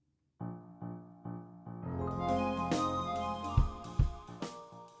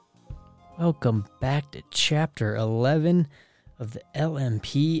Welcome back to Chapter 11 of the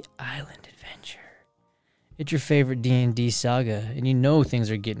LMPee Island Adventure. It's your favorite DnD saga, and you know things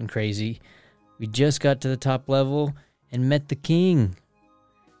are getting crazy. We just got to the top level and met the king.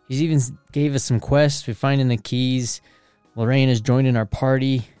 He's even gave us some quests. We're finding the keys. Lorana's joining our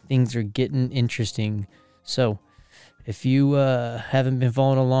party. Things are getting interesting. So, if you haven't been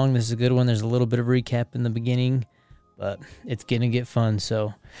following along, this is a good one. There's a little bit of recap in the beginning, but it's going to get fun.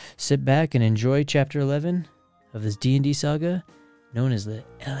 So, sit back and enjoy Chapter 11 of this D&D saga known as the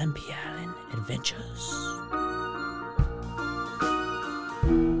LMPee Island Adventures.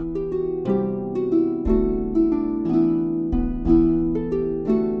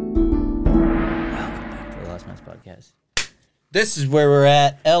 Welcome back to the Lost Mouse Podcast. This is where we're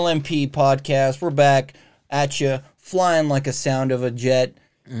at, LMPee Podcast. We're back at you, flying like a sound of a jet.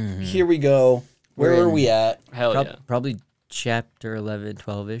 Mm-hmm. Here we go. Where are we at? Hell yeah. Probably Chapter 11,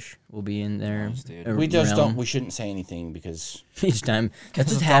 12-ish. We'll be in there. We just don't. We shouldn't say anything because each time that's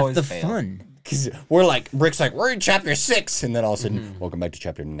just half the fun. Because we're like Rick's like we're in Chapter 6, and then all of a sudden, welcome back to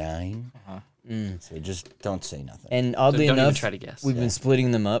Chapter 9. So just don't say nothing. And oddly don't enough, even try to guess. We've been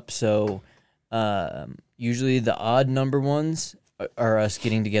splitting them up. So usually the odd number ones are us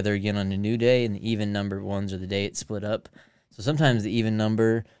getting together again on a new day, and the even number ones are the day it's split up. So sometimes the even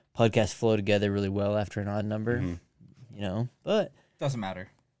number podcasts flow together really well after an odd number, you know. But doesn't matter.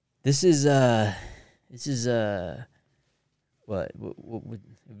 This is what would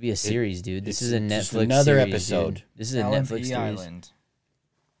it be a series, dude? This is a Netflix another series, episode. Dude. This is a LMPee Netflix series. Island.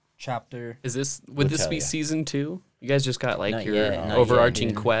 Chapter. Would this be season 2? You guys just got like Not your yet, not overarching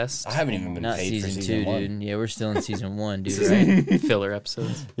yet, dude. quest. I haven't even been Not paid for season 2, season 1. dude. Yeah, we're still in season 1, dude. Right? Filler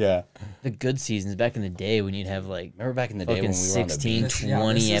episodes. Yeah. The good seasons back in the day when you'd have like Remember back in the day when we fucking were on the 16, beach?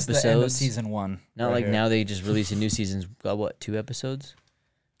 20 this is episodes. the end of season 1. Not right like here. now they just release a new season's got what, 2 episodes?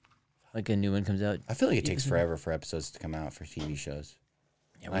 Like a new one comes out. I feel like it takes forever for episodes to come out for TV shows.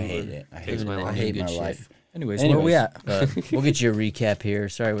 Yeah, I hate it. I hate my my, life. I hate Good my shit. life. Anyways, where are we at? We'll get you a recap here.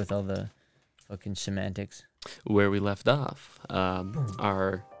 Sorry with all the fucking semantics. Where we left off.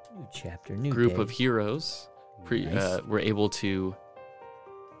 Our New chapter, new group day. of heroes Nice. were able to...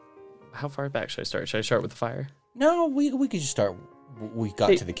 How far back should I start? Should I start with the fire? No, we could just start. We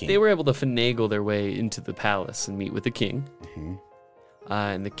got to the king. They were able to finagle their way into the palace and meet with the king. Mhm.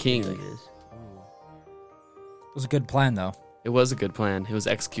 And the king... Like this. It was a good plan, though. It was a good plan. It was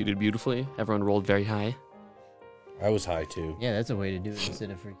executed beautifully. Everyone rolled very high. I was high too. Yeah, that's a way to do it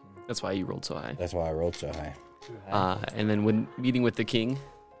instead of freaking. That's why you rolled so high. That's why I rolled so high. And then when meeting with the king,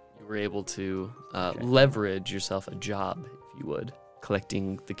 you were able to leverage yourself a job, if you would,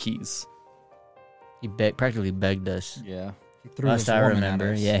 collecting the keys. He practically begged us. Yeah. He threw Last his I woman remember.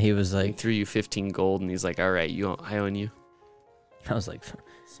 at us. Yeah, he was He like, threw you 15 gold, and he's like, all right, I own you. I was like,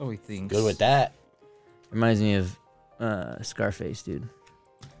 So he thinks. Good with that. reminds me of Scarface, dude.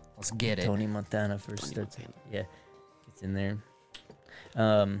 Let's get it. Tony Montana first starts. Yeah, gets in there.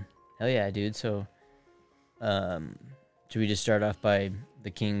 Hell yeah, dude. So, should we just start off by the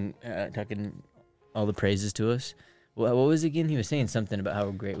king talking all the praises to us? What was it again? He was saying something about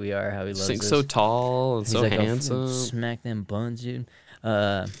how great we are, how he loves us. So tall and He's so like, "I'll handsome. smack them buns, dude.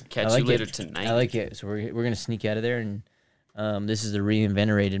 Catch I like you later it. tonight. I like it. So we're gonna sneak out of there, and this is the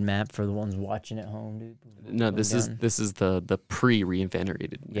reinvented map for the ones watching at home, dude. No, this is Down. the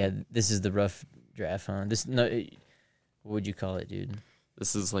pre-reinvented. Yeah, this is the rough draft, huh? What would you call it, dude?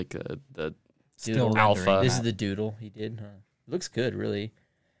 This is like the Still alpha. rendering. This is the doodle he did, huh? Looks good, really.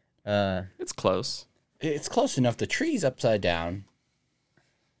 It's close. It's close enough. The tree's upside down.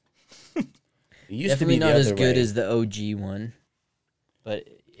 It used Definitely to be not the as other good way. as the OG one, but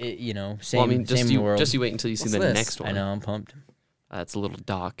it, same. Well, I mean, same world. just you wait until you see What's the this? next one. I know, I'm pumped. It's a little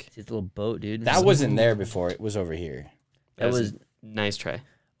dock. It's a little boat, dude. That wasn't there before. It was over here. That was nice try.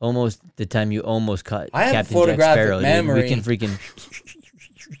 almost the time you almost caught I have Captain photographic Jack Sparrow, memory. dude. We can freaking.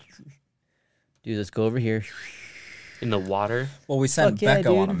 Dude, let's go over here. In the water. Well, we sent Fuck yeah,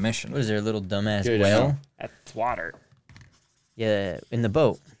 Becco on dude. a mission. What is there, a little dumbass Dude, I whale? know. That's water. Yeah, in the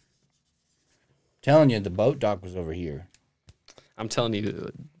boat. Telling you, the boat dock was over here. I'm telling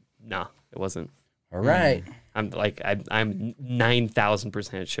you, nah, it wasn't. All right. I'm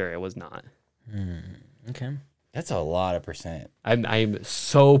 9,000% sure it was not. Okay. That's a lot of percent. I'm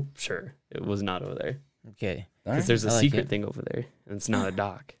so sure it was not over there Okay. All because right. there's a I like secret it. thing over there, and it's not a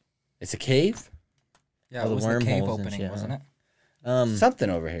dock. It's a cave? Yeah, All it the was the cave wormholes and opening, shit, wasn't huh? it? Something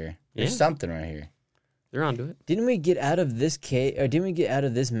over here. There's Yeah. something right here. They're onto it. Didn't we get out of this cave, or didn't we get out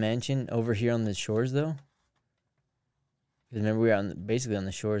of this mansion over here on the shores, though? Because remember, we were basically on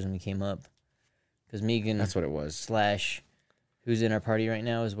the shores when we came up. Because Megan That's what it was. slash who's in our party right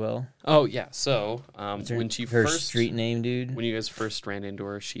now as well? Oh yeah. So What's her, when she her first street name, dude. when you guys first ran into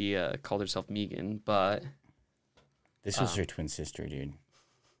her, she called herself Megan, but This was her twin sister, dude.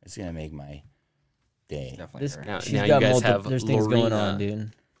 It's gonna make my day. Definitely This, her. now, she's now got you guys multiple. have There's things going on, Lorena.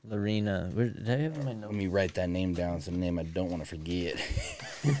 dude. Lorena. Did I have my Let note? me write that name down. It's a name I don't want to forget.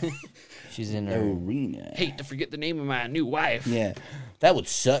 She's in her. Lorena. Hate to forget the name of my new wife. Yeah, that would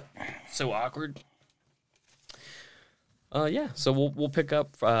suck. So awkward. Yeah. So we'll pick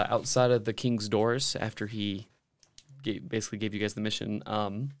up outside of the king's doors after he basically gave you guys the mission.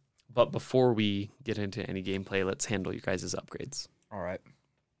 But before we get into any gameplay, let's handle you guys' upgrades. All right.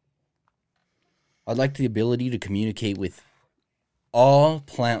 I'd like the ability to communicate with all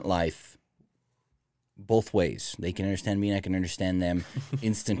plant life both ways. They can understand me and I can understand them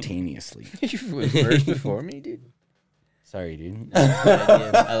instantaneously. You went first before me, dude. Sorry, dude.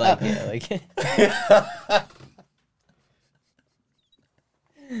 I like it. I like it.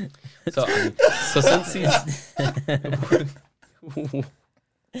 So since he's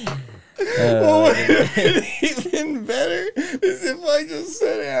Even better is if I just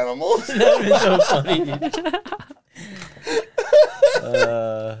said animals. That would be so funny, dude.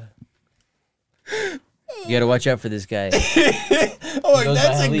 You gotta watch out for this guy. Oh, like, goes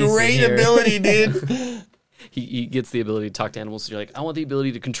that's by a Elise in great here. ability, dude. he gets the ability to talk to animals, so you're like, I want the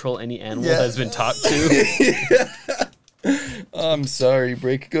ability to control any animal Yeah. that's been talked to. I'm sorry,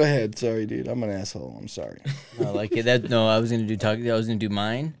 Brick. Go ahead. Sorry, dude. I'm an asshole. I'm sorry. I like it. I was gonna do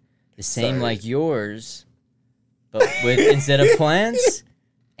mine. The same Sorry. like yours, but with instead of plants,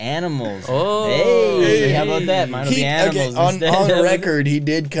 animals. Oh. Hey, how about that? Mine will be animals instead. on record, he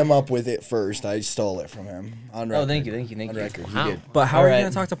did come up with it first. I stole it from him. On record. Oh, thank you. On record, Wow. he did. But how All are you right.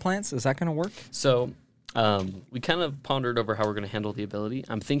 going to talk to plants? Is that going to work? So we kind of pondered over how we're going to handle the ability.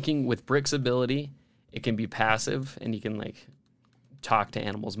 I'm thinking with Brick's ability, it can be passive, and you can like talk to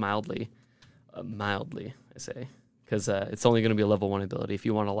animals mildly. Mildly, I say, because it's only going to be a level 1 ability. If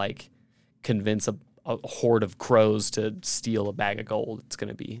you want to like convince a horde of crows to steal a bag of gold, it's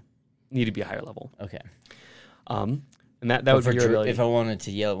going to need to be a higher level. Okay. And that would be your ability. If I wanted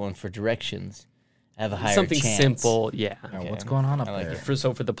to yell at one for directions, I have a higher Something chance. simple, yeah. Now, what's going on up I like there?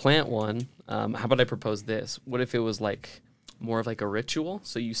 it. For the plant one, how about I propose this? What if it was like more of like a ritual?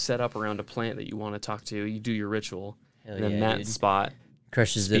 So you set up around a plant that you want to talk to, you do your ritual, Hell and then yeah, that dude. spot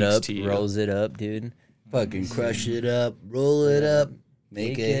Crushes it speaks up, to you. rolls it up, dude. Fucking crush it up, roll it up,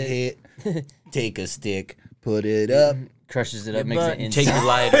 make a hit, take a stick, put it up, Crushes it up, makes butt. it take instant. your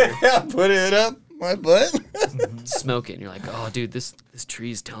lighter, put it up my butt. smoke it, and you're like, oh, dude, this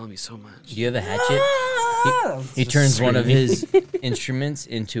tree's telling me so much. Do you have a hatchet? He turns one of his instruments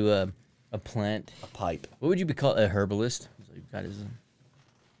into a plant. A pipe. What would you be called? A herbalist? So you've got his-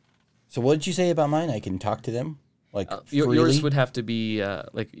 So what did you say about mine? I can talk to them, like Yours freely? would have to be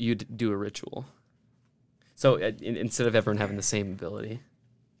like you'd do a ritual. So instead of everyone having the same ability,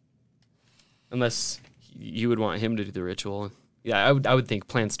 unless you would want him to do the ritual. Yeah, I would think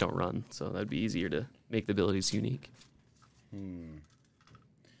plants don't run, so that'd be easier to make the abilities unique.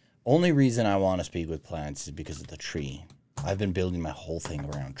 Only reason I want to speak with plants is because of the tree. I've been building my whole thing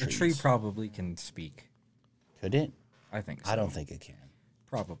around The trees. tree probably can speak. Could it? I think so. I don't think it can.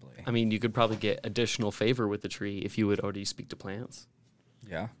 Probably. I mean, you could probably get additional favor with the tree if you would already speak to plants,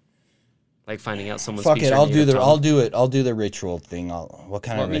 Yeah. like finding out someone. Fuck speaks it, your I'll native do the tongue. I'll do it. I'll do the ritual thing. What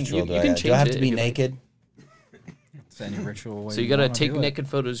kind Well, of I mean, ritual you do can I have? Do I change have it to if be you like. naked? It's any ritual way So you gotta wanna take do it. naked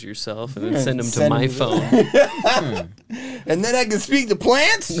photos of yourself and then send them to Send my them phone. And then I can speak to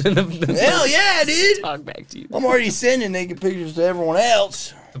plants? Hell yeah, dude! Talk back to you. I'm already sending naked pictures to everyone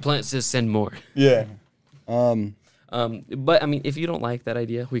else. The plant says send more. Yeah. But I mean, if you don't like that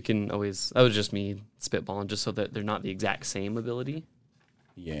idea, we can always. That was just me spitballing, just so that they're not the exact same ability.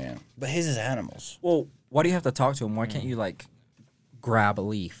 Yeah. But his is animals. Well, why do you have to talk to him? Why can't you, like, grab a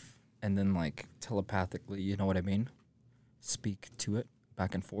leaf and then, like, telepathically, you know what I mean? Speak to it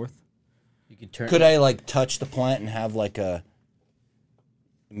back and forth? You could turn. Could I like touch the plant and have like a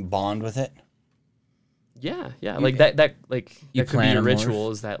bond with it? Yeah, like that like You that could be your planamorph.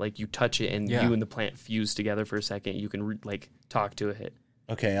 ritual. Is that like you touch it and Yeah. you and the plant fuse together for a second? You can like talk to it,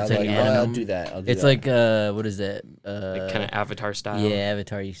 Okay, It's like I'll animal. do that. I'll do It's that. like what is that? like kind of Avatar style. Yeah,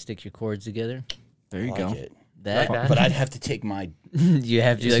 Avatar. You stick your cords together. There you I go. like it. That Like that? But I'd have to take my you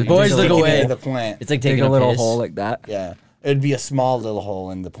have to Just like like boys dig a look little away. into the plant. It's like Dig taking a little piss. hole like that. Yeah, it'd be a small little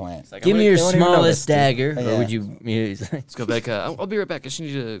hole in the plant. It's like, Give I'm me gonna- your they won't even notice, smallest dude. dagger, Yeah. or would you? Use Let's go back. I'll be right back. I just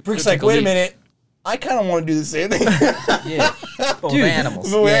need to. Brick's go like, take wait a leak." minute. I kind of want to do the same thing. yeah. Oh, Dude, the animals.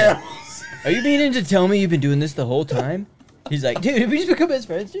 The way yeah. Are you meaning to tell me you've been doing this the whole time? He's like, dude, we just become best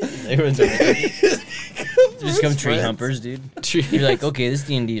friends, dude. Everyone's like, just become tree humpers, dude. You're like, okay, this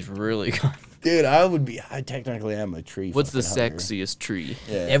D&D is really good. Dude, I technically am a tree. What's the fucking hugger. sexiest tree?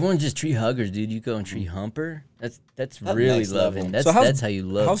 Yeah. Everyone's just tree huggers, dude. You go and tree humper. That's really next level. loving. That's So how's- that's how you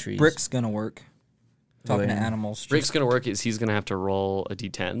love How's trees. Brick's gonna work? Talking to Wait. animals. Rick's gonna work is he's gonna have to roll a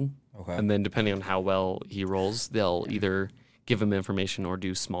d10, Okay. and then depending on how well he rolls, they'll either give him information or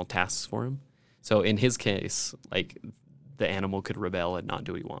do small tasks for him. So in his case, like the animal could rebel and not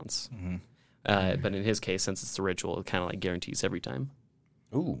do what he wants. But in his case, since it's the ritual, it kind of like guarantees every time.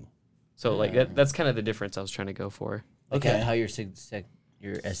 Ooh. So like that's kind of the difference I was trying to go for. Like Okay. how your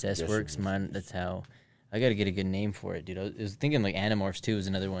SS works, mine. That's how. I gotta get a good name for it, dude. I was thinking like Animorphs too is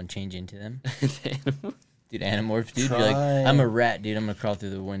another one. Change into them, dude. Animorphs, dude. You're like, Try- I'm a rat, dude. I'm gonna crawl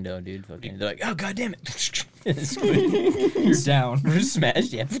through the window, dude. Fucking. They're like, oh god damn it. You're down.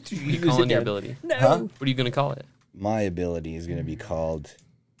 smashed. Yeah. What are you calling your ability? No. Huh? What are you gonna call it? My ability is going to be called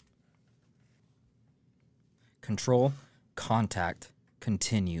Control, contact,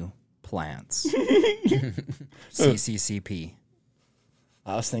 continue, plants. CCCP.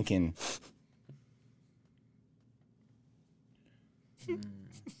 I was thinking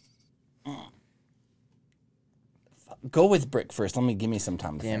go with Brick first. Give me some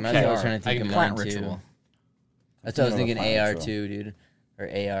time to Damn, think. that's what I was trying to I think can of do mine plant too. ritual. That's what I was You know thinking. what plant AR ritual. too, dude. Or AR.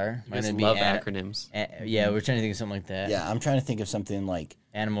 You guys Mine would be love acronyms. yeah, we're trying to think of something like that. Yeah, I'm trying to think of something like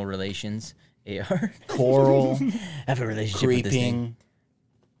Animal relations. AR. coral, Have a relationship with this thing. creeping,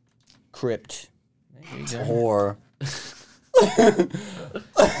 crypt, There you go. or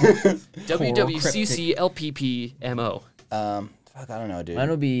WWCC LPP MO. fuck, I don't know, dude. Mine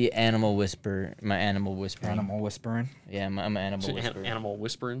will be animal whisper. My animal whispering. Animal whispering. Yeah, I'm an animal whisperer. Animal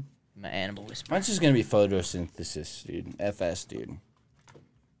whispering. I'm an animal whisperer. Mine's just gonna be photosynthesis, dude. FS, dude.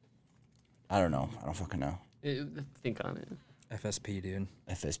 I don't know. I don't fucking know. Think on it. FSP, dude.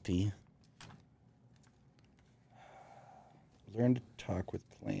 FSP. Learn to talk with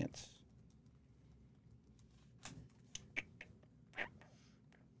plants.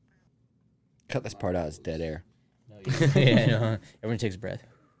 Cut this part out. It's dead air. Yeah, no, everyone takes a breath.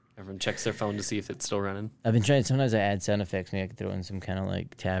 Everyone checks their phone to see if it's still running. I've been trying. Sometimes I add sound effects. Maybe I could throw in some kind of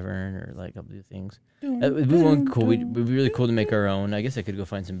like tavern or like a couple of things. It'd be one cool. It'd be really cool to make our own. I guess I could go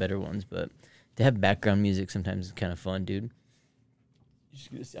find some better ones, but to have background music sometimes is kind of fun, dude. You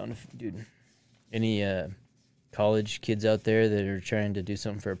just get a sound of, dude. Any college kids out there that are trying to do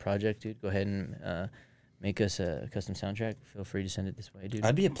something for a project, dude, go ahead and make us a custom soundtrack. Feel free to send it this way, dude.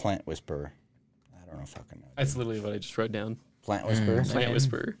 I'd be a plant whisperer. I don't know if I can know. That's literally what I just wrote down. Plant whisperer? Plant Okay.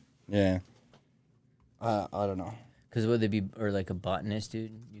 whisperer. Yeah. I don't know. Because would they be, or like a botanist,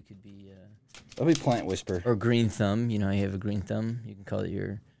 dude? You could be, I'll be plant whisperer. or green thumb. You know, how you have a green thumb. You can call it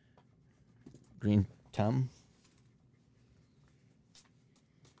your green thumb.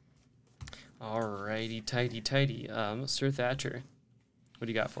 Alrighty, tighty. Sir Thatcher, what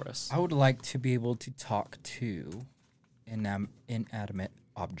do you got for us? I would like to be able to talk to inanimate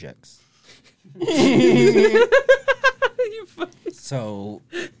objects. So,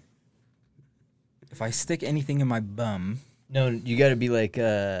 if I stick anything in my bum, No, you got to be like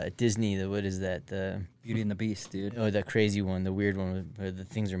Disney. What is that? The Beauty and the Beast, dude. that crazy one, the weird one where the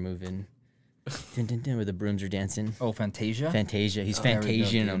things are moving. Dun, dun, dun, where the brooms are dancing. Oh, Fantasia. Fantasia. He's there we go,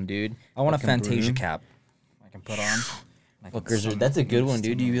 Fantasiaing dude. them, dude. I want a Fucking Fantasia broom. cap. I can put on. I can Fuckers are, summon that's a good one, beasts.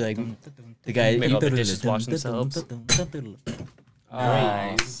 dude. You be like the guy. Make all the dishes wash themselves.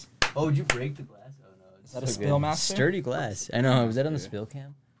 Nice. Oh, did you break the glass? Oh no, Is that a spill master? Sturdy glass. I know. Was that on the spill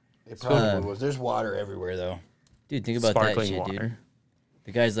cam? It probably was. There's water everywhere, though. Dude, think about Sparkling that shit, water. dude.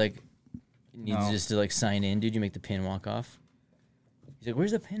 The guy's like needs No. just to like sign in, dude. You make the pin walk off. He's like,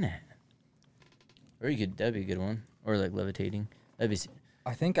 "Where's the pin at?" Or you could, that'd be a good one. Or like levitating. That'd be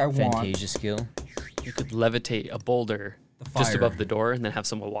I think I want Fantasia skill. You could levitate a boulder the just fire. above the door and then have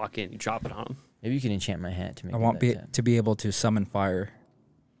someone walk in. You drop it on them. Maybe you can enchant my hat to make. I it want like that. to be able to summon fire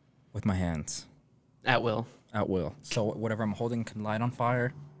with my hands At will. at will. So whatever I'm holding can light on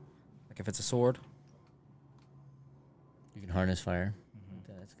fire. Like if it's a sword, You can harness fire.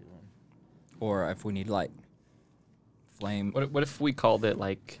 That's a good one. or if we need light, flame. What if we called it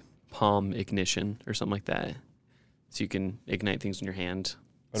like palm ignition or something like that? So you can ignite things in your hand.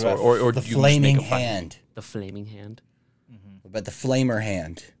 What So- about or the you just make flaming a fire. hand? The flaming hand. What about the flamer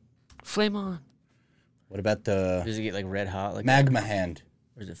hand? Flame on. What about the Does it get like red hot? Like magma hand?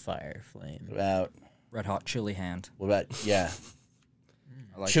 Or is it fire, flame? What about Red hot chili hand. yeah,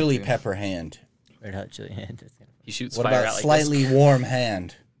 I like it chili too. pepper hand? Red hot chili hand. That's kind He shoots What fire about out like slightly warm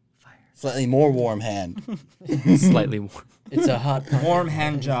hand? Slightly more warm hand. this. Slightly warm. It's a hot. Warm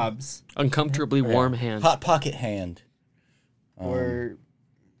hand jobs. Uncomfortably warm hand. Hot pocket hand. Or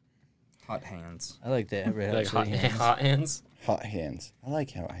Hot hands. I like that. Red Like Hot Chili Hands. hot hands. Hot hands. I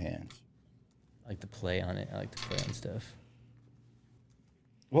like hot hands. I like to play on it. I like to play on stuff.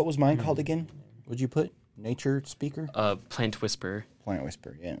 What was mine called again? What'd you put? Nature speaker? Plant whisper. Plant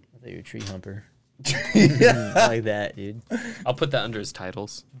whisper, yeah. I thought you were a tree humper. I like that, dude. I'll put that under his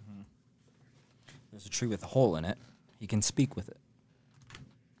titles. There's a tree with a hole in it. He can speak with it.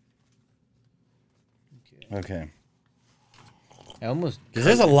 Okay. I almost Because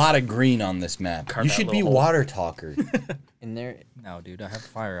there's a lot of green on this map. Carve You that should be little hole. water talker. in there. No, dude, I have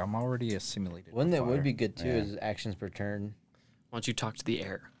fire. I'm already assimilated. One with that would fire. be good too Yeah. is actions per turn. Why don't you talk to the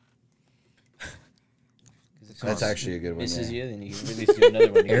air? 'Cause if That's someone actually a good one. misses Yeah. you, then you can release do another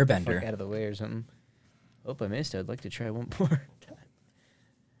one. To get the Airbender. fuck out of the way or something. Oh, I missed. I'd like to try one more time.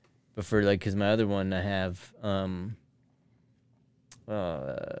 But for because my other one I have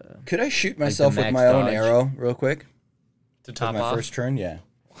Could I shoot myself with max my own dodge. arrow real quick? To With top my off? first turn? Yeah.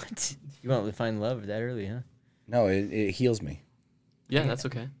 what? You want to find love that early, huh? No, it heals me. Yeah, that's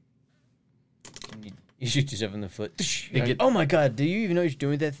okay. And you shoot yourself in the foot. They You're like, get- oh my god! Do you even know what you're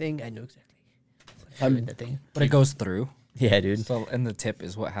doing with that thing? I know exactly. I'm doing that thing. But it goes through. Yeah, dude. So, and the tip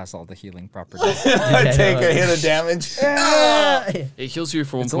is what has all the healing properties. I take a hit of damage. It heals you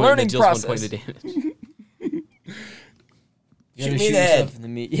for 1 It's a point and learning it deals 1 point of process. damage. You Shoot gotta me in the yourself head. in the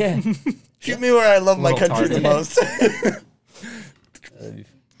meat. Yeah. Shoot me where I love my Little country the target. most.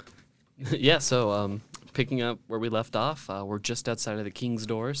 Yeah, so picking up where we left off, we're just outside of the king's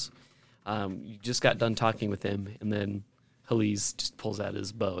doors. You just got done talking with him, and then Halise just pulls out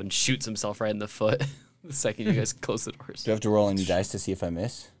his bow and shoots himself right in the foot the second you guys close the doors. Do I have to roll any dice to see if I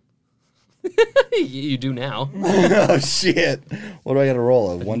miss? You do now. Oh, shit. What do I got to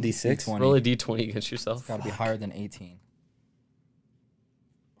roll? A 1d6? D20. Roll a d20 against yourself. Got to be higher than 18.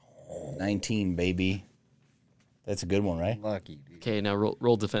 19, baby. That's a good one, right? Lucky, dude. Okay, now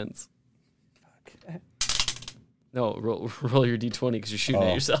roll defense. No, roll your d20 because you're shooting Oh.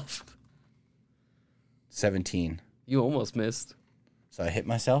 at yourself. 17. You almost missed. So I hit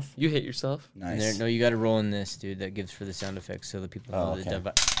myself? You hit yourself. Nice. No, you got to roll in this, dude. That gives for the sound effects, so the people know Oh, the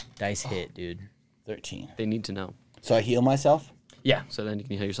okay. dice hit, dude. 13. They need to know. So I heal myself? Yeah, so then you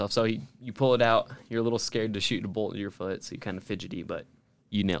can heal yourself. So you pull it out. You're a little scared to shoot a bolt in your foot, so you kind of fidgety, but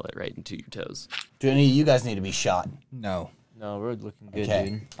you nail it right into your toes. Do any of you guys need to be shot? No. No, we're looking good, Okay.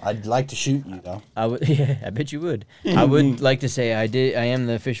 dude. I'd like to shoot you, though. I would. Yeah, I bet you would. I would like to say I did. I am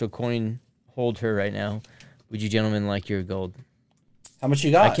the official coin holder right now. Would you gentlemen like your gold? How much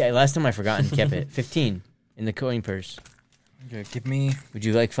you got? Last time I forgot and kept it. 15 in the coin purse. Okay, give me Would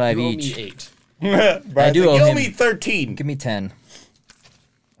you like 5 You owe each? me 8. Brian's do like, owe you owe him- me 13. 10.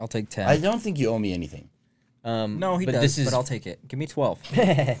 I'll take 10. I don't think you owe me anything. No, he but does, This is but I'll take it. Give me 12.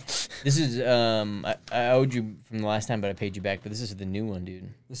 this is I owed you from the last time, but I paid you back. But this is the new one,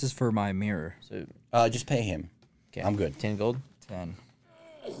 dude. This is for my mirror. So Just pay him. okay, I'm good. 10 gold. 10.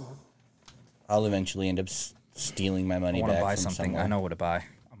 I'll eventually end up stealing my I money want back to buy from something. somewhere. I know what to buy.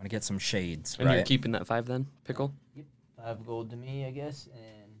 I'm going to get some shades, And you're right? keeping that 5 then, Pickle? 5 gold to me, I guess.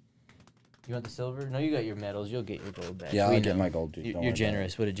 And you want the silver? No, you got your medals. You'll get your gold back. Yeah, We I'll get know. my gold, dude. Don't worry You're about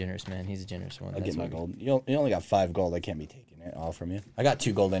generous. What a generous man. He's a generous one. I'll That's get my what we- gold. You only got 5 gold. I can't be taking it all from you. I got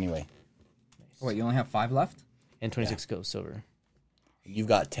 2 gold anyway. Wait, you only have 5 left? And 26 gold silver. You've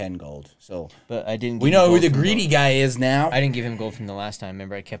got 10 gold. So But I didn't. we give him know who gold the from greedy guy is now. I didn't give him gold from the last time.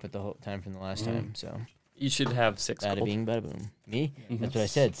 Remember, I kept it the whole time from the last time. So You should have 6 bada gold. bing, bada boom. Me? That's what I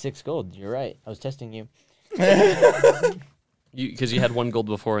said. 6 gold. You're right. I was testing you. Because you had 1 gold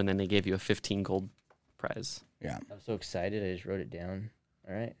before, and then they gave you a 15 gold prize. Yeah. I was so excited. I just wrote it down.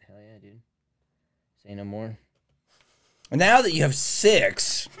 All right. Hell yeah, dude. Say no more. Now that you have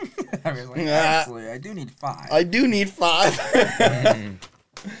 6, I was like, actually, I do need 5. I do need 5.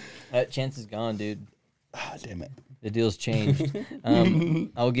 That chance is gone, dude. Ah, damn it. The deal's changed.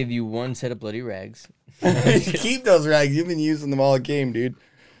 I'll give you 1 set of bloody rags. Keep those rags. You've been using them all game, dude.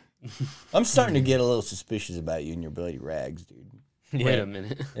 I'm starting to get a little suspicious about you and your bloody rags, dude. Wait a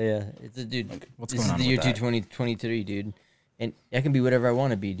minute. Yeah, it's a dude. What's This going is on the year with that? 2023, dude. And I can be whatever I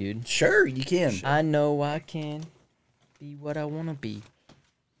want to be, dude. Sure, you can. I know I can be what I want to be.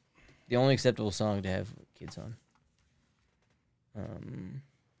 The only acceptable song to have kids on.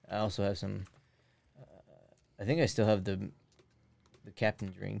 I also have some. I think I still have the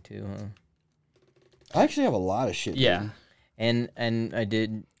captain's ring too, huh? I actually have a lot of shit. Yeah. dude. And I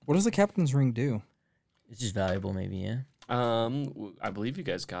did. What does the captain's ring do? It's just valuable, maybe, yeah. I believe you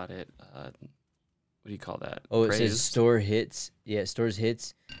guys got it. What do you call that? Oh, it says Praised. store hits. Yeah, it stores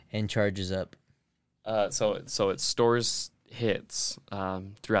hits and charges up. So it stores hits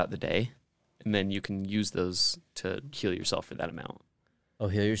throughout the day, and then you can use those to heal yourself for that amount. Oh,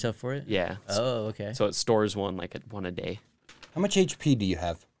 heal yourself for it? Yeah. Oh, okay. So it stores one a day. How much HP do you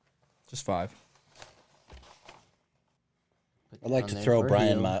have? Just 5. I'd like to throw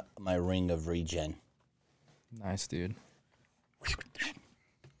Brian my ring of regen. Nice, dude.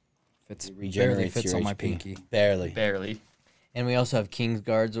 Fits It barely regenerates fits your on my HP. pinky. Barely. And we also have King's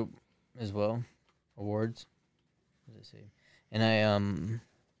Guards as well. Awards. What does it say? And I How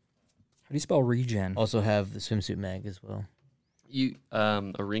do you spell regen? also have the swimsuit mag as well. You a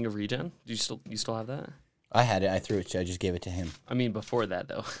ring of regen? Do you still have that? I had it. I threw it. I just gave it to him. I mean, before that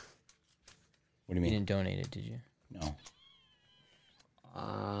though. What do you You mean? didn't donate it, did you? No,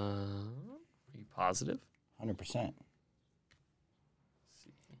 Are you positive? 100%.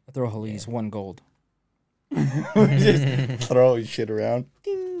 I throw Halise 1 gold. Just throwing shit around.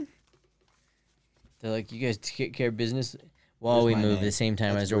 They're like, you guys take care of business while Where's we my move at name? the same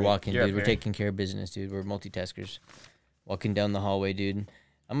time That's as we're great. walking, You're dude. up We're here. taking care of business, dude. We're multitaskers. Walking down the hallway, dude.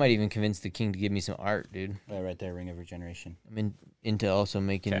 I might even convince the king to give me some art, dude. Right there, ring of regeneration. I'm into also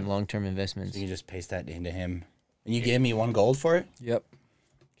making Okay. long-term investments. So you can just paste that into him. And you gave me 1 gold for it? Yep.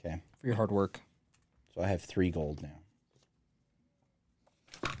 Okay. For your hard work. So I have 3 gold now.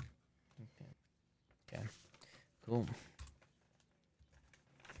 Cool.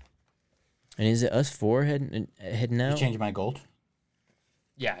 And is it us 4 heading You out? change my gold?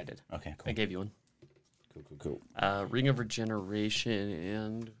 Yeah, I did. Okay, I cool. gave you one. Cool. Ring of regeneration,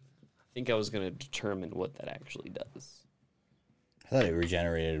 and I think I was gonna determine what that actually does. I thought it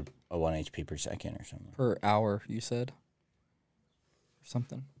regenerated a 1 HP per second or something. Per hour, you said? Or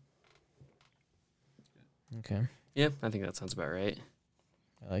something. Okay. Yeah, I think that sounds about right.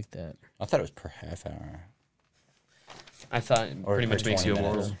 I like that. I thought it was per half hour. I thought it Or pretty per much makes 20 you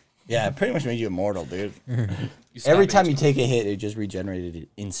minutes. immortal. Yeah, it pretty much made you immortal, dude. You stop Every time you aging. take a hit, it just regenerated it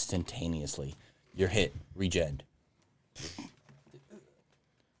instantaneously. Your hit, regen.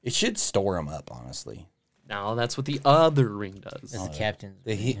 It should store them up, honestly. No, that's what the other ring does. That's the captain's.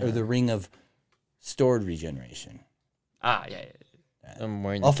 The hit, or the ring of stored regeneration. Yeah. I'm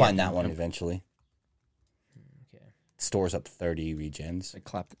wearing the I'll find that captain- one eventually. Okay. It stores up 30 regens.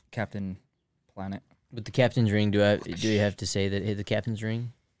 Like Captain Planet. With the captain's ring, do you have to say that hit the captain's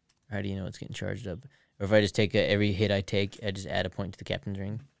ring? Or how do you know it's getting charged up? Or if I just take every hit I take, I just add a point to the captain's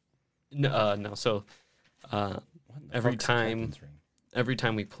ring? No. So every Fuck's time captain's ring? every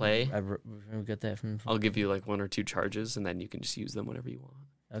time we play, We got that from. I'll give you like 1 or 2 charges, and then you can just use them whenever you want.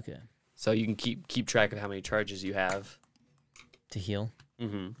 Okay. So you can keep track of how many charges you have. To heal.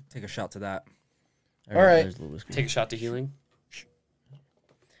 Mm-hmm. Take a shot to that. All right. there's a little whiskey. Take a shot to healing.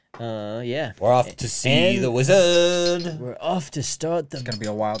 Yeah. We're off to see And- the wizard. We're off to start the It's going to be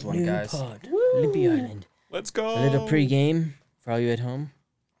a wild one, new guys. pod. LMPee Island. Let's go. A little pre-game for all you at home.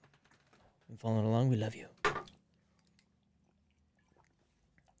 And following along, we love you.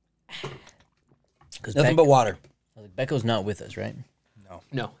 Because Nothing but water. Becco's not with us, right?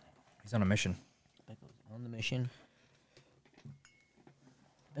 No. He's on a mission. Becco's on the mission.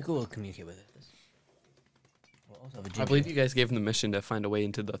 Becco will communicate with us. We'll also have a I jingle. believe you guys gave him the mission to find a way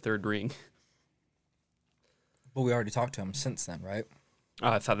into the 3rd ring. But we already talked to him since then, right?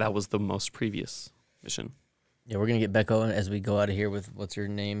 I thought that was the most previous mission. Yeah, we're gonna get Becco as we go out of here with what's her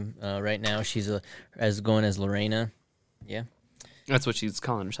name right now. She's going as Lorana. Yeah, That's what she's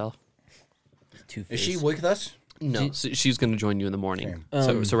calling herself. Two-Face. Is she with us? No, so she's going to join you in the morning.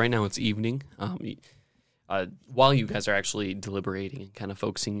 Okay. So right now it's evening. While you guys are actually deliberating and kind of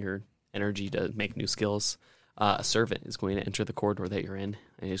focusing your energy to make new skills, a servant is going to enter the corridor that you're in,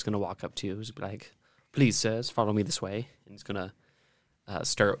 and he's going to walk up to you. He's like, "Please, sirs, follow me this way." And he's going to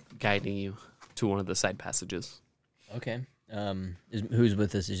start guiding you to one of the side passages. Okay. Who's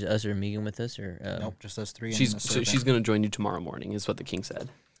with us? Is us or Megan with us or? Nope, just us 3. She's and the servant. she's going to join you tomorrow morning, is what the king said.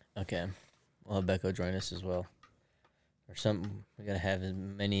 Okay. We'll have Becco join us as well. Or something. We gotta have as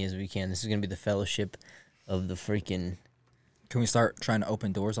many as we can. This is gonna be the fellowship of the freaking Can we start trying to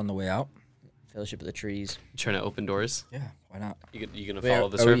open doors on the way out? fellowship of the trees. You trying to open doors? Yeah, why not? You going to Wait, follow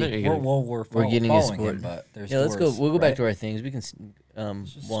the are we- servant? Or you gonna, We're getting his following support. him, but there's Yeah, let's go. doors, We'll go back right? to our things. We can just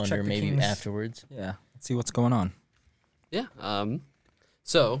wander check the maybe king's- afterwards. Yeah, let's see what's going on. Yeah.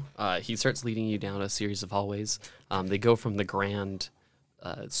 So he starts leading you down a series of hallways. They go from the grand,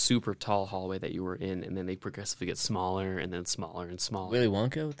 super tall hallway that you were in, and then they progressively get smaller and then smaller and smaller Willy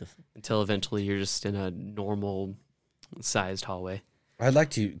Wonka with the. until eventually you're just in a normal sized hallway. I'd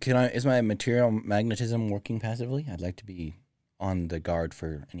like to. Can I? Is my material magnetism working passively? I'd like to be on the guard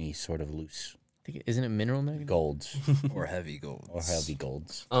for any sort of loose Isn't it mineral magnet? golds Or heavy gold. or heavy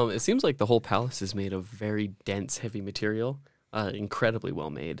golds. It seems like the whole palace is made of very dense, heavy material, incredibly well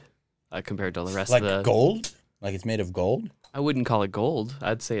made. compared to the rest Like of the gold? Like it's made of gold? I wouldn't call it gold.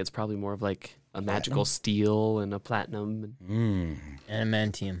 I'd say it's probably more of like a magical steel and a platinum.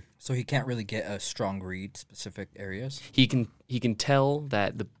 Adamantium. So he can't really get a strong read specific areas. He can tell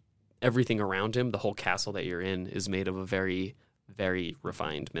that everything around him, the whole castle that you're in, is made of a very, very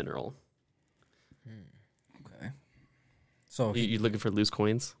refined mineral. Okay. So You looking for loose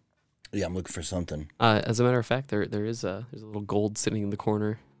coins? Yeah, I'm looking for something. As a matter of fact, there's a little gold sitting in the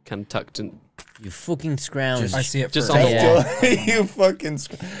corner, kind of tucked in. You fucking scrounge. I see it Just first. on the wall. You fucking...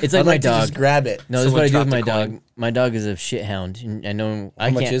 It's like I'd my like to dog. just grab it. No, this is Someone what I do with dropped my a dog. coin. My dog is a shithound. And I know How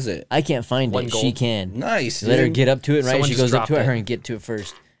much is it? I can't find One it. She gold. can. Nice. Let her dude. get up to it, right? Someone She just goes up to dropped her it. and get to it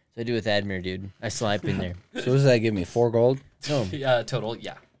first. So I do with Admir, dude. I slap in there. So what does that give me? 4 gold? No, Total,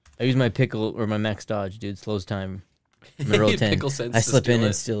 yeah. I use my pickle or my max dodge, dude. Slows time. I'm a roll 10. Pickle sense I to slip steal in it.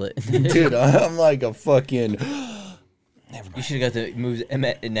 and steal it. Dude, I'm like a fucking... You should have got the moves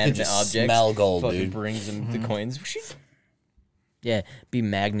inanimate just objects. smell gold, fucking dude. brings them the coins. Yeah, be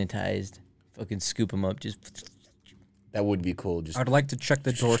magnetized. Fucking scoop them up. Just That would be cool. Just I'd like to check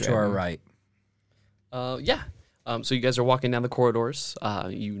the door to our right. Yeah. So you guys are walking down the corridors.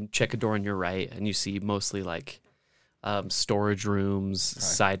 You check a door on your right, and you see mostly like storage rooms,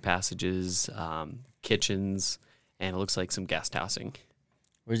 side passages, kitchens, and it looks like some guest housing.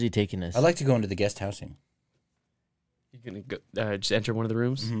 where's he taking us? I'd like to go into the guest housing. You're gonna go, just enter one of the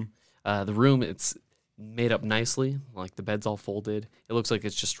rooms. The room, it's made up nicely, like the bed's all folded. It looks like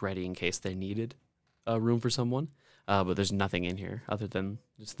it's just ready in case they needed a room for someone. But there's nothing in here other than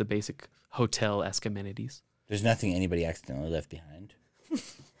just the basic hotel-esque amenities. There's nothing anybody accidentally left behind.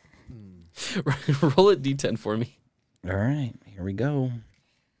 Roll a d10 for me. All right, here we go.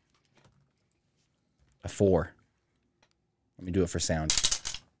 A 4. Let me do it for sound.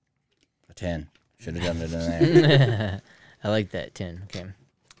 A 10. Should have done it in there. I like that 10. Okay.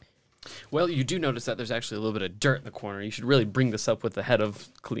 Well, you do notice that there's actually a little bit of dirt in the corner. You should really bring this up with the head of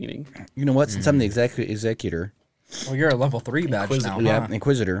cleaning. You know what? Since I'm the executor, Well, you're a level 3 badge now. yeah, Huh?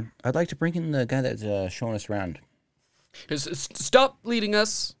 Inquisitor, I'd like to bring in the guy that's showing us around. Stop leading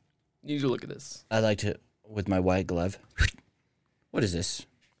us. You need to look at this. I'd like to, with my white glove, what is this?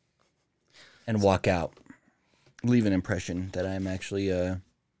 And walk out. Leave an impression that I'm actually a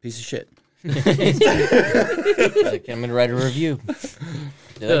piece of shit. Like, I'm gonna write a review.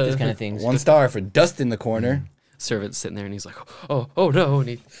 They like this kind of things. 1 star for dust in the corner. Servant's sitting there and he's like, oh no. And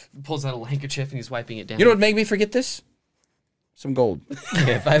he pulls out a handkerchief and he's wiping it down. You know what made me forget this? Some gold.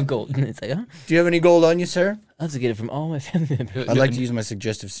 Okay, 5 gold. It's like, huh? Do you have any gold on you, sir? I'll just get it from all my family members. I'd like to use my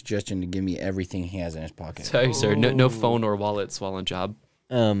suggestive suggestion to give me everything he has in his pocket. Sorry, sir. No phone or wallets while on job.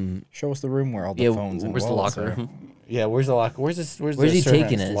 Show us the room where all the Yeah, phones and Where's the wallets locker are. room? Yeah, where's the locker? Where's Where's the he servant's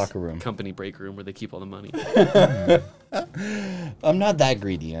taking us? locker room? Company break room where they keep all the money. I'm not that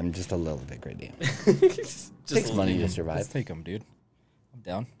greedy. I'm just a little bit greedy. Just Takes money to Let's survive. take them, dude. I'm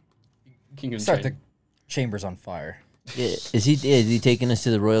down. You can Start try- the chambers on fire. Yeah, is he taking us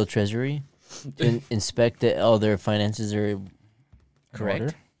to the royal treasury to inspect that all their finances are correct?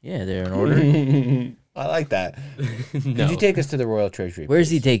 order? Yeah, they're in order. I like that. No. Could you take us to the royal treasury? Where's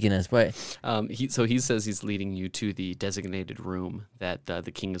he taking us? Why? He says he's leading you to the designated room that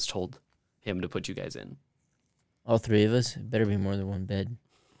the king has told him to put you guys in. All 3 of us? Better be more than one bed.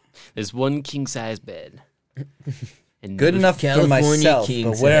 There's one king size bed. And Good enough for California myself, king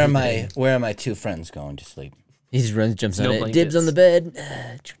but where size are my 2 friends going to sleep? He just runs, jumps No on it. blankets. Dibs on the bed.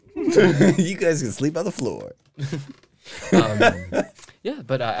 You guys can sleep on the floor. Yeah,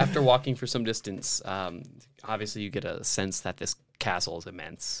 but after walking for some distance, obviously you get a sense that this castle is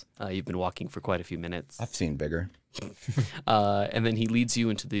immense. You've been walking for quite a few minutes. I've seen bigger. And then he leads you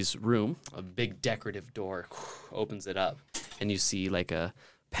into this room. A big decorative door opens it up, and you see like a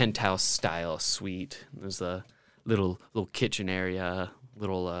penthouse style suite. There's a little kitchen area,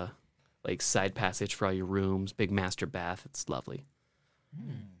 little like side passage for all your rooms, big master bath. It's lovely.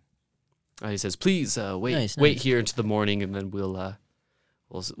 He says, "Please wait Nice. here until the morning, and then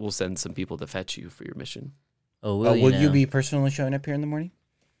we'll send some people to fetch you for your mission." Oh, Will will you now? be personally showing up here in the morning?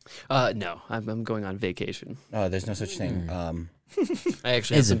 No, I'm going on vacation. Oh, there's no such thing. I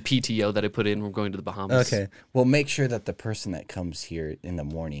actually have Is some it- PTO that I put in. We're going to the Bahamas. Okay. Well, make sure that the person that comes here in the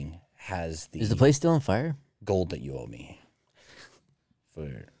morning has Is the place still on fire? gold that you owe me.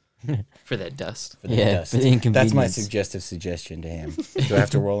 For For that dust. the Yeah, dust. for the That's my inconvenience. suggestive suggestion to him. Do I have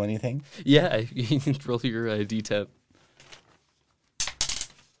to roll anything? Yeah, you can roll your D10.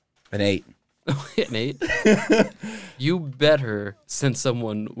 An 8. Nate, you better send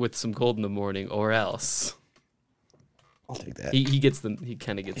someone with some gold in the morning, or else. I'll take that. He gets the. He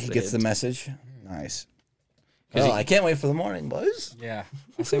kind of gets. He the gets the hint. message. Nice. Oh, I can't wait for the morning, boys. Yeah.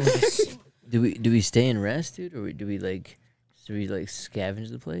 I say we just... Do we stay and rest, dude, or do we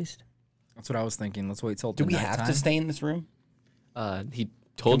scavenge the place? That's what I was thinking. Let's wait till Do we have to stay in this room? He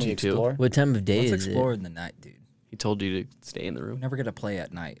told Can we you explore? to. What time of day Let's is explore in the night, dude. He told you to stay in the We room. never get to play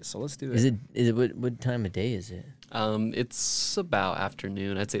at night, so let's do it? it. Is it what time of day is it? It's about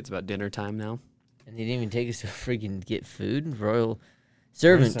afternoon. I'd say it's about dinner time now. And they didn't even take us to freaking get food. Royal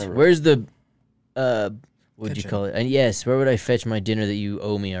servant, our- where's the what'd you Kitchen. call it? And yes, where would I fetch my dinner that you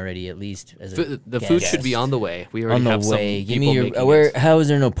owe me already? At least as a The food guest? should be on the way. We already on the have way. some Give people me your making where. it. How is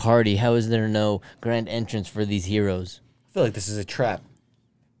there no party? How is there no grand entrance for these heroes? I feel like this is a trap.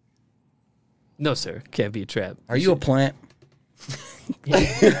 No, sir. Can't be a trap. Are you a plant?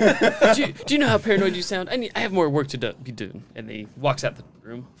 do you know how paranoid you sound? I have more work to be doing. And he walks out the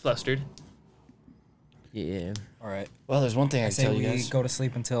room, flustered. Yeah. All right. Well, there's one thing I I can say tell we you guys. go to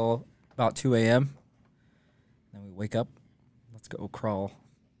sleep until about 2 a.m. Then we wake up. Let's go crawl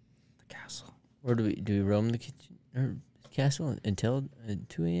the castle. Or do we roam the kitchen or castle until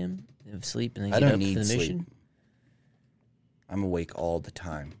 2 a.m. and sleep and then I get don't up need for the sleep. mission? I'm awake all the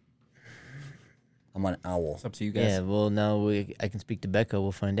time. I'm an owl. It's up to you guys. Yeah. Well, now I can speak to Becca.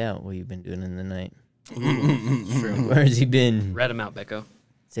 We'll find out what you've been doing in the night. Where has he been? Rat him out, Becco.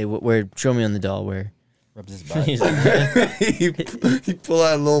 Say what? Where? Show me on the doll. Where? Rubs his butt. He's like, he pull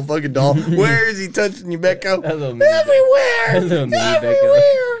out a little fucking doll. Where is he touching you, Becco? hello, mini Everywhere. Hello, mini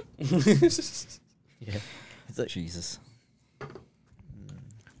Everywhere. Yeah. It's like, Jesus.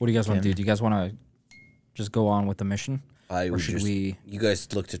 What do you guys want to do? Do you guys want to just go on with the mission? I Or would should just, we You guys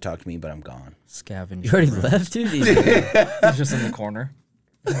look to talk to me, but I'm gone. scavenge? you already around? left, dude. He's just in the corner.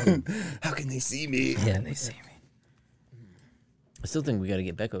 How can they see me? Yeah. They see me. I still think we got to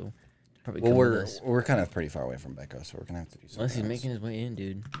get Becco. to Probably Well, come with us. we're kind of pretty far away from Becco, so we're gonna have to do something. Unless he's else. making his way in,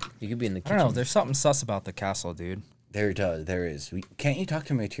 dude. He could be in the I kitchen. don't know. There's something sus about the castle, dude. There is. Can't you talk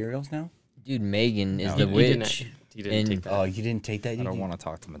to materials now? Dude, Megan is No, the You witch. didn't and- take that. Oh, you didn't take that. I don't want to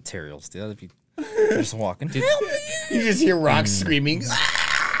talk to materials, dude. That'd be just walking. You just hear rocks screaming.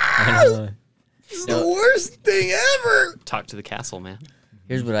 I know. It's the worst thing ever. Talk to the castle, man.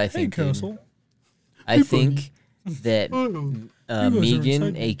 Here's what I think. dude. I think that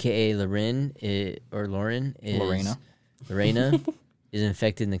Megan, aka Lauren, or Lauren, is Lorena is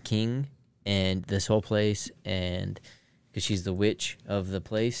infecting the king and this whole place, and because she's the witch of the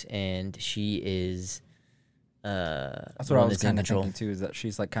place, and she is. That's what I was kind of thinking too. Is that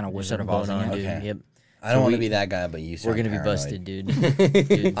she's like kind of There's Wizard of something going Oz? on, dude. Okay. Yep. I don't want to we- be that guy, but you. We're sound gonna be paranoid. busted,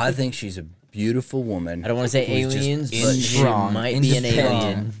 dude. I think she's a beautiful woman. I don't want to say who's just aliens, in but she strong, might be an independent.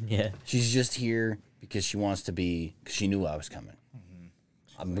 alien. Yeah. She's just here because she wants to be. Because she knew I was coming.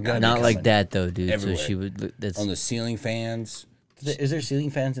 I'm gonna be Not like coming. that though, dude. everywhere. So she would. That's On the ceiling fans. Is there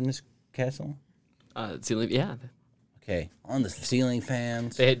ceiling fans in this castle? Yeah. Okay, on the ceiling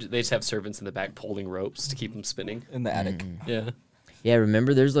fans. They just have servants in the back pulling ropes to keep them spinning. In the attic. Yeah. Yeah,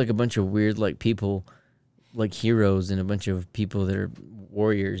 remember there's like a bunch of weird like people, like heroes, and a bunch of people that are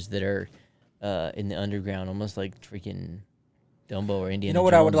warriors that are in the underground, almost like freaking Dumbo or Indiana. You know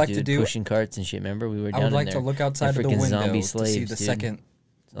what I would Jones, like to dude, do? pushing carts and shit. Remember we were down I would in like there. to look outside They're of the freaking window zombie to see slaves, the dude. second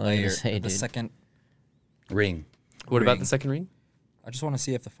That's all I'm gonna layer, say, the dude. second. Ring. What about Ring. the second ring? I just want to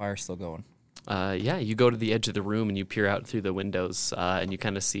see if the fire's still going. Yeah, you go to the edge of the room and you peer out through the windows, and you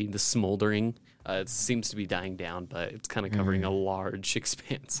kind of see the smoldering. It seems to be dying down, but it's kind of covering a large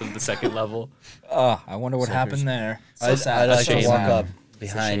expanse of the second level. I wonder what happened there. So sad. I'd like shame. to walk Sad. up a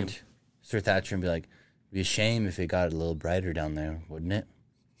behind shame. Sir Thatcher and be like, it'd be a shame if it got a little brighter down there, wouldn't it?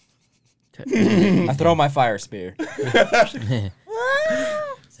 I throw my fire spear.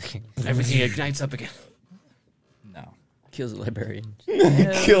 Everything ignites up again. No. Kills the librarian.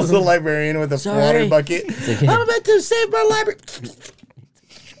 Kills the librarian with a Sorry. water bucket. Like, I'm about to save my library.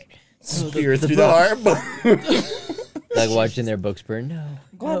 Spear through the heart. like watching their books burn. No.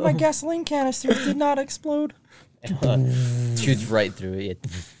 Glad my gasoline canisters did not explode. Shoots right through it.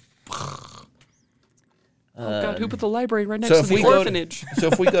 Oh God, who put the library right next So to if the we go orphanage? So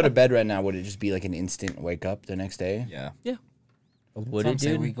if we go to bed right now, would it just be like an instant wake up the next day? Yeah. Yeah. Would Some it,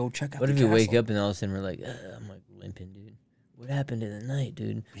 say dude? we go check out What the if you wake castle. up and all of a sudden we're like, I'm like limping, dude. What happened in the night,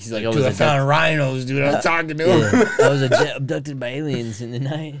 dude? He's like, I dude, was I found rhinos, dude. I was talking to him. Yeah, I was abducted by aliens in the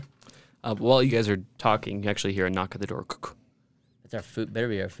night. While you guys are talking, you actually hear a knock at the door. That's our food. Better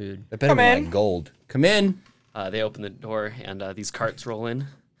be our food. That better Come be in. like gold. Come in. They open the door, and these carts roll in.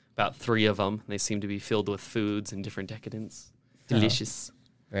 About 3 of them. They seem to be filled with foods and different decadents. Delicious.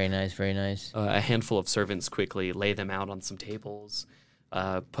 Very nice. Very nice. A handful of servants quickly lay them out on some tables,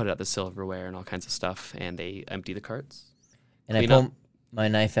 put out the silverware and all kinds of stuff, and they empty the carts. And I Clean pull up. my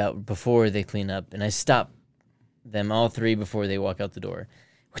knife out before they clean up, and I stop them all 3 before they walk out the door.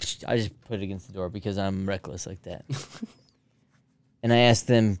 I just put it against the door because I'm reckless like that. And I ask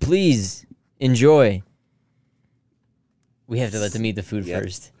them, please enjoy. We have to let them eat the food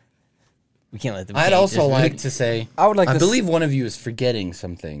first. We can't let them. I'd also like to say, I believe one of you is forgetting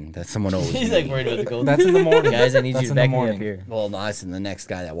something that someone owes. He's me. like worried about the gold. That's in the morning. Guys, I need That's you to in the back me up morning. here. Well, no, I said the next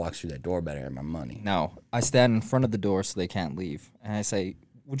guy that walks through that door better have my money. No, I stand in front of the door so they can't leave, and I say,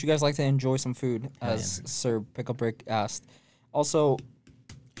 "Would you guys like to enjoy some food?" As Sir Picklebrick asked. Also,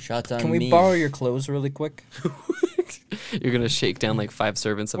 Shots on can me. we borrow your clothes really quick? You're gonna shake down like 5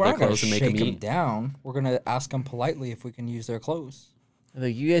 servants of We're their not gonna clothes and make shake them them eat. down. We're gonna ask them politely if we can use their clothes.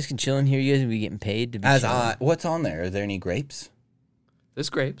 Like, you guys can chill in here. You guys will be getting paid to be As chilling. what's on there? Are there any grapes? There's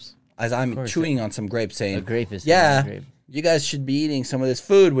grapes. As I'm course. chewing on some grapes, saying, A grape is "Yeah, a grape. you guys should be eating some of this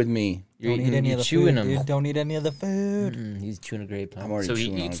food with me." You're Don't eat any you're of the chewing food, them. dude. Don't eat any of the food. He's chewing a grape. Huh? I'm already So he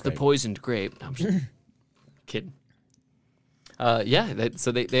chewing on eats a the grape. poisoned grape. No, I'm just kidding.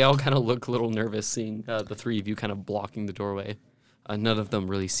 So they all kind of look a little nervous seeing the 3 of you kind of blocking the doorway. None of them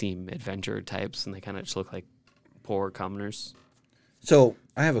really seem adventure types, and they kind of just look like poor commoners. So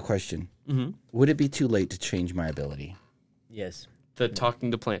I have a question. Mm-hmm. Would it be too late to change my ability? Yes. The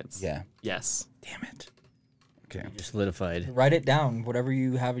talking to plants. Yeah. Yes. Damn it. Okay. You're solidified. Write it down. Whatever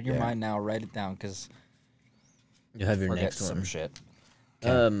you have in your Yeah. mind now, write it down because You'll have your forget next some one. shit.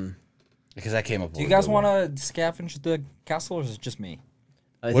 Because I came up with Do you a guys good want one. to scavenge the castle, or is it just me?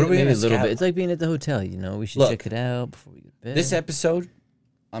 I What think are we maybe a gonna little scout? bit. It's like being at the hotel. You know, we should Look, check it out before we go to bed. This episode,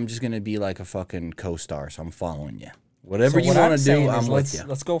 I'm just going to be like a fucking co-star, so I'm following you. Whatever So you what want I'm to saying do, is I'm with you.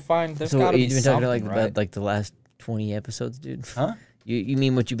 Let's go find. There's So gotta be you've been talking something, about right? like the last 20 episodes, dude? Huh? You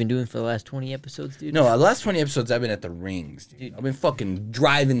mean what you've been doing for the last 20 episodes, dude? No, the last 20 episodes, I've been at the rings, dude. I've been fucking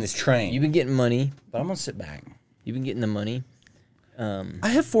driving this train. You've been getting money. But I'm going to sit back. You've been getting the money. I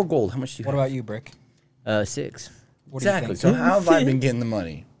have 4 gold. How much do you What have? about you, Brick? 6. What do you Exactly. think? So how have I been getting the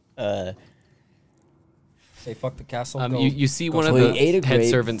money? Say fuck the castle. Go, You see go one of So he the ate a head grape.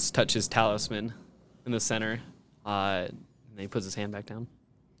 servants touch his talisman in the center, and then he puts his hand back down.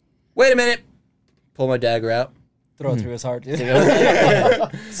 Wait a minute. Pull my dagger out. throw it through his heart. Dude. I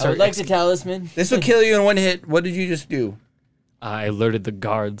would like the talisman. This will kill you in one hit. What did you just do? I alerted the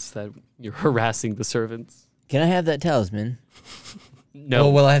guards that you're harassing the servants. Can I have that talisman? No, Oh,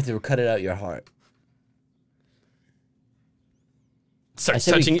 well, I have to cut it out your heart. starts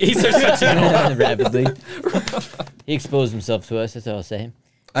said we- touching. He starts touching it all. Rapidly. He exposed himself to us. That's all I'll say.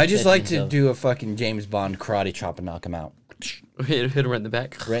 I just Touching like to himself. do a fucking James Bond karate chop and knock him out. hit him right in the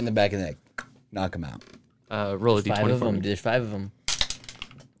back. Right in the back of the neck. Knock him out. Roll a 5 d20 of for them. me. There's 5 of them.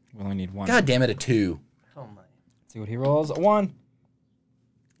 We only need one. God damn it, a 2. Oh my. See what he rolls. A 1.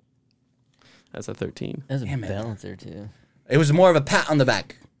 That's a 13. That's a Damn it. balancer too. It was more of a pat on the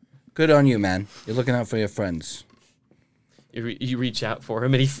back. Good on you, man. You're looking out for your friends. You reach out for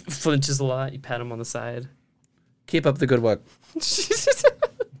him, and he flinches a lot. You pat him on the side. Keep up the good work.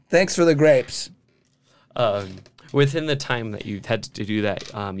 Thanks for the grapes. Within the time that you had to do that,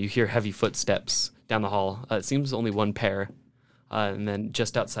 you hear heavy footsteps down the hall. It seems only one pair. And then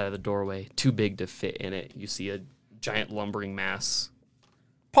just outside of the doorway, too big to fit in it, you see a giant lumbering mass.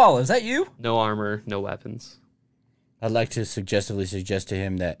 Paul, is that you? No armor, no weapons. I'd like to suggestively suggest to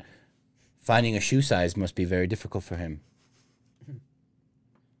him that finding a shoe size must be very difficult for him.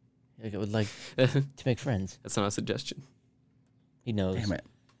 Like I would like to make friends. That's not a suggestion. He knows. Damn it.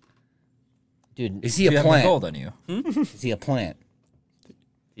 Dude, Is he Do you a have any plant? gold on you? Is he a plant?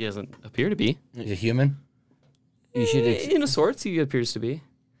 He doesn't appear to be. Is he human? you should In a sorts, he appears to be.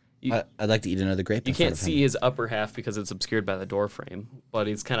 I'd like to eat another grape. You in front can't of see him. his upper half because it's obscured by the door frame, but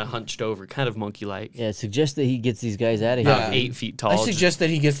he's kind of hunched over, kind of monkey-like. Yeah, suggest that he gets these guys out of here. About 8 feet tall. I just suggest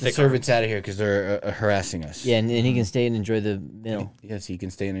that he gets the thick servants out of here because they're harassing us. Yeah, and he can stay and enjoy the meal. Yes, he can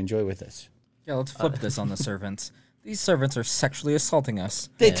stay and enjoy with us. Yeah, let's flip this on the servants. These servants are sexually assaulting us.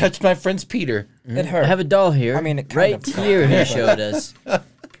 They touched my friend's Peter. It I hurt. have a doll here. I mean, it kind right of- here. He showed us.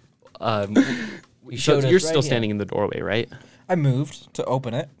 So showed us you're right still here. standing in the doorway, right? I moved to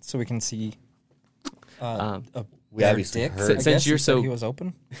open it so we can see a We bare obviously dick. heard. I Since guess, you're instead so- he was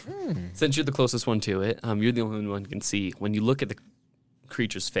open. Since you're the closest one to it, you're the only one who can see. When you look at the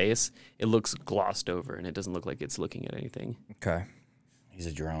creature's face, it looks glossed over, and it doesn't look like it's looking at anything. Okay, He's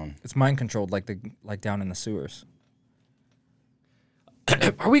a drone. it's mind controlled, like down in the sewers.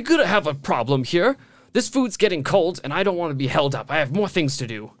 Are we gonna have a problem here? This food's getting cold, and I don't want to be held up. I have more things to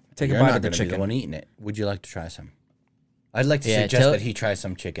do. Take You're a bite not of the going to be the chicken. one eating it. Would you like to try some? I'd like to Yeah, suggest tell- that he try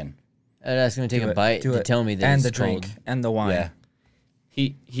some chicken. I'd ask him to take Do a it, bite do to it. tell me that and it's the drink cold. and the wine. Yeah.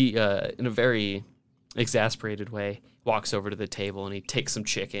 He in a very exasperated way, walks over to the table and he takes some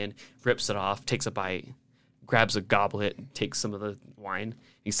chicken, rips it off, takes a bite, grabs a goblet, takes some of the wine.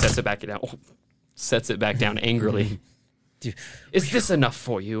 He sets it back down angrily. Dude. Is this enough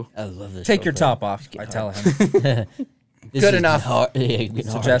for you? I love this. Take your top off. I tell him. Good enough.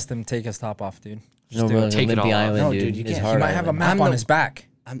 Suggest him take his top off, dude. No, do it. bro, Take it all LMPee off. Island, No, dude. dude, you It's can't. hard He might have a island. map on his back.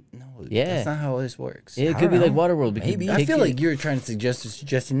 No, Yeah. that's not how this works. It I could be don't like know. Waterworld. We Maybe. could I pick feel it. like you're trying to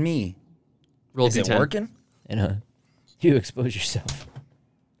suggesting me. Roll Is it D10. working? You expose yourself.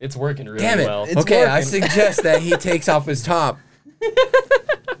 It's working really Damn it. well. It's Okay, I working. suggest that he takes off his top.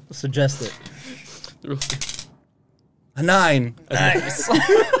 Suggest it. A 9. Nice.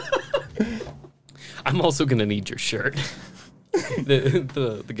 I'm also gonna need your shirt.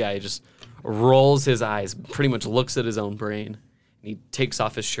 The guy just rolls his eyes, pretty much looks at his own brain, and he takes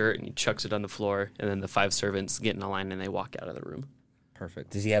off his shirt and he chucks it on the floor. And then the 5 servants get in a line and they walk out of the room.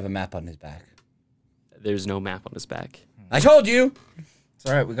 Perfect. Does he have a map on his back? There's no map on his back. I told you. It's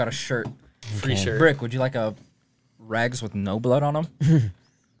all right. We got a shirt. Free shirt. Brick, would you like a rags with no blood on them?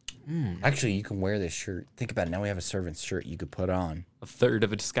 Actually, you can wear this shirt. Think about it. Now we have a servant's shirt you could put on. A third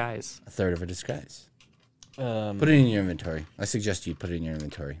of a disguise. A third of a disguise. Um, Put it in your inventory. I suggest you put it in your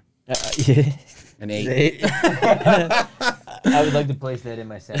inventory. yeah. An 8. I would like to place that in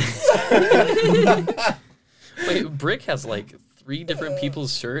my set. Wait, Brick has like 3 different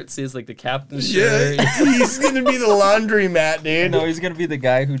people's shirts. He has like the captain's shirt. He's gonna be the laundromat, dude. No, he's gonna be the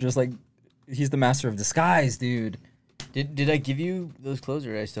guy who just like he's the master of disguise, dude. Did I give you those clothes,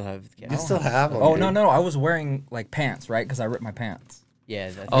 or do I still have the You still have them. Oh dude. no, I was wearing like pants, right? Because I ripped my pants. Yeah.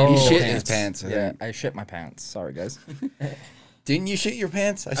 That's Oh, He shit pants. his pants. I Yeah, think. I shit my pants. Sorry, guys. Didn't you shit your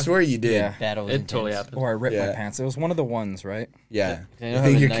pants? I swear you did. Yeah. Battle was It totally intense. happened. Or I ripped my Yeah. pants. It was one of the ones, right? Yeah. I know I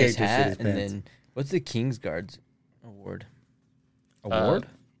have a nice shit hat, his and pants. then what's the King's Guards award? Award?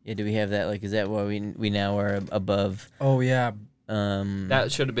 Yeah, do we have that? Like, is that why we now are above? Oh yeah. That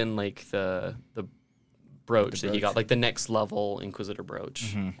should have been like the brooch that he got, brooch. like the next level Inquisitor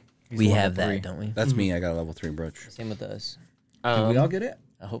brooch. He's We level have that, 3. don't we? That's me. I got a level 3 brooch. Same with us. Did we all get it?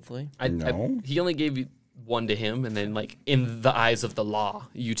 Hopefully. No. He only gave you one to him, and then like in the eyes of the law,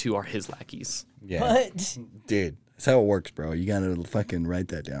 you 2 are his lackeys. Yeah. What? Dude, that's how it works, bro. You gotta fucking write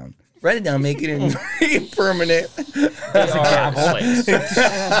that down. Write it down, make it in permanent. Slaves.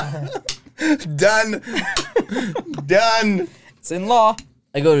 Done. Done. It's in law.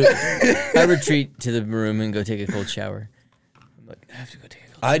 I retreat to the room and go take a cold shower. I'm like, I have to go take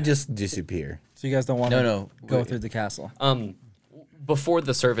a cold I just disappear. So you guys don't want to No. go Wait. through the castle. Before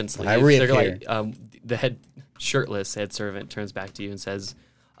the servants leave, I they're reappear. like, the head servant turns back to you and says,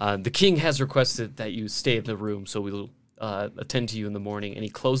 "The king has requested that you stay in the room, so we'll attend to you in the morning." And he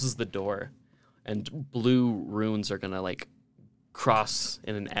closes the door, and blue runes are gonna like cross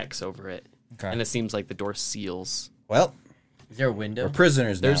in an X over it, Okay. and it seems like the door seals. Well, Is there a window? we're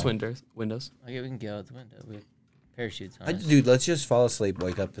prisoners now. There's windows. Okay, we can get out the window. We have parachutes on us. Dude, let's just fall asleep,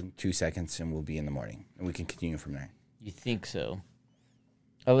 wake up in 2 seconds, and we'll be in the morning. And we can continue from there. You think so?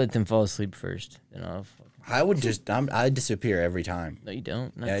 I'll let them fall asleep first. Then I'll. I would just, I disappear every time. No, you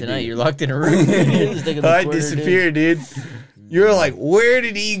don't. Not Yeah, I tonight. do. You're locked in a room. Just taking the I quarter, disappear, dude. You're like, where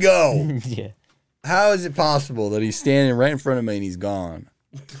did he go? dude. Yeah. How is it possible that he's standing right in front of me and he's gone?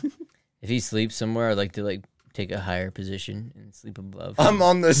 If he sleeps somewhere, I'd like to take a higher position and sleep above. I'm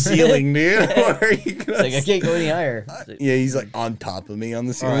on the ceiling, dude. Where are you It's gonna like I can't go any higher. It's like, Yeah, he's like on top of me on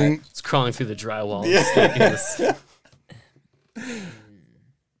the ceiling. It's crawling through the drywall. and sticking this-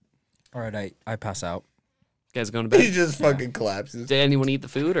 All right, I pass out. You guys going to He bed? just fucking collapses. Did anyone eat the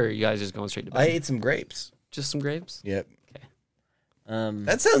food, or are you guys just going straight to I bed? ate some grapes. Just some grapes. Yep. um,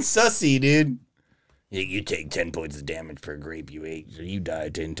 That sounds sussy, dude. Yeah, you take 10 points of damage per grape you ate, so you die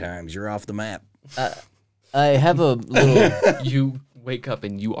 10 times. You're off the map. I have a little. You wake up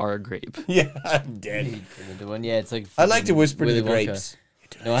and you are a grape. Yeah, I'm dead. The one, yeah, it's like. I like to whisper Willy to the Wonka. grapes.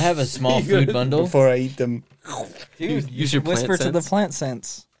 No, I have a small food bundle. Before I eat them. Dude, use your Whisper plant to the sense. plant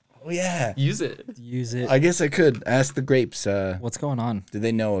sense. Oh, yeah. Use it. Use it. I guess I could ask the grapes, What's going on? do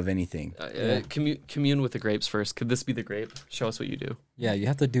they know of anything? Commune with the grapes first. Could this be the grape? Show us what you do. Yeah, you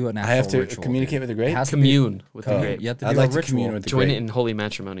have to do an actual I have to ritual, communicate dude. with the It grape? has to be- Commune with the Oh. grape. You have to do I'd like a to ritual. commune with the Join grape. it in holy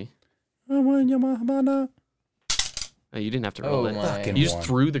matrimony. Oh, you didn't have to roll Oh it. my. Fucking You just one.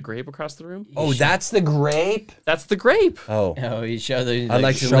 threw the grape across the room? Oh, that's the grape? That's the grape. Oh. Oh, you show the. I'd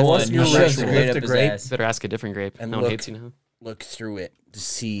like to show lift us the- your show us ritual. the- Right lift up the his grape. ass. Better ask a different grape. And no one look. hates you now. Look through it to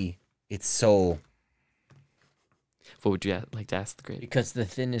see its soul. What would you like to ask the grape? Because the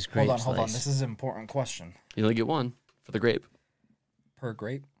thinnest grape Hold on. slice. This is an important question. You only get one for the grape. Per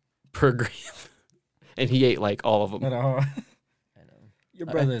grape? Per grape. And he ate like all of them. No. I know. Your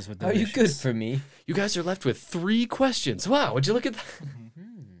brothers would do Are you good for me? You guys are left with 3 questions. Wow, would you look at that?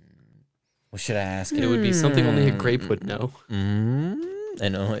 What should I ask It it? would be something only a grape would know. I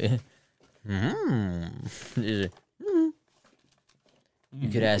know. You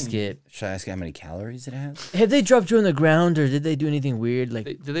could ask it. Should I ask it how many calories it has? Have they dropped you on the ground, or did they do anything weird? Like,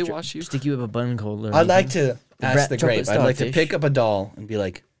 Did they wash you? stick you up a bun hole? Or I'd like anything? to ask the chocolate grape. I'd like to starfish. pick up a doll and be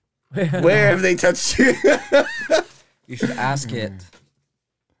like, where have they touched you? You should ask it.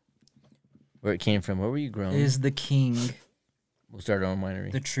 Where it came from? Where were you grown? Is the king We'll start our own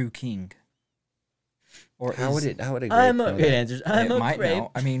winery. the true king? Or How would is- it? How would a grape I'm know a that? good answers. I'm it a might grape.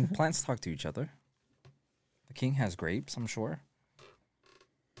 know. I mean, plants talk to each other. The king has grapes, I'm sure.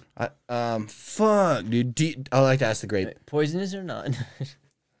 Fuck, dude. I'd like to ask the grape. Poisonous or not?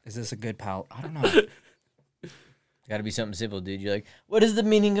 Is this a good pal? I don't know. Got to be something simple, dude. You're like, what is the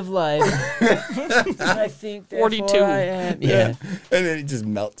meaning of life? I think 42. 42. I am. Yeah. And then it just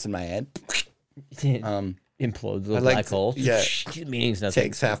melts in my head. Implodes the I'd like black to- hole. yeah. Meaning's nothing.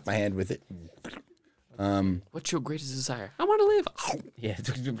 Takes half my hand with it. What's your greatest desire? I want to live. Yeah.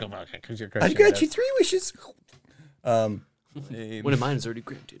 I've got you 3 wishes. One of mine is already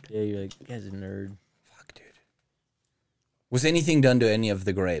granted. Yeah, you're like, you guy's a nerd. Fuck, dude. Was anything done to any of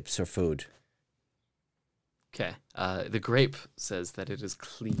the grapes or food? Okay. The grape says that it is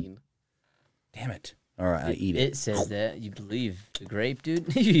clean. Damn it. All right, I eat it. It says that. You believe the grape, dude?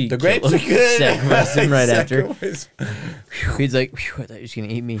 The The grapes are good. Sacrifice him right after. Sacrifice. He's like, "Phew, I thought you was going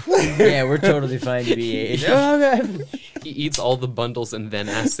to eat me. Yeah, we're totally fine to be ate. Okay. He eats all the bundles and then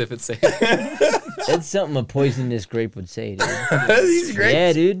asks if it's safe. That's something a poisonous grape would say, dude. These grapes.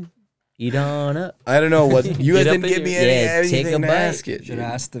 Yeah, dude. Eat on up. I don't know what you guys Get up didn't in give me here. anything take a to bite. ask it. Should dude.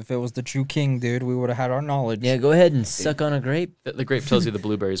 have asked if it was the true king, dude. We would have had our knowledge. Yeah, go ahead and suck on a grape. The grape tells you the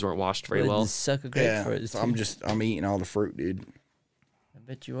blueberries weren't washed very Go ahead well. and suck a grape Yeah, for it. so I'm eating all the fruit, dude. I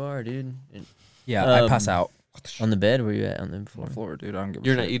bet you are, dude. Yeah, I pass Um, out. On the bed? Where you at? On the floor? Floor, dude. I don't give a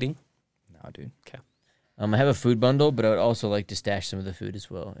You're shit. not eating? No, dude. I have a food bundle, but I would also like to stash some of the food as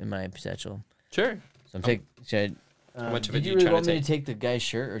well in my satchel. Sure. So I'm taking. Should I, How much of it did do you you really try to want me take? to take the guy's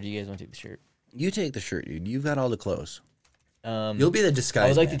shirt, or do you guys want to take the shirt? You take the shirt, dude. You've got all the clothes. You'll You'll be the disguise. I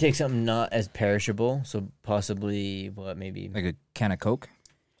would like man. to take something not as perishable, so possibly maybe Like a can of Coke?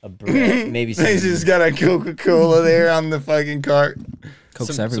 a bread, maybe some, He's just got a Coca-Cola there on the fucking cart.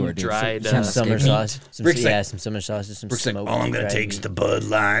 Coke's Some everywhere, dude. dried, Can't some summer escape me. sauce, some Brick's like- some summer sausage, some Brooks like, smoked all I'm gonna dried take is meat. the Bud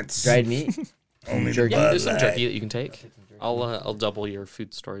Lights. dried meat. Only jerky. the Yeah, Bud there's some Light. jerky that you can take. I'll double your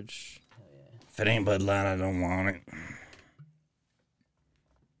food storage. If it ain't Bud Light, I don't want it.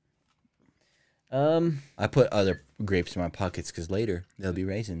 I put other grapes in my pockets because later they'll be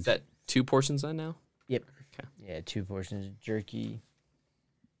raisins. Is that 2 portions then now? Yep. Okay. Yeah, 2 portions of jerky.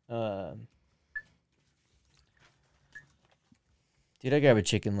 Dude, I grab a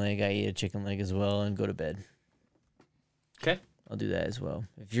chicken leg. I eat a chicken leg as well and go to bed. Okay. I'll do that as well.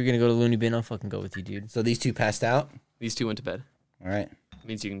 If you're gonna go to Looney Bin, I'll fucking go with you, dude. So these two passed out. These 2 went to bed. All right.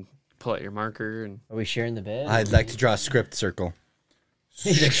 Means you can pull out your marker and Are we sharing the bed? I'd like to draw a script circle. I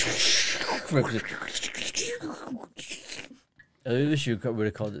wish you would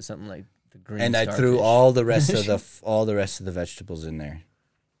have called it something like the green. And I threw starfish. all the rest of the vegetables in there.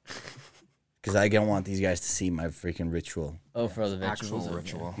 Because I don't want these guys to see my freaking ritual, Oh, for all the vegetables. Actual okay.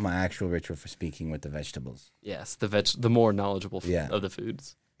 ritual. my actual ritual for speaking with the vegetables. yes, the more knowledgeable Yeah. of the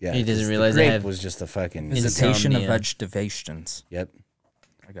foods. Yeah, He doesn't 'cause realize the I grape have- was just a fucking. Visitation of Insomnia. vegetations. Yep.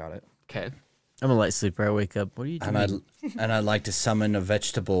 I got it. Okay. I'm a light sleeper. I wake up. What are you doing? And I'd like to summon a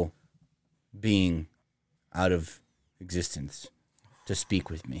vegetable being out of existence to speak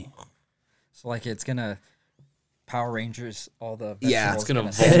with me. So, like, it's going to Power Rangers all the Yeah, It's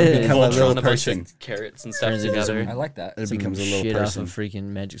vegetables gonna gonna- Become a little Voltron a bunch person. of carrots and stuff Turns into together. I like that. It Some becomes a little shit person. off a freaking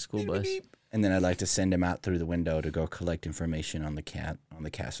magic school bus. And then I'd like to send him out through the window to go collect information on the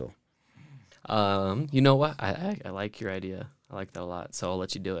castle. You know what? I like your idea. I like that a lot. So I'll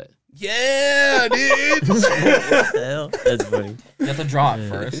let you do it. Yeah, dude. What the hell? That's funny. You have to draw it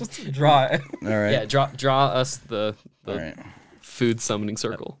first. Draw it. All right. Yeah, draw us the All right. food summoning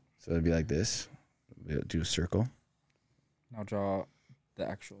circle. So it'd be like this. We'll do a circle. Now draw the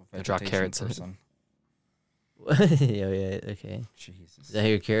actual Draw vegetation carrots. person. Yeah, yeah, okay. Jesus. Is that how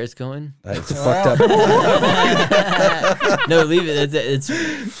your carrot's going? It's fucked up. No, leave it. It's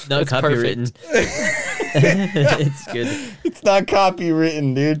not That's copywritten. It's good. It's not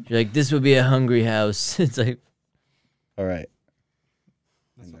copywritten, dude. You're like, this would be a hungry house. It's like, All right.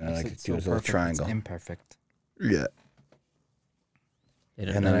 That's what I makes like it to do a little perfect. It's triangle. imperfect. Yeah. they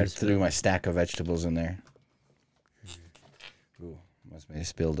don't And then I notice, threw my stack of vegetables in there. Ooh, must be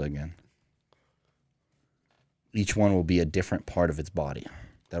spilled again. Each one will be a different part of its body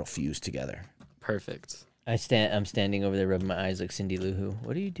that'll fuse together. Perfect. I'm standing over there rubbing my eyes like Cindy Lou Who.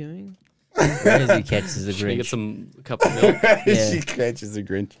 What are you doing? As he catches the Should I get Grinch. a cup of milk? Yeah. She catches the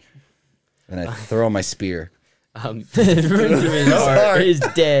Grinch. And I throw my spear. Run through his heart. He's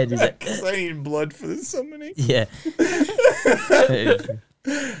dead. He's like, I need blood for the summoning. yeah.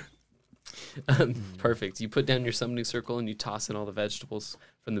 Perfect. You put down your summoning circle and you toss in all the vegetables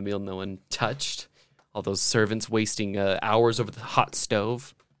from the meal no one touched. All those servants wasting hours over the hot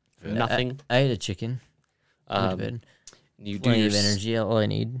stove. For nothing. I ate a chicken. You do Plenty your of energy. All I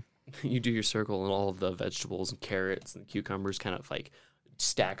need. You do your circle and all of the vegetables and carrots and cucumbers kind of like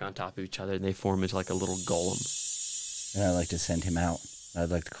stack on top of each other and they form into like a little golem. And I'd like to send him out. I'd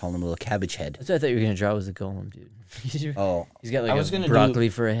like to call him a little cabbage head. That's what I thought you were gonna draw was a golem, dude. Oh. He's got I like was a gonna broccoli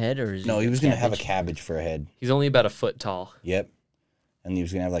for a head, or is No, he was going to have a cabbage? cabbage for a head. He's only about a foot tall. Yep. And he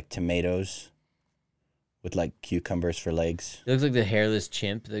was going to have like tomatoes with like cucumbers for legs. It looks like the hairless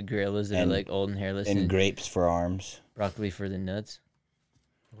chimp, the gorillas that And- are like old and hairless, And and grapes for arms. broccoli for the nuts.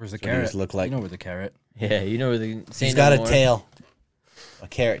 Where's the That's what he carrot? was look like. You know where the carrot? Yeah, you know where the He's got a tail. A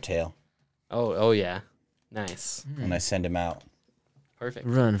carrot tail. Oh yeah. Nice. And I send him out. Perfect.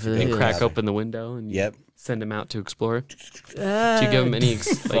 Run for the They hills. crack open the window and you Yep. send him out to explore. Ah, Do you give him any like,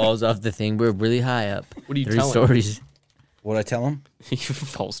 falls off the thing. We're really high up. what do you 3 tell him? stories. What I tell him? He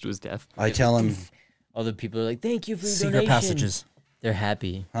falls to his death. I tell him, All the people are like, "Thank you for your Secret donation." passages. They're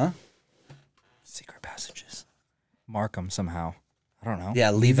happy. Secret passages. Mark them somehow. I don't know.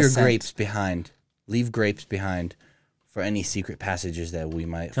 yeah, leave a your scent. grapes behind. Leave grapes behind for any secret passages that we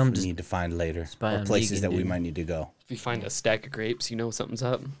might Tell him to need to find later. spy Or on places Megan, that we dude. might need to go. If you find a stack of grapes, you know something's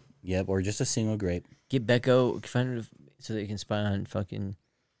up. Yep, or just a single grape. Get Becco, find her so that you can spy on fucking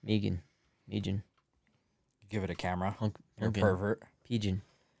Megan. Give it a camera. You're a Pumpkin. pervert. Pigeon.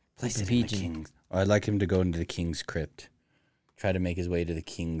 Place Like it a in the pigeon. king's. Or I'd like him to go into the king's crypt. Try to make his way to the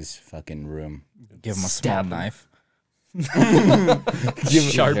king's fucking room. Give him a Stab small him. knife.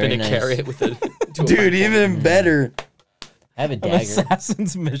 Sharpen Very a nice. carrot with a to a Dude, rifle. even better. I have a An dagger.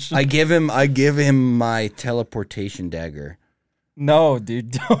 assassin's mission. I give him my teleportation dagger. No,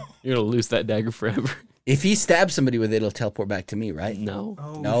 dude. Don't. You're gonna lose that dagger forever. If he stabs somebody with it, it'll teleport back to me, right? No.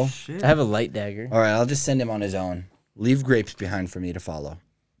 No? I have a light dagger. All right, I'll just send him on his own. Leave grapes behind for me to follow.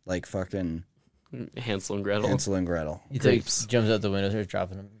 Like fucking Hansel and Gretel. Hansel and Gretel. He Grapes. jumps out the window, starts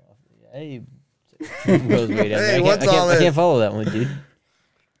dropping them off. Hey, goes way down. Hey, I what's can't, all I this? can't follow that one, dude.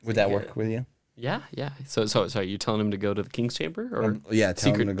 Would that work with you? Yeah. So sorry, you telling him to go to the king's chamber or Yeah, tell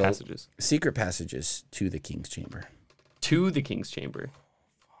him secret to go. passages? Secret passages to the king's chamber. To the king's chamber.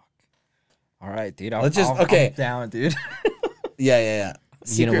 All right, dude. Let's just- okay. I'm down, dude. Yeah.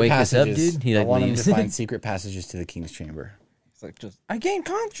 You gonna wake us up, dude? He I like want leaves. him to find secret passages to the king's chamber. It's like just. I gained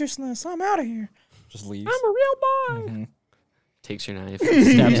consciousness. I'm out of here. Just leaves. I'm a real boy. Mhm. Takes your knife,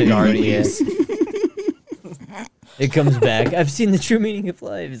 stabs a guard, Yeah. leaves. It comes back. I've seen the true meaning of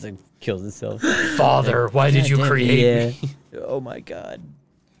life. He's like kills himself. Father, why did you God damn, create me? Yeah. Oh my god.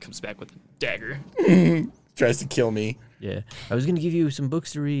 Comes back with a dagger. Tries to kill me. Yeah. I was gonna give you some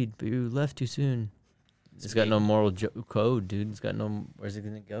books to read, but you left too soon. It's got no moral code, dude. It's got no. Where's it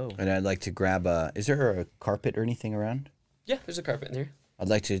gonna go? And I'd like to grab a. Is there a carpet or anything around? Yeah, there's a carpet in there. I'd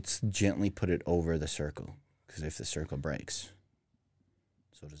like to gently put it over the circle, because if the circle breaks,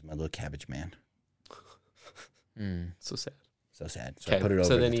 so does my little cabbage man. So sad. So sad. So I put it over.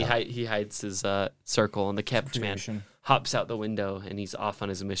 So then the top. he hides his circle, and the cabbage man Creation. hops out the window, and he's off on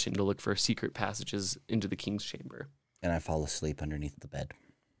his mission to look for secret passages into the king's chamber. And I fall asleep underneath the bed.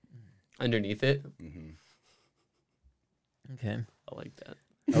 Underneath it, Okay. I like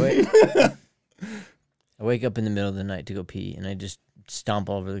that. I wake up in the middle of the night to go pee, and I just stomp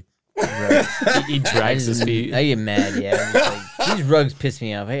all over the rugs. He drags his feet. I get mad. Yeah. I'm just like, these rugs piss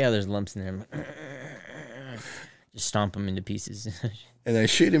me off. Hey, there's lumps in there. Just stomp them into pieces. And I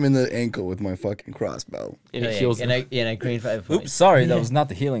shoot him in the ankle with my fucking crossbow. And Oh, he yeah, heals and him. I green 5 points. Oops, sorry. That was not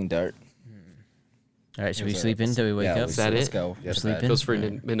the healing dart. All right, should we was sleep in until we wake yeah, up? Is that Let's it? go. Yes, Sleep that- in? Goes for a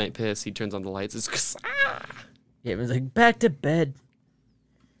midnight piss. He turns on the lights. It's Yeah, it was like back to bed.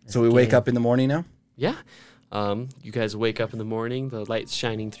 So we wake up in the morning now? yeah. You guys wake up in the morning. The light's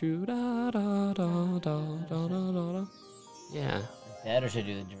shining through. Da, da, da, da, da, da, da, da. Yeah, That or should I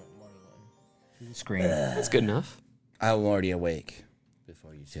do the morning one? Screen. that's good enough. I'm already awake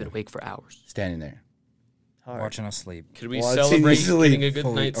before you Been two. awake for hours. Standing there. Hard. Watching us sleep. Could we Watching celebrate you sleep. getting a good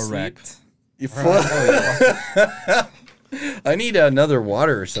Fully night's sleep? erect. You I need another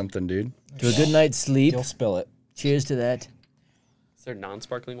water or something, dude. To a good night's sleep. You'll spill it. Cheers to that. Is there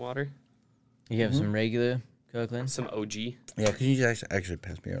non-sparkling water? You have some regular Kirkland? Some OG. Yeah, could you just actually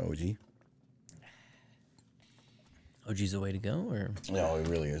pass me an OG? OG's the way to go, or No, it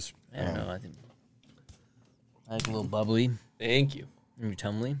really is. I don't know. I think I like a little bubbly, Thank you. maybe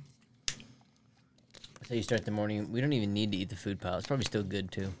tumbly. So you start the morning. We don't even need to eat the food pile. It's probably still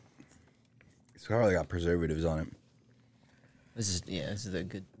good too. It's probably got preservatives on it. This is a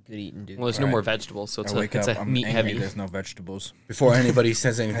good eating, dude. Well, there's no more vegetables, so it's I wake it's up, a I'm meat angry heavy. there's no vegetables. Before anybody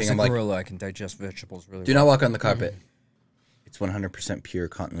says anything, As I'm a like, gorilla, I can digest vegetables really do not walk on the carpet. It's 100% pure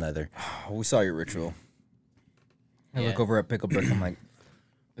cotton leather. well. We saw your ritual. I look over at Picklebrick, I'm like,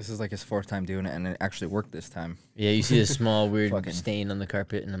 this is like his 4th time doing it, and it actually worked this time. Yeah, you see this small weird Fucking- stain on the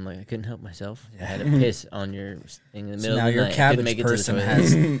carpet, and I'm like, I couldn't help myself. I had to piss on your thing in the So middle now of the your night. I couldn't cabbage make it to the person toilet.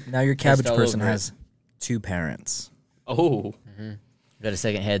 has now your cabbage all person over it. has 2 parents. Oh, Got a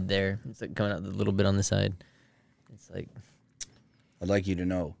second head there. It's like coming out a little bit on the side. It's like I'd like you to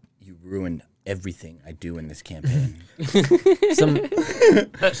know you ruined everything I do in this campaign.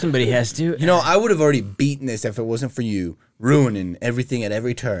 somebody has to. You know, I would have already beaten this if it wasn't for you ruining everything at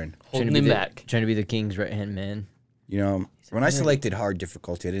every turn. holding him back. Trying to be the king's right hand man. You know, when I selected hard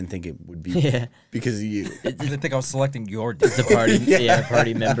difficulty, I didn't think it would be Yeah, because of you. I didn't think I was selecting your the party. yeah,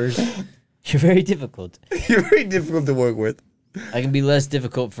 party members. You're very difficult. You're very difficult to work with. I can be less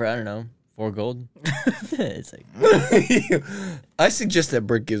difficult for 4 gold. It's like I suggest that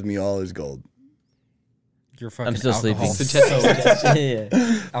Brick gives me all his gold. Your fucking I'm still sleeping. alcohol-soaked-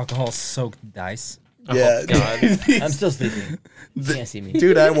 Yeah. alcohol-soaked dice. Yeah, God. I'm still sleeping. You can't see me.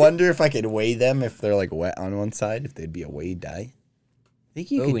 dude, I wonder if I could weigh them if they're like wet on one side, if they'd be a weighed die. Think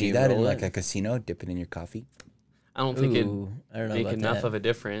you Oh, could when do you that in roll like it? a casino, dip it in your coffee? I don't think it'd Ooh, I don't know make about enough that. of a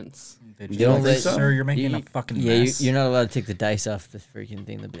difference. Did You don't think so? Sir, you're making a fucking Yeah, mess. you're not allowed to take the dice off the freaking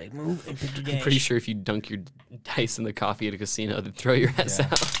thing. They'll be like, move and put your I'm dash. pretty sure if you dunk your dice in the coffee at a casino, they'd throw your ass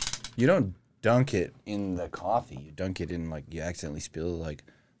out. You don't dunk it in the coffee. You dunk it in like you accidentally spill like.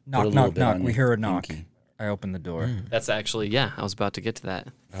 put a Knock, little knock, bit knock. on We your hear a knock. pinky. I open the door. That's actually, yeah, I was about to get to that.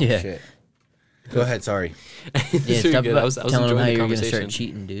 Oh, Yeah. shit. Go ahead. Sorry. Yeah, So stop good. I was telling them enjoying how the you're gonna conversation. start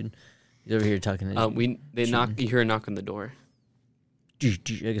cheating, dude. He's over here talking to They knock. You hear a knock on the door. I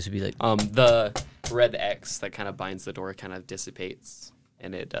guess it'd be like, The red X that kind of binds the door kind of dissipates,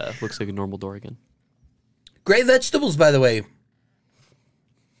 and it looks like a normal door again. Great vegetables, by the way.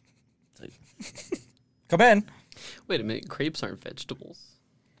 Come in. Wait a minute, crepes aren't vegetables.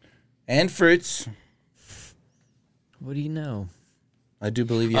 And fruits. what do you know? I do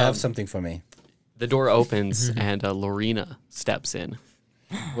believe you have something for me. The door opens, and Lorena steps in.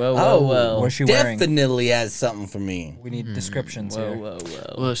 Whoa, Oh, whoa. What's she wearing? Definitely has something for me. We need descriptions Whoa, here. whoa,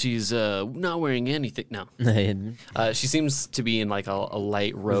 whoa. Well, she's not wearing anything. No, she seems to be in like a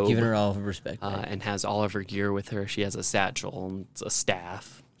light robe. Giving her all respect. And has all of her gear with her. She has a satchel and a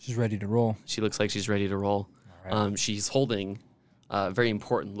staff. She's ready to roll. She looks like she's ready to roll. All right. She's holding a very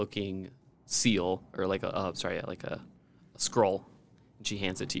important looking seal, or like a scroll, and she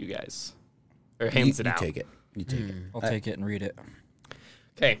hands it to you guys, or hands it you out. take it. You take it. I'll take it and read it.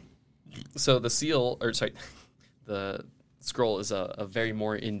 Okay, so the the scroll is a very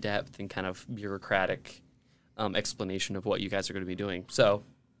more in depth and kind of bureaucratic explanation of what you guys are going to be doing. So.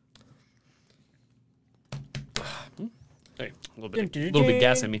 Sorry, a little bit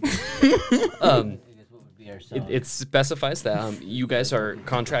gas in me. It specifies that you guys are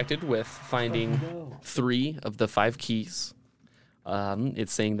contracted with finding 3 of the 5 keys.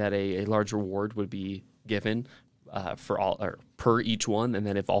 It's saying that a large reward would be given for all or per each one, and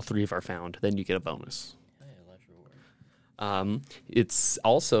then if all 3 are found, then you get a bonus. It's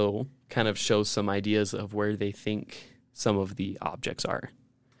also kind of shows some ideas of where they think some of the objects are.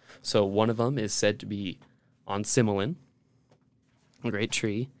 So one of them is said to be on Similin, a great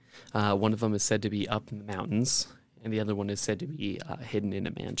tree. One of them is said to be up in the mountains, and the other one is said to be hidden in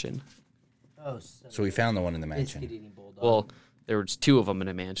a mansion. So we found the one in the mansion. Well, there was 2 of them in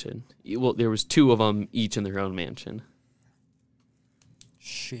a mansion. Well, there was 2 of them each in their own mansion.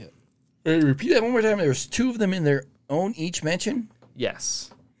 Shit. Repeat that one more time. There was 2 of them in their own each mansion. Yes,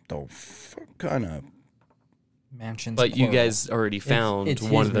 The fuck kind of. Mansions. but you plural. guys already found it's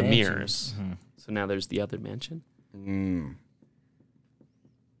one his of the mansion. mirrors. So now there's the other mansion.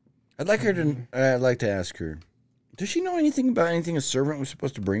 I'd like her to. I'd like to ask her. Does she know anything about anything a servant was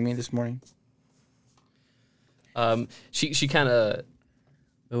supposed to bring me this morning? She kind of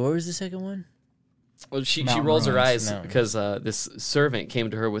What was the second one? well she Mountain rolls her ruins, eyes mountains. because this servant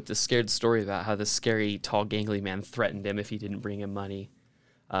came to her with this scared story about how this scary tall gangly man threatened him if he didn't bring him money.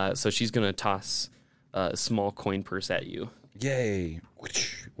 So she's gonna toss a small coin purse at you. Yay!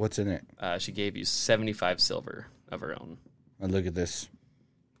 What's in it? She gave you 75 silver of her own. I look at this.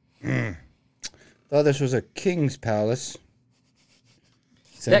 Thought this was a king's palace.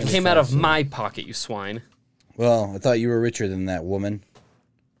 That came out of 75 my pocket, you swine. Well, I thought you were richer than that woman.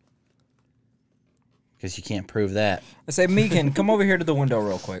 Because you can't prove that. I say, Megan, come over here to the window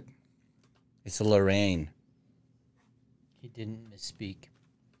real quick. It's Lorraine. He didn't misspeak.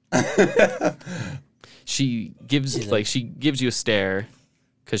 She gives you a stare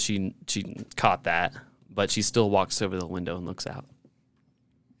because she caught that, but she still walks over the window and looks out.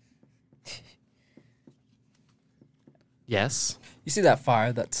 Yes. You see that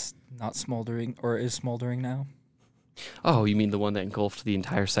fire that's not smoldering or is smoldering now? Oh, you mean the one that engulfed the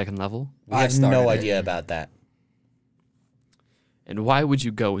entire second level? We have no idea about that. And why would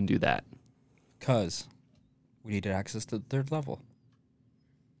you go and do that? Because we needed access to the third level.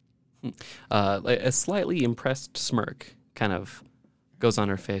 A slightly impressed smirk kind of goes on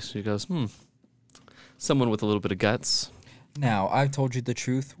her face. She goes, someone with a little bit of guts. Now, I've told you the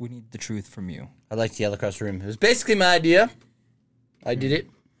truth. We need the truth from you. I'd like to yell across the room. It was basically my idea. I did it.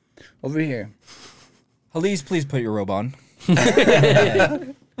 Over here. Halise, please put your robe on. We're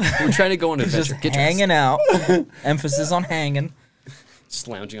trying to go on an adventure. Just hanging out. Emphasis on hanging. Just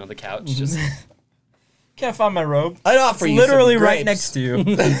lounging on the couch. Just Can't find my robe. I'd offer you Literally some right grapes. next to you.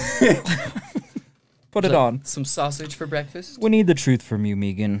 Put it on. some sausage for breakfast. We need the truth from you,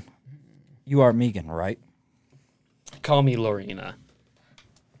 Megan. You are Megan, right? Call me Lorena.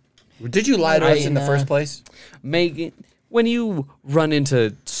 Did you lie to us in the first place? Megan, when you run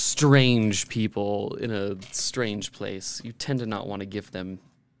into strange people in a strange place, you tend to not want to give them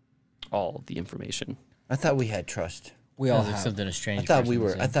all the information. I thought we had trust. We all Sounds like have. something a strange I thought we person would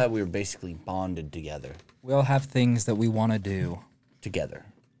were. say. I thought we were basically bonded together. We all have things that we want to do. Together.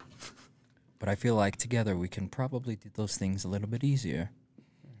 But I feel like together we can probably do those things a little bit easier.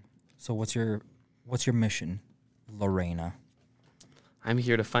 So what's your mission, Lorena? I'm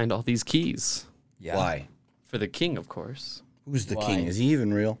here to find all these keys. Yeah. Why? For the king, of course. Who's the Why? king? Is he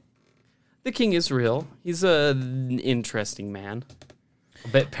even real? The king is real. He's an interesting man. A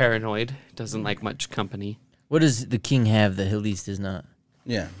bit paranoid. Doesn't like much company. What does the king have that Halise does not?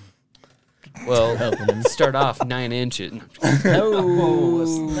 Yeah. Well, start off 9 inches. Oh,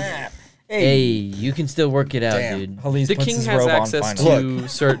 snap. Hey, you can still work it out, Damn. dude. Halise The puts king his has robe on access finally. to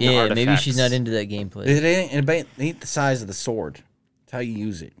certain Yeah, artifacts. maybe she's not into that gameplay. It ain't the size of the sword. It's how you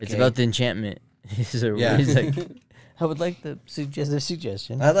use it. It's okay? about the enchantment. He's Yeah. like, I would like to suggest a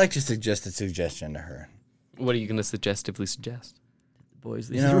suggestion. I'd like to suggest a suggestion to her. What are you going to suggestively suggest? Boys,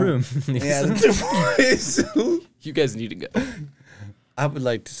 You leave the know, room. Yeah, the boys. You guys need to go. I would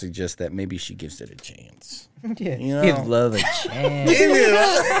like to suggest that maybe she gives it a chance. Yeah. You know? Give love a chance.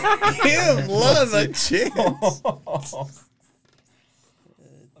 Give love a chance.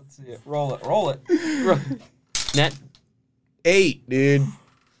 Let's see it. Roll it. Net. 8, dude.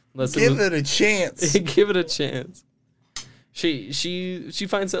 Let's Give it a chance. give it a chance. She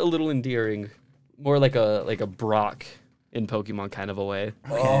finds it a little endearing, more like a Brock in Pokemon kind of a way.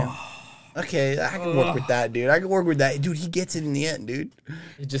 Okay, I can work with that, dude. I can work with that. Dude, he gets it in the end, dude.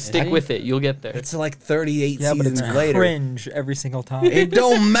 Just stick with it. You'll get there. It's like 38 Yeah, but seasons it's later. cringe every single time. It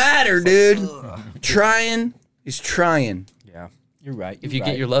don't matter, dude. Trying is trying. Yeah, you're right. If you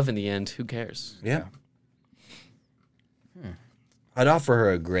get your love in the end, who cares? Yeah. I'd offer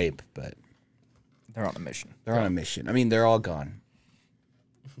her a grape, but They're on a mission. they're on a mission. I mean, they're all gone.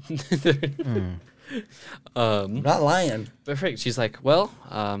 I'm not lying. Perfect. She's like, well,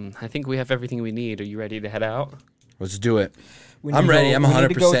 I think we have everything we need. Are you ready to head out? Let's do it. We I'm need to ready. go- I'm we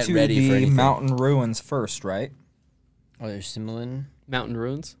need to go 100% to ready for the anything. mountain ruins first, right? Oh, there's Similin. Mountain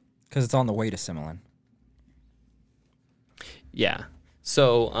ruins? Because it's on the way to Similin. Yeah.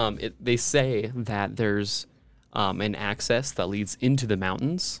 So they say that there's an access that leads into the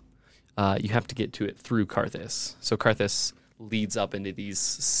mountains. You have to get to it through Karthus. So Karthus leads up into these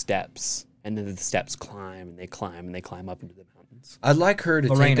steps, and then the steps climb, and they climb, and they climb up into the mountains. I'd like her to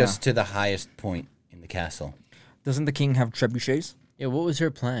take Lorena. us to the highest point in the castle. Doesn't the king have trebuchets? Yeah, what was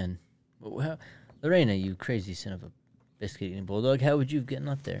her plan? Lorena, you crazy son of a biscuit-eating bulldog, how would you have gotten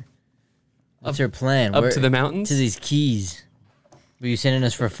up there? What's her plan? Up to the mountains? To these keys. Were you sending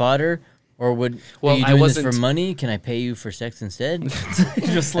us for fodder? Or are Well, you I doing this wasn't- for money? Can I pay you for sex instead? He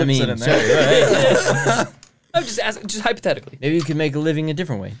just I mean, sorry, right. I'm just asking, just hypothetically. Maybe you could make a living a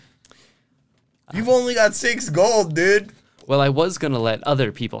different way. You've only got 6 gold, dude. Well, I was going to let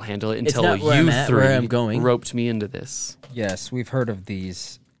other people handle it until not where you I'm at, three where I'm going. roped me into this. Yes, we've heard of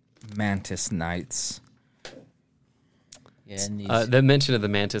these mantis knights. Yeah, and these, The mention of the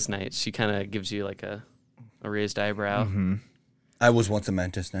Mantis Knight, she kind of gives you like a raised eyebrow. I was once a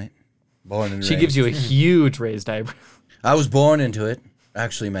mantis knight. Born and She raised. gives you a huge raised eyebrow. I was born into it.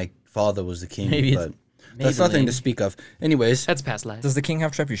 Actually, my father was the king, Maybe but it's that's nothing to Maybelline. speak of. Anyways, That's past life. Does the king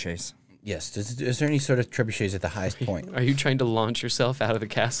have trebuchets? Yes. Is there any sort of trebuchets at the highest point? Are you trying to launch yourself out of the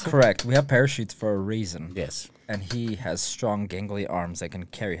castle? Correct. We have parachutes for a reason. Yes. And he has strong, gangly arms that can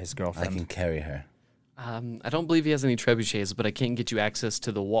carry his I girlfriend. can carry her. I don't believe he has any trebuchets, but I can get you access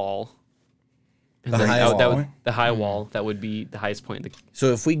to the wall. And The then highest that would, point? the high wall. That would be the highest point.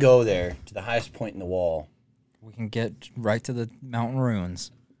 So if we go there to the highest point in the wall, We can get right to the mountain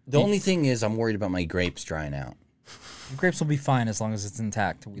ruins. the only thing is I'm worried about my grapes drying out. The grapes will be fine as long as it's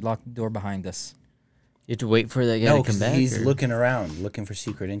intact. We locked the door behind us. You have to wait for that guy No, to come because back. he's or- looking around, looking for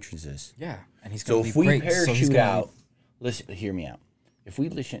secret entrances. Yeah, and he's So gonna if leave we grapes, so he's parachute gonna out, leave- listen, hear me out. If we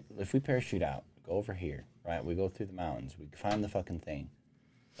parachute out, go over here, right? We go through the mountains. We find the fucking thing.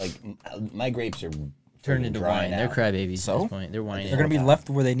 Like my grapes are turned into drying wine. They're out. crybabies So? at this point. They're whining. they're gonna be left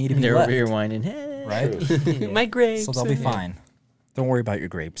where they need to be They're left, over here whining. Hey. right? My grapes. So they'll be fine. Don't worry about your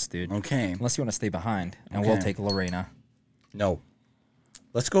grapes, dude. Okay. Unless you want to stay behind, and we'll Okay. take Lorena. No.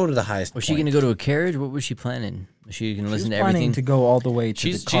 Let's go to the highest Was she point. going to go to a carriage? What was she planning? Was she going to listen to planning everything? to go all the way to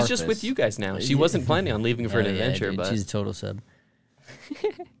She's the just Carthus. with you guys now. She wasn't planning on leaving for an Oh, yeah, adventure, dude, but she's a total sub.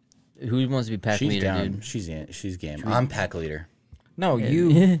 Who wants to be pack She's leader, down. dude? She's game. I'm pack leader. No,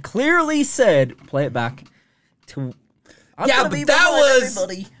 you clearly said play it back to. I'm Yeah, gonna but be that behind was-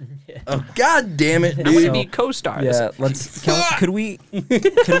 everybody. Oh God damn it, I'm gonna dude! be co-stars. Yeah, could we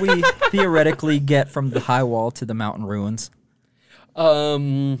theoretically get from the high wall to the mountain ruins?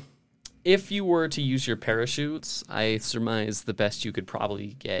 If you were to use your parachutes, I surmise the best you could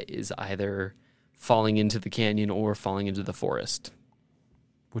probably get is either falling into the canyon or falling into the forest.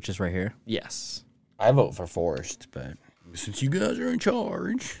 Which is right here. Yes. I vote for Forrest, but since you guys are in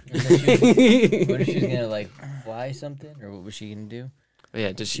charge, What if she was going to, like, fly something? Or what was she going to do?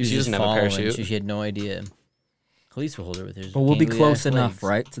 Yeah, she was doesn't just have a following, parachute. so she had no idea. Khalees will hold her with her. But we'll be gangly close ass enough, legs.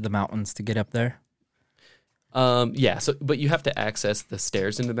 right, to the mountains to get up there. Yeah, but you have to access the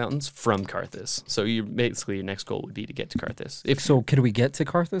stairs in the mountains from Carthus. So your next goal would be to get to Carthus. So could we get to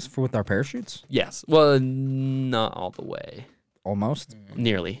Carthus with our parachutes? Yes. Well, not all the way. Almost.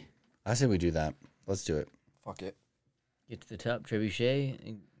 Nearly. I say we do that. Let's do it. Fuck it. Get to the top, trebuchet,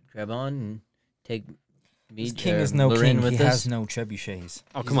 and grab on, and take me. This king is no Lorraine king. with He us. has no trebuchets.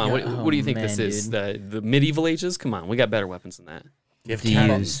 Oh, come on. got- What do you think man, this is? dude. The medieval ages? Come on. We got better weapons than that. You have Do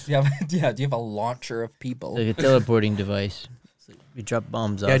cannons. use. Do you have, do you have a launcher of people? Like a teleporting device. It's like we drop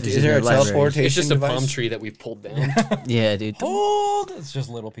bombs off. Yeah, It's is in there their a libraries. teleportation It's just a device? palm tree that we've pulled down. Yeah, dude. Hold! It's just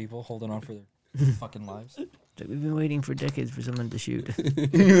little people holding on for their fucking lives. Like, we've been waiting for decades for someone to shoot.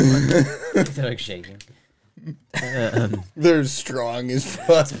 They're like shaking. They're strong as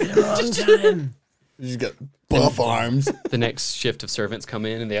fuck. Long time. She's got buff arms. The next shift of servants come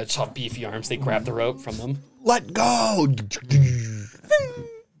in and they have beefy arms. They grab the rope from them. Let go.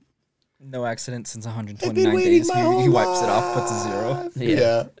 No accident since I've 129 been waiting days. my He whole wipes it off, puts a zero.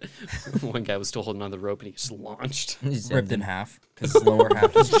 Yeah. One guy was still holding on to the rope and he just launched. Ripped in half because his lower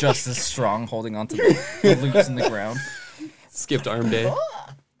half is just as strong, holding onto the loops in the ground. Skipped arm day.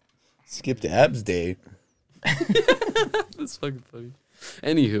 Skipped abs day. That's fucking funny.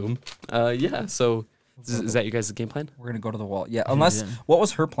 Anywho, yeah, so is that you guys' game plan? We're gonna go to the wall. Yeah, unless what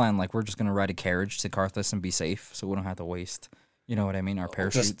was her plan? Like we're just gonna ride a carriage to Carthus and be safe, so we don't have to waste. You know what I mean? Our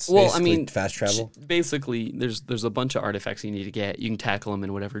parachutes. Well, I Basically mean, fast travel. Basically, there's a bunch of artifacts you need to get. You can tackle them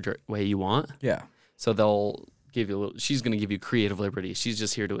in whatever way you want. Yeah. So they'll give you a little. She's going to give you creative liberty. She's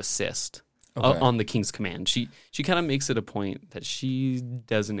just here to assist Okay. on the king's command. She kind of makes it a point that she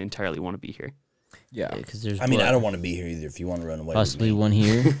doesn't entirely want to be here. Yeah. Because there's I mean, what, I don't want to be here either. If you want to run away, possibly with one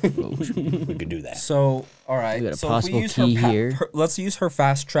here. me, we could do that. So all right. We got a so possible if we use key here. let's use her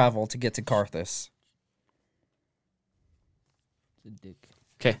fast travel to get to Carthus.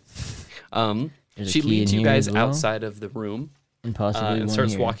 Okay. There's a She key leads in you here guys as well, outside of the room and possibly and one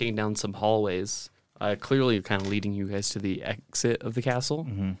starts here. walking down some hallways. Clearly, kind of leading you guys to the exit of the castle.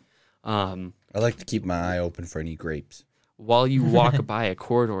 I like to keep my eye open for any grapes. While you walk by a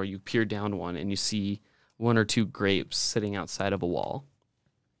corridor, you peer down one and you see one or two grapes sitting outside of a wall.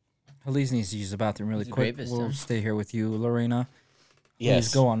 Elise needs to use the bathroom really He's a quick. rapist, We'll huh? stay here with you, Lorena. Yes,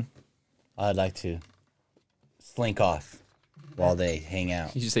 Please go on. I'd like to slink off while they hang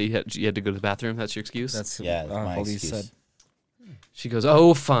out. Did you say you had to go to the bathroom? That's your excuse? That's Yeah, that's my Elise excuse. said. She goes,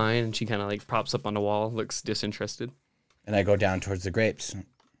 oh, fine. And she kind of like props up on the wall, looks disinterested. And I go down towards the grapes.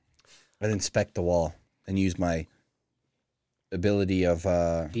 I inspect the wall and use my ability of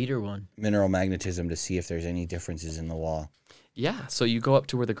Peter one. mineral magnetism to see if there's any differences in the wall. Yeah, so you go up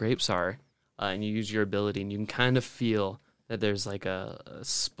to where the grapes are and you use your ability and you can kind of feel that there's like a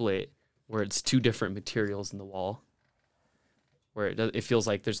split where it's two different materials in the wall. Where it feels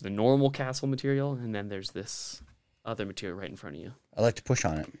like there's the normal castle material and then there's this other material right in front of you. I like to push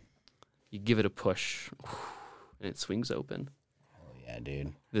on it. You give it a push, and it swings open. Oh, yeah,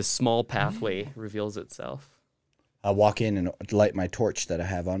 dude. This small pathway reveals itself. I'll walk in and light my torch that I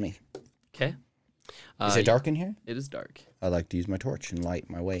have on me. Okay. Is it dark in here? It is dark. I like to use my torch and light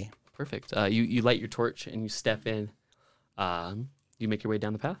my way. Perfect. You light your torch and you step in. You make your way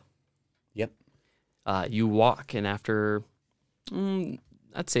down the path. Yep. You walk, and after,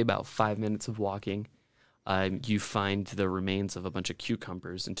 I'd say about 5 minutes of walking, you find the remains of a bunch of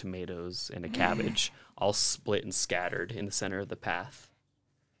cucumbers and tomatoes and a cabbage, all split and scattered in the center of the path.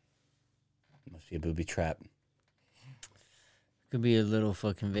 Must be a booby trap. Could be a little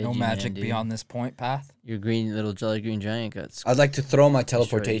fucking veggie. No magic man, beyond this point, Path. Your green little jolly green giant got. I'd like to throw my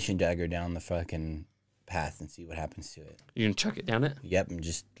teleportation dagger down the fucking path and see what happens to it. You're going to chuck it down it? Yep, and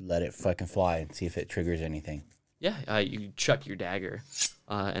just let it fucking fly and see if it triggers anything. Yeah, you chuck your dagger,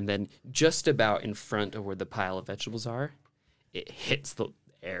 and then just about in front of where the pile of vegetables are, it hits the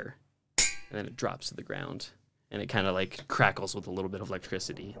air, and then it drops to the ground, and it kind of like crackles with a little bit of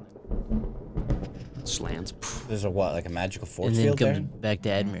electricity. Just lands. There's a what, like a magical force And then field comes there? back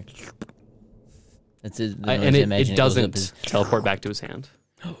to Admiral. That's it. And it doesn't teleport back to his hand.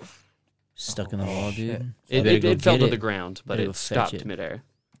 Stuck in the wall, dude. It fell to the ground, but Better it go fetch stopped it. midair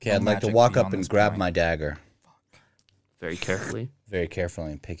Okay, No I'd like to magic walk up beyond and this grab point. my dagger very carefully. very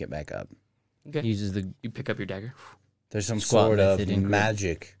carefully and pick it back up. Okay. Uses the. You pick up your dagger. There's some Squat sort of method in group.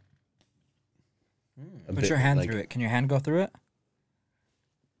 magic. Put your hand through it. Can your hand go through it?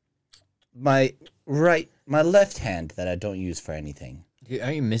 My left hand that I don't use for anything. Dude,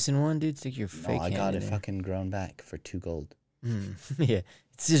 are you missing one, dude? Stick your No, fake I hand got in it there. fucking grown back for 2 gold. Yeah,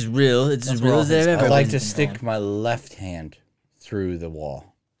 it's as real. It's That's as where real all as his they've ever I'd like been. to stick my left hand through the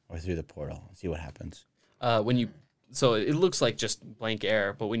wall or through the portal and see what happens. So it looks like just blank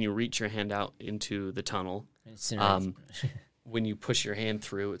air, but when you reach your hand out into the tunnel, when you push your hand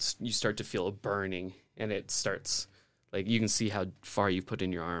through, you start to feel a burning, and it starts, like, you can see how far you put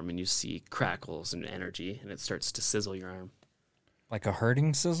in your arm, and you see crackles and energy, and it starts to sizzle your arm. Like a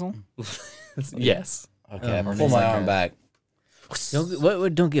hurting sizzle? Yes. Okay, I or pull it's my like arm a- back.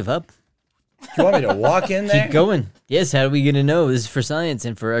 Don't give up. You want me to walk in there? Keep going. Yes. How are we gonna know? This is for science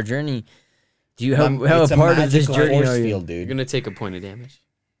and for our journey. Do you how It's a part of this magical journey force are you? field, You're dude. going to take a point of damage.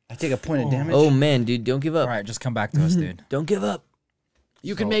 I take a point of damage. Oh man, dude, don't give All up. right, just come back to us, dude. Don't give up.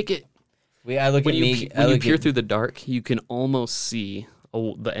 You can make it. I look When at you, me. when you peer through the dark, you can almost see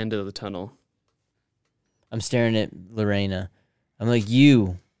the end of the tunnel. I'm staring at Lorena. I'm like,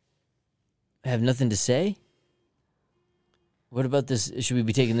 you have nothing to say? What about this? Should we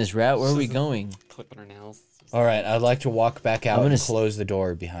be taking this route? Where are we going? Clipping her nails. All right, I'd like to walk back out I'm gonna and close the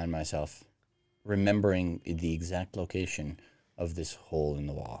door behind myself, remembering the exact location of this hole in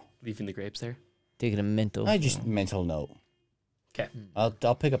the wall. Leaving the grapes there. Taking a mental. I just mental note. Okay. I'll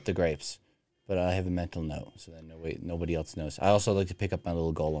pick up the grapes, but I have a mental note so that nobody else knows. I also like to pick up my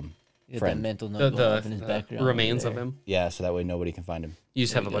little golem. Get that friend. mental note The, going off in his the background. remains of there. him. Yeah, so that way nobody can find him. You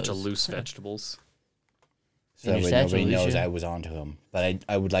just There have a he bunch of goes. loose vegetables. So In that your way satchel, nobody knows Alicia. I was onto him. But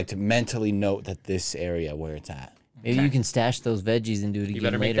I would like to mentally note that this area where it's at. Maybe you can stash those veggies and do it You again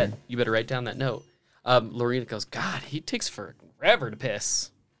better make later. that. You better write down that note. Lorena goes, God, he takes forever to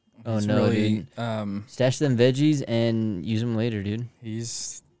piss. Oh He's no, really, dude! Stash them veggies and use them later, dude.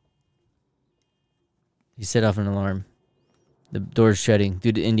 he's He set off an alarm. The door's shutting.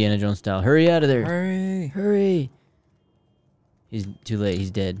 Do the Indiana Jones style. Hurry out of there! hurry. Hurry! He's too late.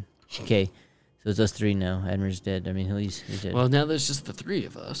 He's dead. Okay, so it's us 3 now. Admiral's dead. I mean, he's dead. Well, now there's just the 3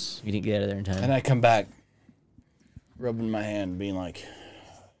 of us. We didn't get out of there in time. And I come back, rubbing my hand, being like,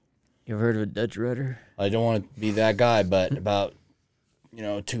 You ever heard of a Dutch rudder? I don't want to be that guy, but about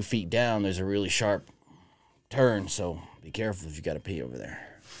 2 feet down, there's a really sharp turn. So be careful if you got to pee over there.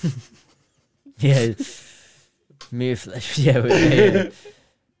 Yeah. Mere flesh. Yeah. Yeah.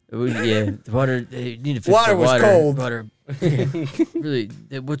 The water. They need to fix Water the was water. cold. Water. Really.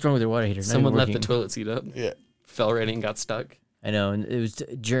 What's wrong with their water heater? Not even Someone left the working. toilet seat up, Yeah. fell right in, got stuck. I know, and it was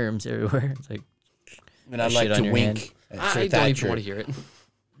germs everywhere. It's like And I'd Shit like on to your wink at Sir I don't even Thatcher, want to hear it.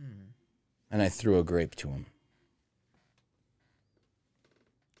 and I threw a grape to him.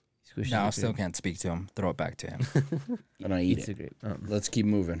 squishes No, I the still grape. can't speak to him. Throw it back to him. And I eat Eats the it. grape. Oh. Let's keep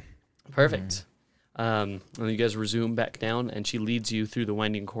moving. Perfect. And you guys resume back down, and she leads you through the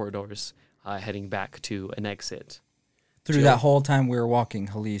winding corridors, heading back to an exit. Through Jill. that whole time we were walking,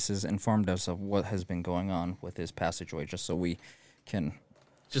 Halise has informed us of what has been going on with his passageway, just so we can.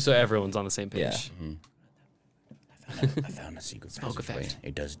 Just so everyone's on the same page. Yeah. I found a secret Smoke passageway. effect.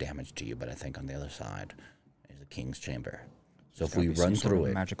 It does damage to you, but I think on the other side is the king's chamber. So if Gotta we be some run sort of through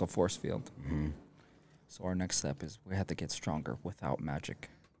it, magical force field. So our next step is we have to get stronger without magic.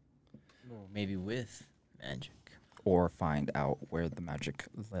 Well, maybe with magic. Or find out where the magic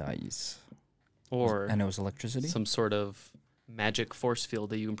lies. Or And it was electricity? some sort of magic force field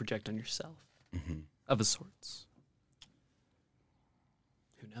that you can project on yourself. Of a sorts.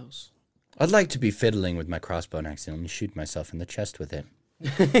 Who knows? I'd like to be fiddling with my crossbow and accidentally shoot myself in the chest with it.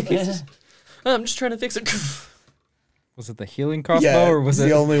 I'm just trying to fix it. Was it the healing crossbow or was it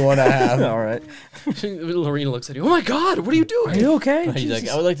the only one I have? All right. Lorena looks at you. Oh my god, what are you doing? Are you okay? He's like,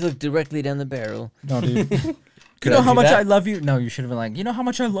 I would like to look directly down the barrel. No, dude. You I know how do much that? I love you? No, you should have been like, you know how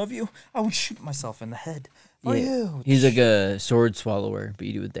much I love you? I would shoot myself in the head. For you. He's like a sword swallower, but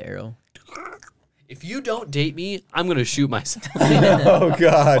you do it with the arrow. If you don't date me, I'm gonna shoot myself. Oh,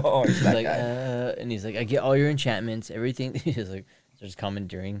 God. Oh, He's like, and he's like, I get all your enchantments, everything. He's like, starts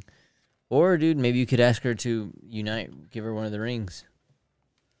commandeering. Or, dude, maybe you could ask her to unite, give her one of the rings.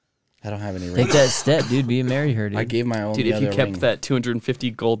 I don't have any rings. Take that step, dude. Marry her, dude. I gave my only Dude, if you other kept ring. that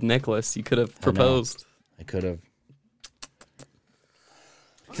 250 gold necklace, you could have proposed. I could have.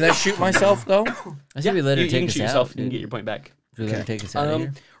 Can I shoot myself, though? I say we let her you can take us shoot out. yourself. You can Dude. get your point back. We let her take us out of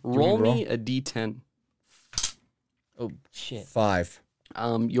here. Roll roll? me a d10. Oh shit! 5.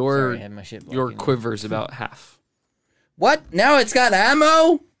 Your Sorry, I had my shit your blocking. quiver's about half. What? Now it's got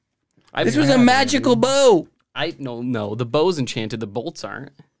ammo? This was a magical bow. No. The bow's enchanted. The bolts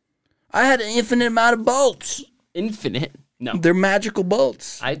aren't. I had an infinite amount of bolts. Infinite. No. They're magical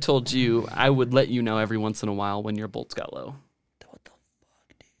bolts. I told you I would let you know every once in a while when your bolts got low. What the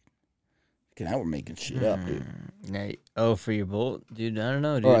fuck, dude? Okay, now we're making shit up, dude. Oh, for your bolt, dude. I don't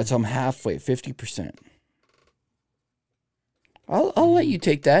know, dude. All right, so I'm halfway, 50%. I'll let you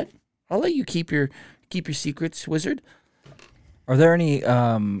take that. I'll let you keep your secrets, wizard. Are there any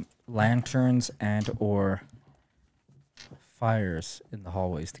lanterns and or fires in the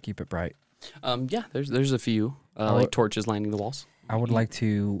hallways to keep it bright? Yeah, there's a few like torches lining the walls. I would like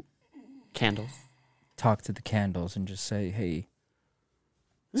to Candles. talk to the candles and just say, hey,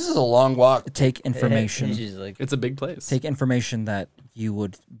 This is a long walk. take information. She's like, It's a big place. Take information that you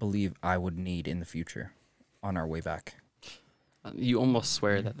would believe I would need in the future on our way back. You almost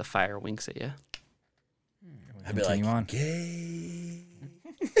swear that the fire winks at you. I'd be like, Continue on. gay.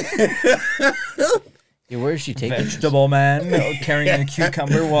 yeah, where is she taking? Vegetable man carrying a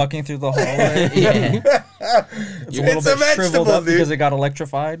cucumber walking through the hallway. Yeah, It's a little It's a bit shriveled vegetable, up dude. because it got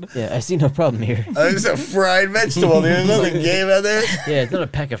electrified. yeah. I see no problem here. It's a fried vegetable, dude. There's nothing gay about that. Yeah, it's not a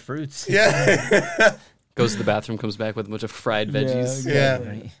pack of fruits. Yeah. Goes to the bathroom, comes back with a bunch of fried veggies. Yeah.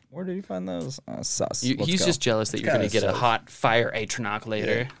 Right. Where did you find those? Sus. You, Let's he's go. just jealous that you're going to kinda get a sus. hot fire atronach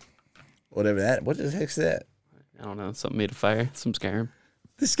later. Whatever that. What the heck's that? I don't know, something made of fire, some Skyrim.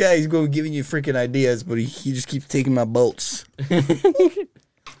 This guy, he's going giving you freaking ideas, but he just keeps taking my bolts.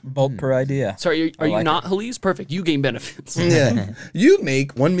 bolt per idea. Sorry, are you like not Halise? Perfect, you gain benefits. Yeah. You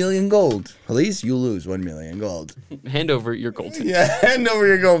make 1 million gold. At least you lose 1 million gold. Hand over your gold. Yeah, hand over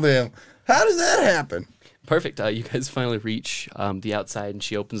your gold to him. How does that happen? Perfect. You guys finally reach the outside, and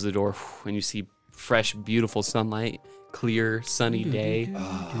she opens the door, and you see fresh, beautiful sunlight, clear, sunny day.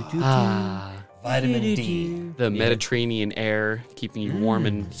 Vitamin D. The Mediterranean air keeping you warm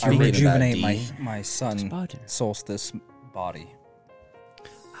and I Speaking about rejuvenate D. my sun solstice body.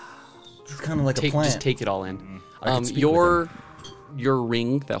 It's kind of like a plant. just take it all in. I could speak Your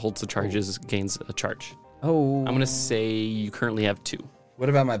ring that holds the charges gains a charge. Oh, I'm gonna say you currently have 2. What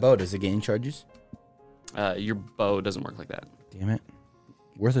about my bow? Does it gain charges? Your bow doesn't work like that. Damn it.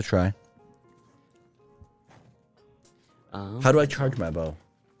 Worth a try. Um, How do I charge my bow?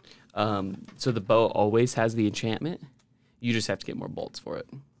 So the bow always has the enchantment. You just have to get more bolts for it.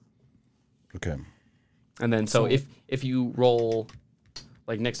 Okay. And then so if you roll,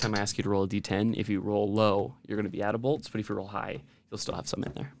 like next time I ask you to roll a d10, if you roll low, you're going to be out of bolts. But if you roll high, you'll still have some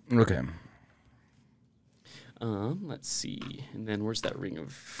in there. Okay. Let's see. And then where's that ring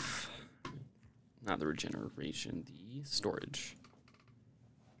of, not the regeneration, the storage.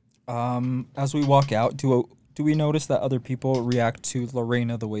 As we walk out, do we notice that other people react to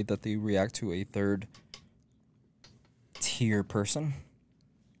Lorena the way that they react to a third tier person?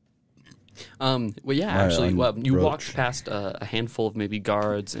 Well, yeah, Right, actually, on well, you Roach. walked past a handful of maybe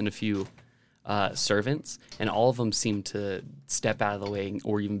guards and a few servants, and all of them seem to step out of the way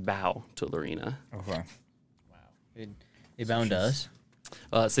or even bow to Lorena. Okay. they bound to us.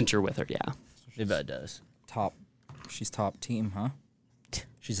 Since you're with her, yeah. They bound to us. She's top team, huh?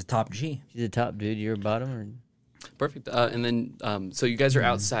 She's a top G. She's the top, dude. You're a bottom, or Perfect. And then, so you guys are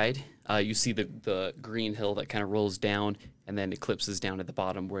outside. You see the green hill that kind of rolls down and then eclipses down at the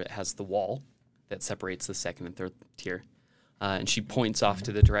bottom where it has the wall that separates the second and third tier. And she points off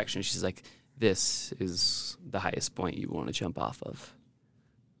to the direction. She's like, this is the highest point you want to jump off of.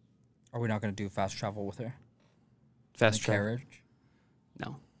 Are we not going to do fast travel with her? Fast The travel. carriage?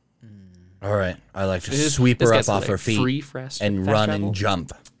 No. All right. I like to This- sweep this her guy's up off like her feet free fast and fast run travel? and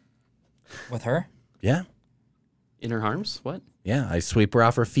jump. With her? Yeah. In her arms? What? Yeah. I sweep her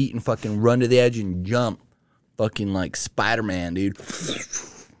off her feet and fucking run to the edge and jump. Fucking like Spider-Man, dude.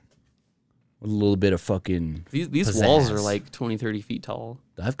 With a little bit of fucking... These walls are pizzazz. like 20, 30 feet tall.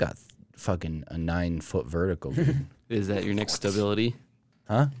 I've got fucking a 9-foot vertical, dude. Is that your next ability?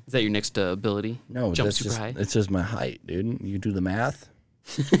 Huh? Is that your next ability? No, Jump that's super just, high. it's just my height, dude. You do the math.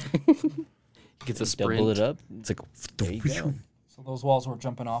 Gets a sprint. Double it up. It's like... There you go. So those walls we're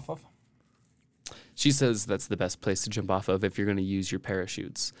jumping off of? She says that's the best place to jump off of if you're going to use your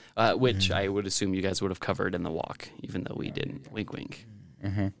parachutes, which I would assume you guys would have covered in the walk, even though we didn't. Wink, wink.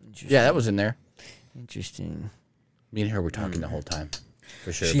 Yeah, that was in there. Interesting. Me and her were talking the whole time.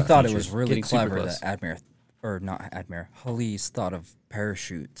 For sure. She about thought it features. was really Getting super clever close. that Halise thought of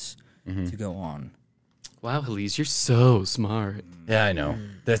parachutes to go on. Wow, Elise, you're so smart. Yeah, I know.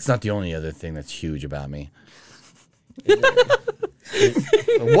 That's not the only other thing that's huge about me.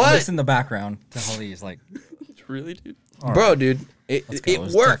 What? Just in the background to Halise, like, Really, dude? Bro, dude, it let's go. it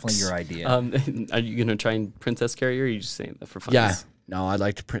It's works. definitely your idea. Are you going to try and princess carry her, or are you just saying that for fun? Yeah. No, I'd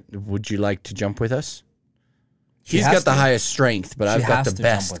like to print. Would you like to jump with us? She He's has got the to. highest strength, but She I've got has the to jump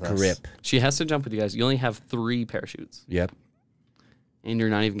best with us. grip. She has to jump with you guys. You only have 3 parachutes, Yep. and you're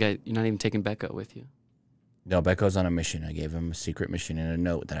not even taking Becca with you. No, Becco's on a mission. I gave him a secret mission and a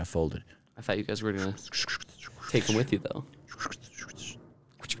note that I folded. I thought you guys were going to take him with you, though.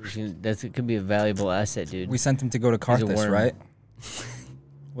 That could be a valuable asset, dude. We sent him to go to He's a Karthus, worm. right?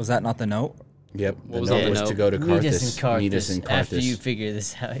 Was that not the note? Yep. What The was note on the was to note? go to Meet us in Karthus. Karthus. Meet us in After you Karthus. figure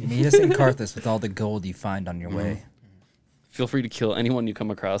this out. Meet us in Karthus with all the gold you find on your way. Feel free to kill anyone you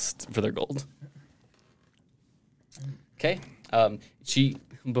come across for their gold. Okay.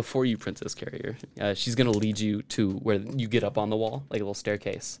 Before you princess carrier, she's gonna lead you to where you get up on the wall, like a little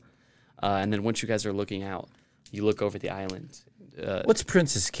staircase, and then once you guys are looking out, you look over the island. What's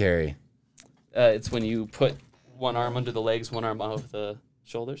Princess Carrie? It's when you put one arm under the legs, one arm over the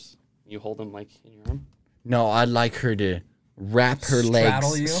shoulders. You hold them like in your arm. No, I'd like her to wrap her Straddle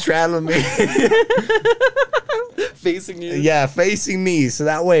legs, you? straddle me. Facing you. Yeah, facing me, so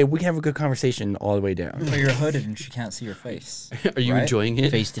that way we can have a good conversation all the way down. But you're hooded and she can't see your face. Are you Right? enjoying it?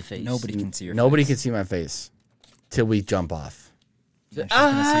 Face to face. Nobody can see your Nobody face. can see my face till we jump off. Yeah, she's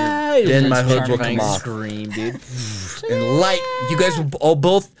gonna see your- Then my Prince hood will Charming come off. Scream, dude. And light, you guys will all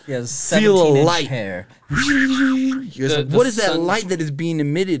both He has feel a 17-inch light. hair. You guys The- will- what the is that sun- light that is being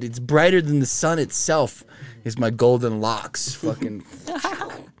emitted? It's brighter than the sun itself. Is my golden locks fucking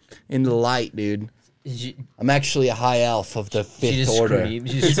in the light, dude? She I'm actually a high elf of the fifth just order.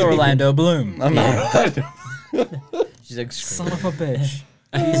 screams. He's Orlando Bloom. I'm not. She's like, Son of a bitch.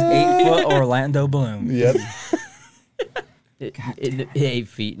 He's 8-foot Orlando Bloom. Yep. in 8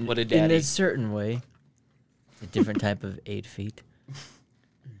 feet. What a In daddy. a certain way. A different type of 8 feet.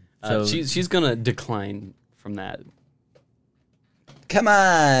 So She's gonna decline from that. Come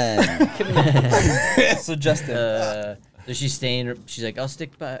on. Suggestive. so she's staying. She's like, I'll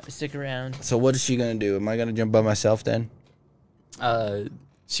stick around. So what is she gonna do? Am I gonna jump by myself then?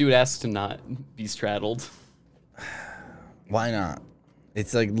 She would ask to not be straddled. Why not?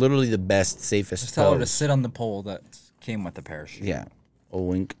 It's like literally the best, safest. Just tell her to pose. sit on the pole that came with the parachute. Yeah. A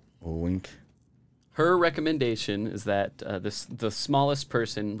wink. A wink. Her recommendation is that the smallest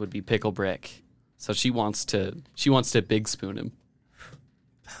person would be Pickle Brick, so she wants to big spoon him.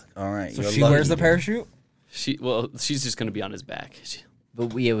 All right. So you're she lucky, wears the dude. parachute? She's just gonna be on his back.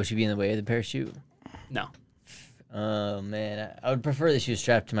 But yeah, would she be in the way of the parachute? No. Oh man, I would prefer that she was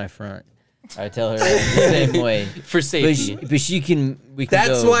strapped to my front. I tell her the same way. For But safety. she can. We can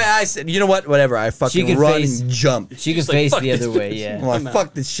That's go, why I said, you know what? Whatever. I fucking can run face- and jump. she can She's like, face "Fuck the this other way. bitch." Yeah. I'm like,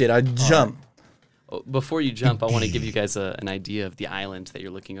 fuck this shit. I jump. Before you jump, I want to give you guys an idea of the island that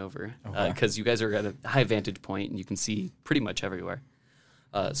you're looking over, because you guys are at a high vantage point and you can see pretty much everywhere.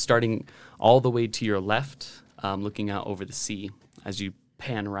 Starting all the way to your left, looking out over the sea. As you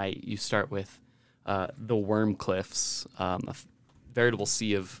pan right, you start with the Worm Cliffs, a veritable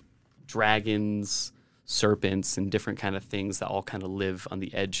sea of dragons, serpents, and different kind of things that all kind of live on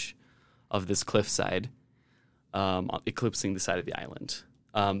the edge of this cliffside, eclipsing the side of the island.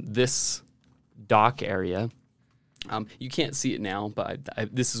 This dock area, you can't see it now, but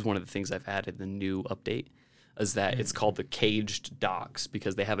this is one of the things I've added in the new update, is that it's called the caged docks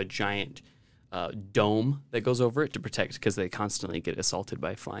because they have a giant dome that goes over it to protect, because they constantly get assaulted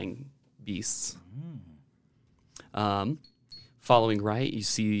by flying beasts. Following right, you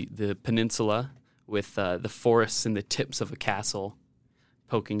see the peninsula with the forests and the tips of a castle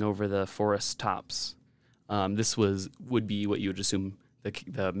poking over the forest tops. This would be what you would assume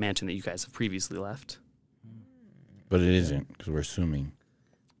the mansion that you guys have previously left. But it isn't, because we're assuming.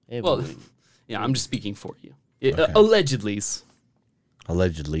 Yeah, Well, but yeah, I'm just speaking for you. Okay. Allegedly.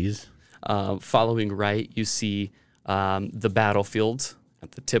 Allegedly. Following right, you see the battlefield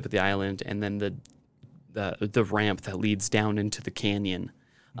at the tip of the island, and then the ramp that leads down into the canyon.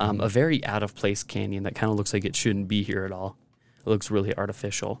 A very out of place canyon that kind of looks like it shouldn't be here at all. It looks really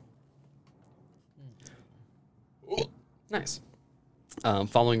artificial. Nice.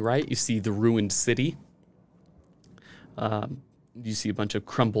 Following right, you see the ruined city. You see a bunch of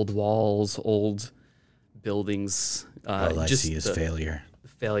crumbled walls, old buildings. All I see is failure.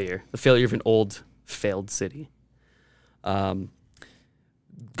 The failure of an old, failed city.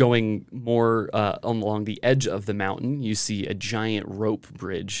 Going more along the edge of the mountain, you see a giant rope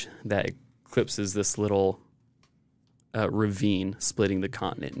bridge that eclipses this little ravine, splitting the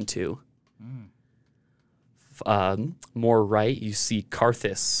continent in two. More right, you see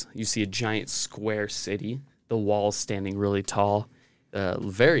Carthus. You see a giant square city, the walls standing really tall,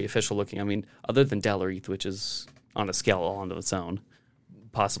 very official looking. I mean, other than Delareth, which is on a scale all onto its own,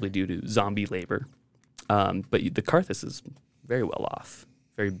 possibly due to zombie labor. But the Carthus is very well off,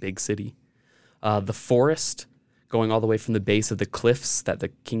 very big city. The forest going all the way from the base of the cliffs that the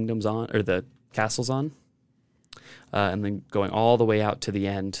kingdom's on, or the castle's on, and then going all the way out to the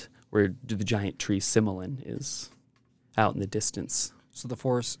end where the giant tree Similin is out in the distance. So the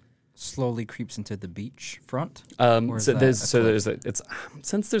forest slowly creeps into the beach front. Since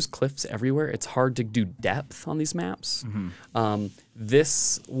there's cliffs everywhere, it's hard to do depth on these maps.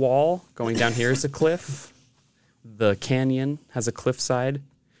 This wall going down here is a cliff. The canyon has a cliff side,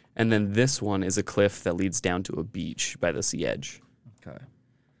 and then this one is a cliff that leads down to a beach by the sea edge. Okay.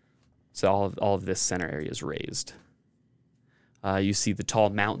 So all of this center area is raised. You see the tall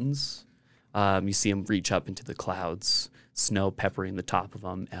mountains. You see them reach up into the clouds, snow peppering the top of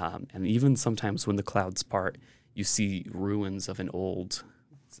them. And even sometimes when the clouds part, you see ruins of an old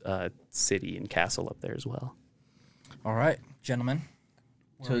city and castle up there as well. All right, gentlemen.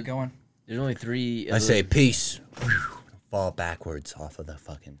 Where are we going? there's only 3. I say peace. Fall backwards off of the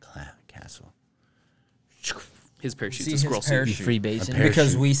fucking castle. His parachute's See a his scroll suit. parachute. free basing. Parachute.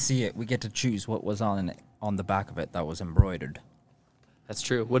 Because we see it, we get to choose what was on the back of it that was embroidered. That's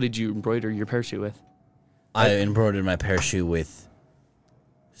true. What did you embroider your parachute with? I embroidered my parachute with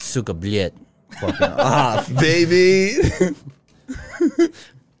Suka Bliet. Fucking off, baby.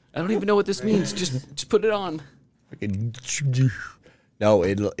 I don't even know what this means. Just put it on. No,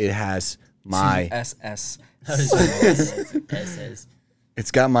 it has my. SS.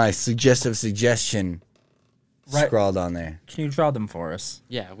 It's got my suggestion Right. scrawled on there. Can you draw them for us?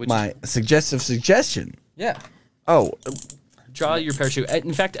 Yeah. My suggestive suggestion. Yeah. Oh, Draw your parachute.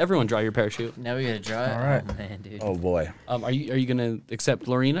 In fact, everyone draw your parachute. Now we gotta draw it. All right. Oh, man, dude. oh boy. Are you gonna accept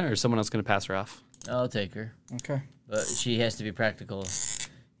Lorena, or someone else gonna pass her off? I'll take her, Okay. but she has to be practical,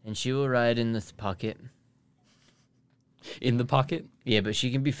 and she will ride in the pocket. In the pocket. Yeah, but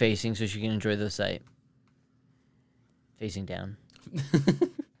she can be facing, so she can enjoy the sight. Facing down,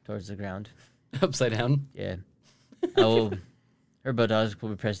 towards the ground. Upside down. Yeah. I will. Her buttocks will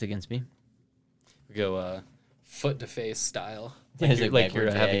be pressed against me. We go foot to face style. It's Like you're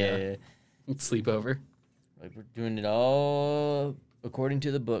backwards. having yeah. a sleepover. Like we're doing it all according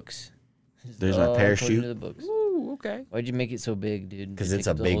to the books. There's my All according parachute. to the books. Ooh, okay. Why'd you make it so big, dude? Because Just it's take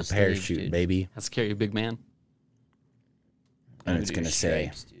a up the big whole stage, parachute, dude. baby. That's carry a big man. And We it's do going to say,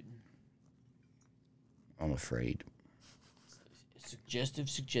 stripes, dude. I'm afraid. Suggestive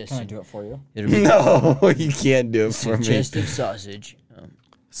Can I suggestion. do it for you? It'll be No, you can't do it for me. suggestive sausage.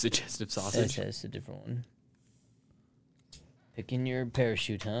 Suggestive That's sausage. a different one. Picking your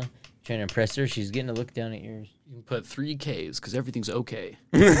parachute, huh? Trying to impress her. She's getting a look down at yours. You can put 3 Ks because everything's okay.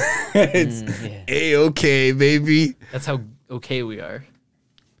 It's Yeah. A-okay, baby. That's how okay we are.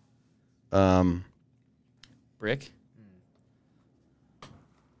 Brick.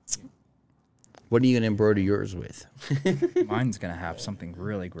 What are you going to embroider yours with? Mine's gonna have something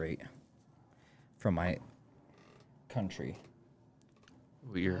really great from my country.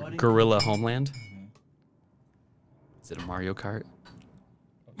 Your gorilla homeland. Is it a Mario Kart?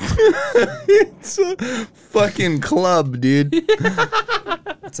 It's a fucking club, dude.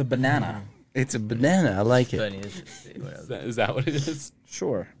 It's a banana. It's a banana. I like it. Funny. Whatever. Is that what it is?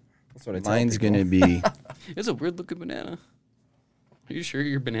 Sure. That's what I tell Mine's people. going to be... It's a weird looking banana. Are you sure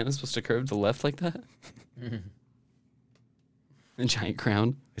your banana's supposed to curve to the left like that? A giant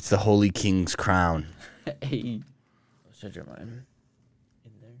crown. It's the Holy King's crown. Hey. Such a mine.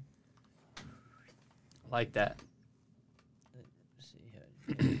 In there. Like that. Let's see how to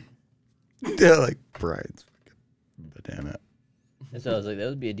Yeah, like bride's bandana. That's what I was like. That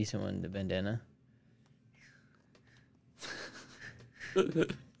would be a decent one, the bandana.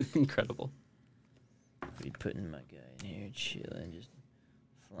 Incredible. Be putting my guy in here, chilling, just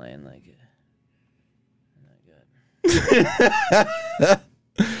flying like a.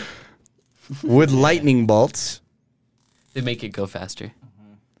 With lightning bolts. They make it go faster.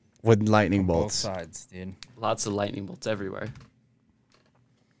 With lightning Both bolts. sides, dude. Lots of lightning bolts everywhere.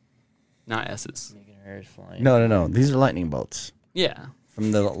 Not S's. Making her hair flying. No. These are lightning bolts Yeah.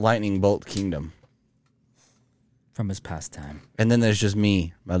 from the lightning bolt kingdom. From his pastime. And then there's just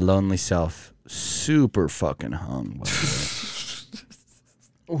me, my lonely self, super fucking hung. by the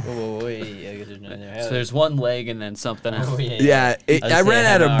Whoa, I guess there's nothing there. So there's one leg and then something else. Oh, way. Yeah, was I gonna ran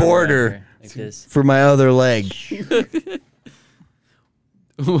say, out have of an arm border wrapper like this. for my other leg.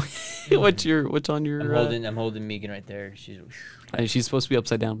 What's on your? I'm holding Megan right there. She's supposed to be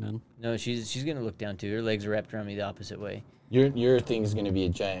upside down, man. No, she's gonna look down too. Her legs are wrapped around me the opposite way. Your thing's gonna be a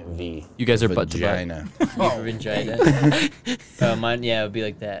giant V. You guys are butt to butt. vagina. For vagina. Mine, yeah, it would be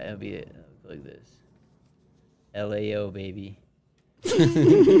like that. It would be like this. LAO, baby.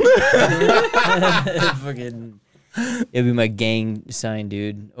 Fucking. It'll be my gang sign,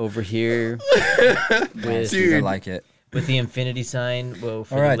 dude. Over here. With, Dude, I like it. with the infinity sign. Well,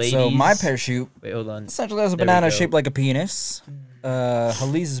 for All the right, ladies. so my parachute Wait, hold on. essentially has a There we banana go. shaped like a penis.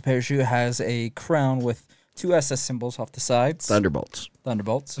 Halise's parachute has a crown with two SS symbols off the sides. Thunderbolts.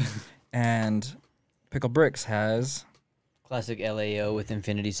 Thunderbolts. And Pickle Bricks has... Classic LAO with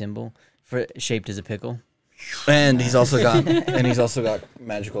infinity symbol shaped as a pickle. And he's also got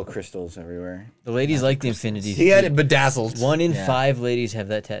magical crystals everywhere. The ladies like the infinity. He had it bedazzled. 1 in Yeah. 5 ladies have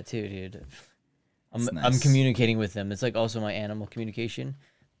that tattoo, dude. I'm nice. communicating with them. It's like also my animal communication.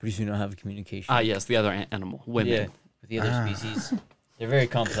 Pretty soon I'll have a communication. Ah, yes, the other animal, women. Yeah, with the other species. They're very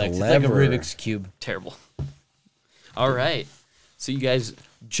complex. It's like a Clever. Rubik's Cube. Terrible. All right, so you guys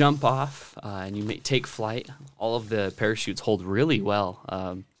jump off and you take flight. All of the parachutes hold really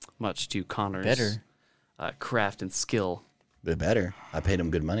well, much to Connor's Better. Craft and skill. But better. I paid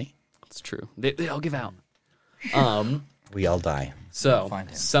him good money. It's true. They all give out. We all die. So Find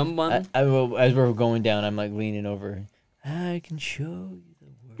him. someone I will, as we're going down, I'm like leaning over. I can show you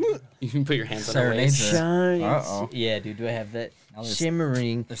the world. you can put your hands on the Serenades waist. it. Shines. Uh-oh. Yeah, dude. Do I have that Now there's-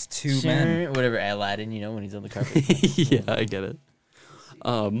 shimmering? There's two men. Whatever, Aladdin. You know when he's on the carpet. Yeah, I get it.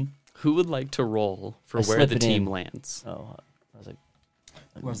 Who would like to roll for I where slip the it team in. lands? Oh, I was like,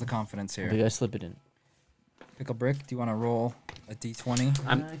 Who has the confidence I here? I slip it in. Pickle Brick, do you want to roll a D20?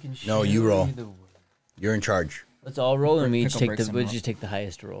 I'm- I can No, you show roll. the world. You're in charge. Let's all roll, and we each Pickle take bricks the. and We roll. just take the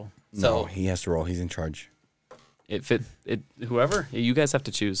highest roll. No, So- he has to roll. He's in charge. Whoever you guys have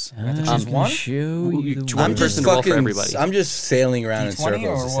to choose. have to I choose can one? Show you the One world. person roll for everybody. I'm just sailing around in D20 circles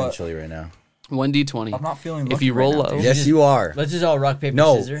or what? essentially right now. 1d20. I'm not feeling If lucky you roll right now, low- dude. Yes, you are. Let's just all rock paper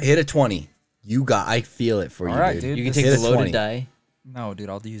No, scissors. hit a 20. I feel it for All you, right, dude. dude. You can This take hit the a loaded 20. die. No, dude,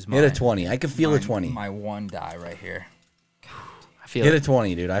 I'll use mine. Hit a 20. I can feel a Mine- 20. My one die right here. I feel Hit a it.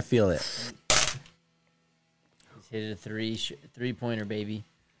 20, dude. I feel it. Just hit a 3-pointer, baby.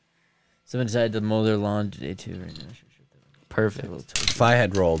 Someone decided to mow their lawn today too. Right now. Perfect. If I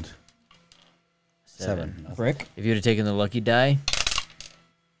had rolled 7. Brick, If you would have taken the lucky die,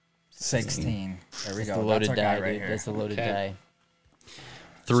 16. There we that's go. the loaded That's our die, guy right dude. here. That's the loaded Okay. die.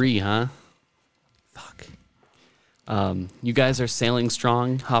 3, huh? Fuck. You guys are sailing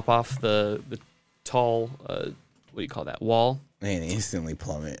strong. Hop off the tall, what do you call that, wall? Man, instantly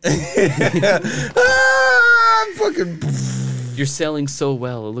plummet. Ah, fucking. You're sailing so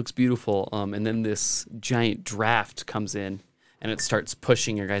well. It looks beautiful. And then this giant draft comes in, and it starts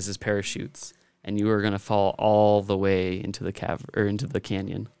pushing your guys' parachutes, and you are gonna fall all the way into the into the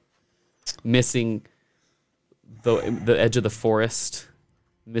canyon, missing the edge of the forest,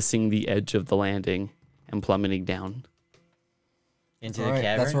 missing the edge of the landing, and plummeting down Into All the right,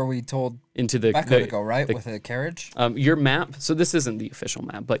 cavern. that's where we told into the. Becca to go, right? With a carriage? Your map. So this isn't the official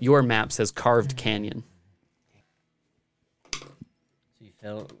map, but your map says carved canyon. So you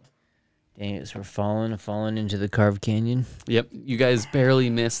fell. Dang it! So we're falling into the carved canyon. Yep, you guys barely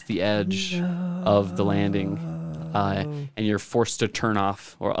missed the edge of the landing, and you're forced to turn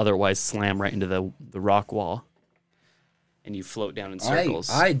off or otherwise slam right into the rock wall, and you float down in circles.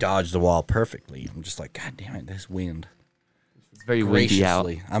 I dodged the wall perfectly. I'm just like, God damn it, this wind. It's very windy out.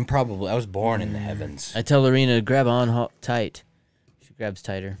 Graciously. I was born in the heavens. I tell Lorena to grab on tight. She grabs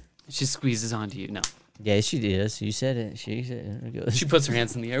tighter. She squeezes onto you. No, Yeah, she does. You said it. She said it. There it goes. she puts her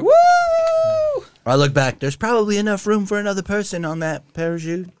hands in the air. Woo! I look back. There's probably enough room for another person on that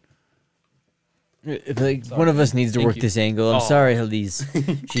parachute. Like, one of us needs to Thank work you. this angle. I'm Oh. sorry, Elise.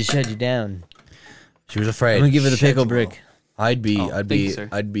 She shut you down. She was afraid. I'm gonna give her the pickle brick. I'd be thank you, sir.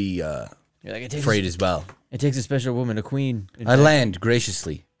 You're like, it takes, afraid as well. it takes a special woman, a queen. I land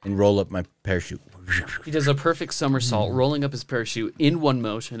graciously and roll up my parachute. He does a perfect somersault, rolling up his parachute in one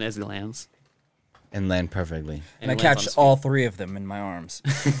motion as he lands. And land perfectly. And I he lands on catch his all 3 of them in my arms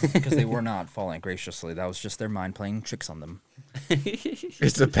because they were not falling graciously. That was just their mind playing tricks on them.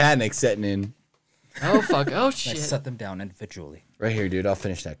 It's the panic setting in. feet. Oh, fuck. Oh, I shit. set them down individually. Right here, dude. I'll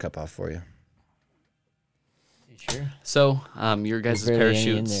finish that cup off for you. You sure? So, your guys' We're barely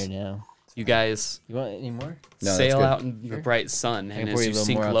hanging parachutes, in there now. you guys You want any more? No, that's sail good. out in the bright sun, and pour as you you a little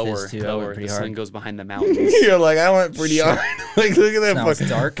sink more off lower, this, too. I went lower, pretty the hard. sun goes behind the mountains. You're like, I went pretty hard. Like, look at that. Now it's fuck-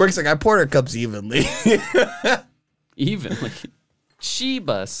 dark. Brick's like, I poured our cups evenly. Evenly.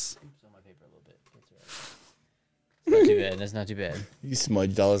 Chibus. Not too bad. That's not too bad. You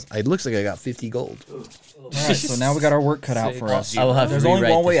smudged all this. It looks like I got 50 gold. All right, so now we got our work cut out for us. I will have There's to only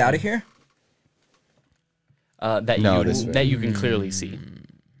rewrite one way this out one. of here. No, this way. That you can clearly see.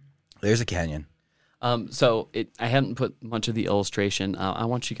 There's a canyon. I hadn't put much of the illustration. I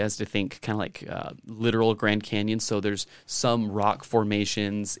want you guys to think kind of like literal Grand Canyon. So there's some rock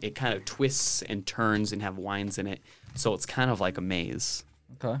formations. It kind of twists and turns and have winds in it. So it's kind of like a maze.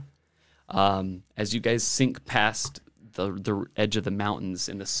 Okay. As you guys sink past the edge of the mountains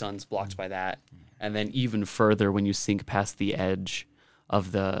and the sun's blocked by that, and then even further when you sink past the edge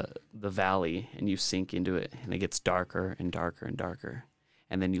of the valley and you sink into it, and it gets darker and darker and darker,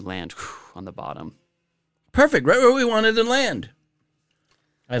 and then you land on the bottom. Perfect. Right where we wanted to land.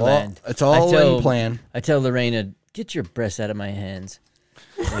 I land. It's all I tell- in plan. I tell Lorena, get your breasts out of my hands.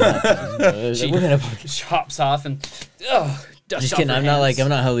 We're gonna Chops off and just kidding. I'm not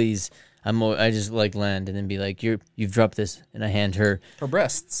Halise. I just like land and then be like, you've dropped this, and I hand her For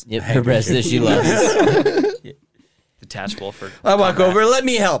breasts. her breast that she loves. detachable for. I walk over. Let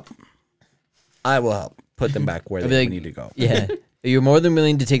me help. I will help. Put them back where I'll they be like, need to go. Yeah, you're more than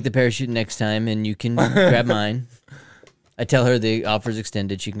willing to take the parachute next time, and you can grab mine. I tell her the offer's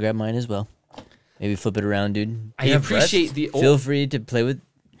extended. She can grab mine as well. Maybe flip it around, dude. I appreciate the. Feel free to play with.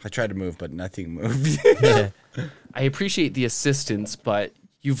 I tried to move, but nothing moved. Yeah. I appreciate the assistance, but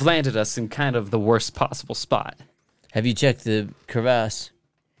you've landed us in kind of the worst possible spot. Have you checked the crevasse?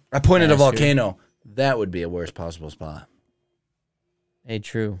 I pointed a Bastard. volcano. That would be a worst possible spot. Hey,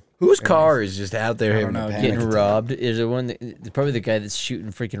 true. Whose car is just out there I having don't a know, panic Getting attack? robbed. Is there one? Probably the guy that's shooting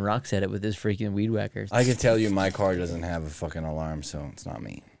freaking rocks at it with his freaking weed whacker. I can tell you my car doesn't have a fucking alarm, so it's not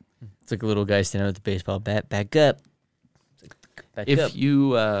me. It's like a little guy standing with the baseball bat. Back up. It's like, back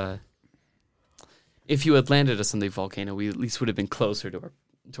up. If you had landed us on the volcano, we at least would have been closer to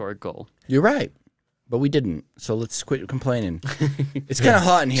our goal. You're right. But we didn't, so let's quit complaining. It's kind of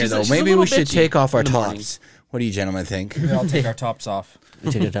hot in here, She's a- though. she's a Maybe little we should bitchy take off our in the morning. tops. What do you gentlemen think? Maybe I'll take our tops off.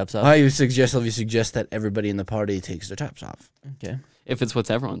 We take the tops off. I suggest that everybody in the party takes their tops off. Okay. If it's what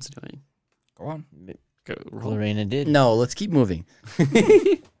everyone's doing. Go on. Go, roll. Lorena did. No, let's keep moving.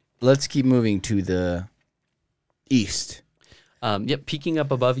 Let's keep moving to the east. Yep, peeking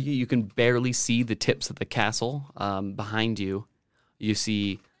up above you, you can barely see the tips of the castle. Behind you, you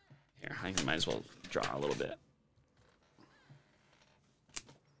see... Here, I might as well draw a little bit.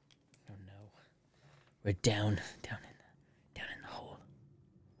 Oh no. We're down in the hole.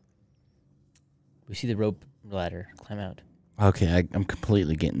 We see the rope ladder. Climb out. Okay, I'm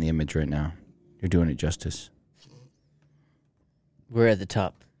completely getting the image right now. You're doing it justice. We're at the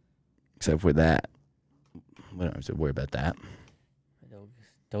top. Except for that. We don't have to worry about that.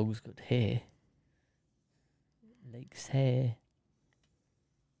 Dog's got hair. Lake's hair.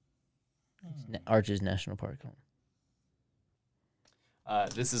 It's Arches National Park.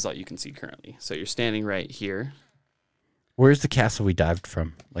 This is all you can see currently. So you're standing right here. Where's the castle we dived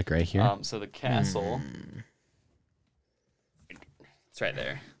from? Like right here? So the castle... It's right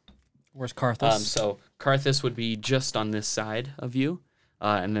there. Where's Carthus? So Carthus would be just on this side of you,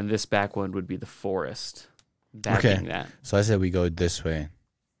 and then this back one would be the forest backing that. So I said we go this way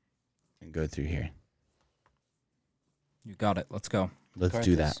and go through here. You got it. Let's go. Let's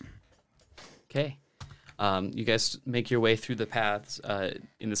do that. Okay. You guys make your way through the paths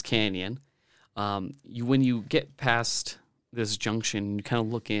in this canyon. When you get past this junction, you kind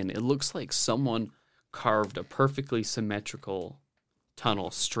of look in. It looks like someone carved a perfectly symmetrical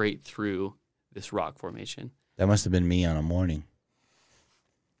tunnel straight through this rock formation. That must have been me on a morning.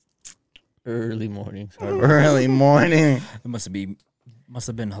 Early morning. Early morning. It must have been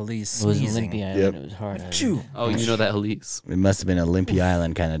Halise It was sneezing. LMPee Island. Yep. It was hard. Achoo. Oh, you know that, Elise. It must have been a LMPee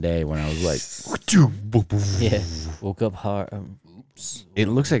Island kind of day when I was like, Yeah. Woke up hard. It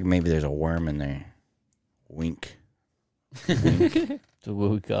looks like maybe there's a worm in there. Wink. That's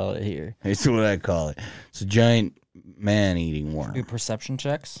what we call it here. That's what I call it. It's a giant man-eating worm. Do perception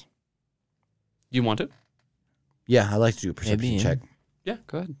checks. You want it? Yeah, I like to do a perception Maybe, yeah. check. Yeah,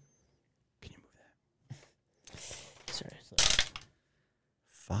 go ahead. Can you move that? Sorry. Sorry.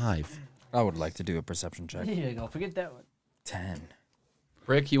 5. I would like to do a perception check. Here you go. Forget that one. 10.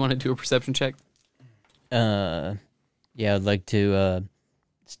 Rick, you want to do a perception check? Yeah, I'd like to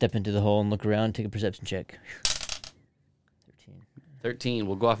step into the hole and look around, take a perception check. 13. 13.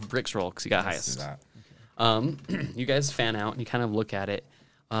 We'll go off of Brick's roll because he got Let's do highest. that. You guys fan out and you kind of look at it.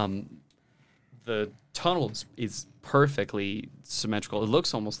 The tunnel is perfectly symmetrical. It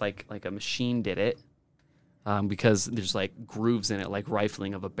looks almost like a machine did it because there's like grooves in it, like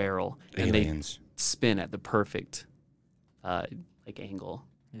rifling of a barrel. Aliens. And they spin at the perfect like angle.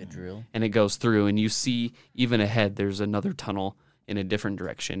 A drill. And it goes through, and you see even ahead there's another tunnel in a different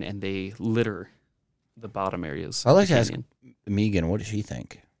direction, and they litter the bottom areas. I'd like of the to ask canyon. Megan, what does she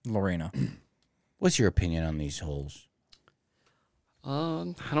think? Lorena. What's your opinion on these holes?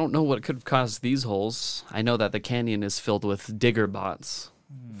 I don't know what could have caused these holes. I know that the canyon is filled with digger bots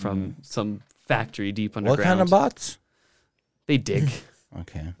from some factory deep underground. What kind of bots? They dig.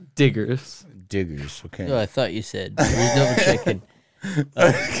 Okay. Diggers. Diggers, okay. Oh, I thought you said. We're double checking.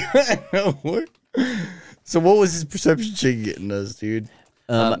 So what was his perception check getting us, dude?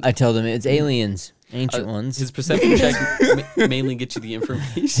 I tell them it's aliens, ancient ones, His perception check mainly gets you the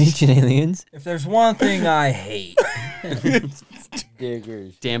information. ancient aliens. If there's one thing I hate,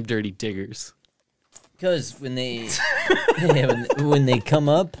 Diggers. Damn dirty diggers. Because when they when they come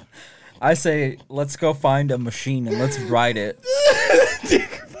up, I say let's go find a machine and let's ride it.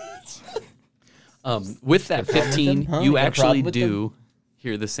 With that 15, Huh? you You got a actually problem with do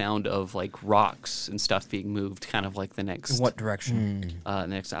hear the sound of like rocks and stuff being moved, kind of like the next In what direction?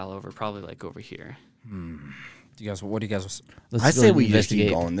 next aisle over, probably like over here. Do you guys? What do you guys? let's I go say we just investigate.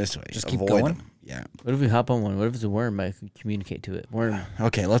 keep going this way. Just keep Avoid going? them. Yeah. What if we hop on one? What if it's a worm? I can communicate to it. Worm,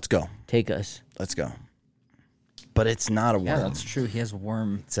 Okay, let's go. take us. Let's go. But it's not a worm. Yeah, that's true. He has a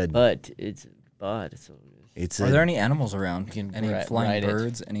worm. It's a, But it's bot. So it's Are a, there any animals around? can Any ride flying it.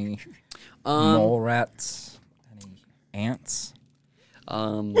 birds? Any Um, mole rats? Any ants?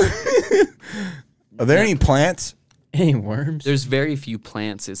 Are there any plants? any worms? There's very few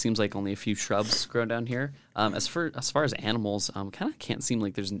plants. It seems like only a few shrubs grow down here. As far as animals, kind of can't seem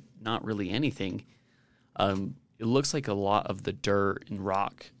like there's not really anything. It looks like a lot of the dirt and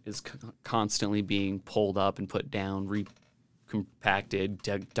rock is constantly being pulled up and put down, recompacted,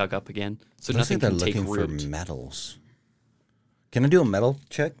 dug up again. So Looks nothing like they're can take looking for root. metals. Can I do a metal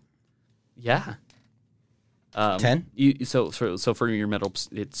check? Yeah. 10? So for your metal,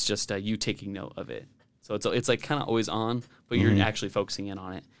 it's just you taking note of it. So it's like kind of always on, but you're actually focusing in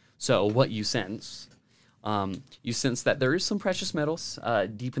on it. So what you sense that there is some precious metals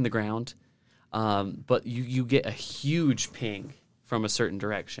deep in the ground, but you get a huge ping from a certain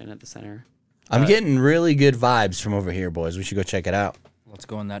direction at the center. I'm getting really good vibes from over here, boys. We should go check it out. Let's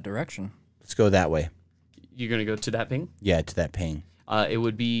go in that direction. Let's go that way. You're gonna go to that ping. Yeah, to that ping. It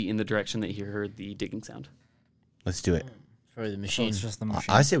would be in the direction that you heard the digging sound. Let's do it. For the So machine. it's just the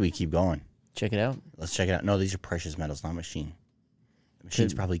machine. I say we keep going. Check it out. Let's check it out. No, these are precious metals, not machine. The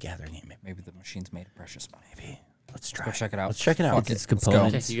machine's probably gathering it. Maybe the machine's made of precious money. Maybe. Let's Go try. check it out. Let's check it out. Fuck It's it. Let's go.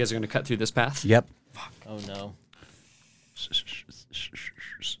 components. Okay, you guys are gonna cut through this path. Yep. Oh no.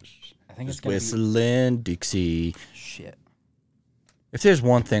 I think it's Just gonna whistling Dixie. be shit. If there's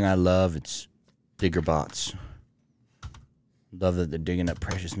one thing I love, it's digger bots. Love that they're digging up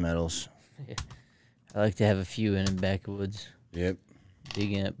precious metals. I like to have a few in the backwoods, Yep.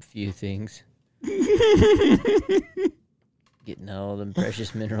 digging up a few things, getting all them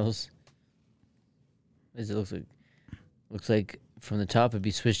precious minerals. As it looks like from the top it'd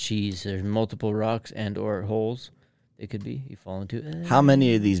be Swiss cheese. There's multiple rocks and or holes. They could be. You fall into it. How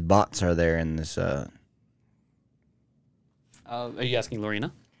many of these bots are there in this? Are you asking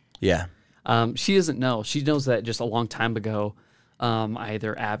Lorena? Yeah. She doesn't know. She knows that just a long time ago,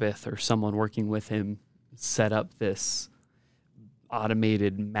 either Abbott or someone working with him set up this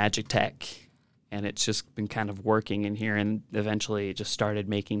automated magic tech, and it's just been kind of working in here, and eventually it just started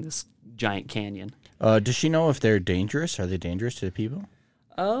making this giant canyon. Does she know if they're dangerous? Are they dangerous to the people?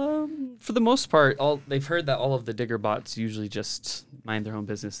 For the most part, they've heard that all of the digger bots usually just mind their own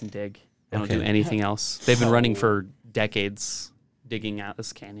business and dig. They don't do Okay. anything else. They've been running for decades, digging out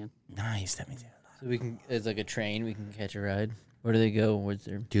this canyon. Nice. That means, So we can. It's like a train. We can catch a ride. Where do they go? Where's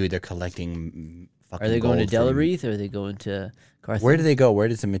their? dude, they're collecting fucking Are they going to gold from- Delawreath or are they going to Carthage? Where do they go? Where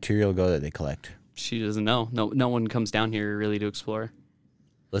does the material go that they collect? She doesn't know. No one comes down here really to explore.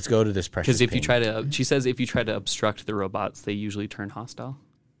 Let's go to this precious Because if ping. you try to, she says, if you try to obstruct the robots, they usually turn hostile.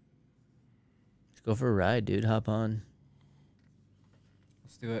 Let's go for a ride, dude. Hop on.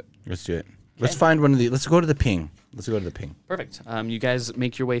 Let's do it. Let's do it. Let's find one of the. Let's go to the ping. Let's go to the ping. Perfect. You guys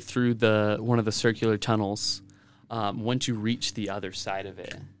make your way through one of the circular tunnels. Once you reach the other side of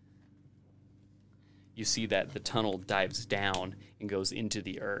it, you see that the tunnel dives down and goes into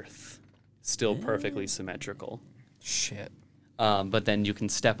the earth, still perfectly symmetrical. Shit. But then you can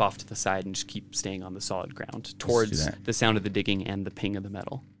step off to the side and just keep staying on the solid ground towards the sound of the digging and the ping of the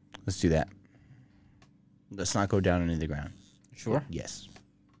metal. Let's do that. Let's not go down into the ground. Sure. Yes.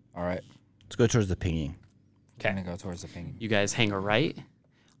 All right. Let's go towards the pinging. Okay. I'm gonna go towards the ping. You guys hang a right,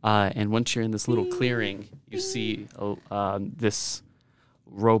 and once you're in this little clearing, you see this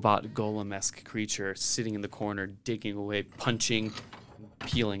robot golem-esque creature sitting in the corner, digging away, punching,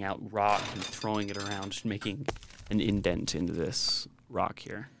 peeling out rock and throwing it around, just making an indent into this rock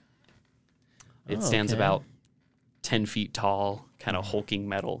here. It stands about 10 feet tall, kind of hulking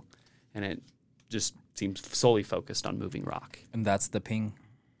metal, and it just seems solely focused on moving rock. And that's the ping.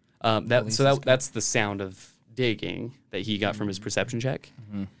 That's the sound of digging that he got from his perception check.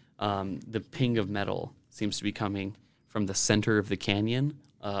 The ping of metal seems to be coming from the center of the canyon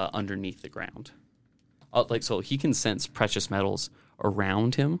underneath the ground. So he can sense precious metals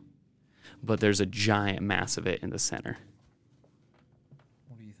around him, but there's a giant mass of it in the center.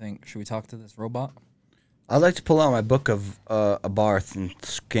 What do you think? Should we talk to this robot? I'd like to pull out my book of Abarth and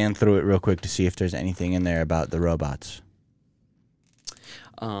scan through it real quick to see if there's anything in there about the robots.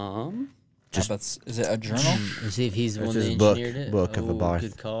 Is it a journal? Let's see if he's the one that his book- engineered it. book of Abarth.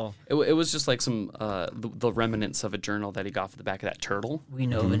 Good call. It was just like some the remnants of a journal that he got for the back of that turtle. We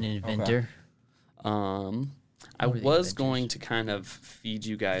know of an inventor. I What are the was adventures? going to kind of feed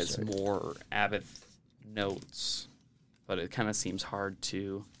you guys more Abath notes, but it kind of seems hard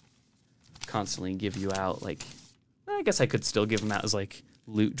to constantly give you out. Like, I guess I could still give them out as like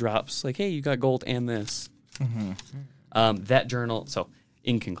loot drops. Like, hey, you got gold and this. That journal. So,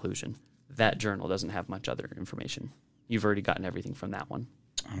 in conclusion, that journal doesn't have much other information. You've already gotten everything from that one.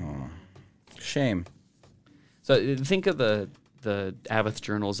 Shame. So think of the Abath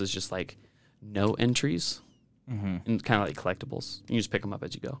journals as just like note entries and kind of like collectibles. You just pick them up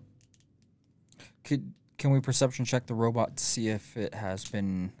as you go. Can we perception check the robot to see if it has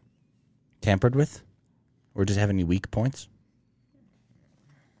been... Tampered with? Or does it have any weak points?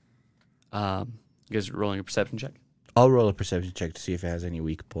 You guys rolling a perception check? I'll roll a perception check to see if it has any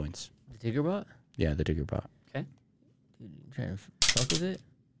weak points. The Diggerbot? Yeah, the digger bot. Okay. Dude, you trying to fuck with it?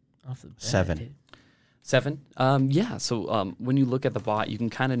 Off the bat, 7. dude. 7. Yeah. So when you look at the bot, you can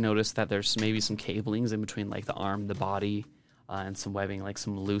kind of notice that there's maybe some cablings in between like the arm, the body, and some webbing, like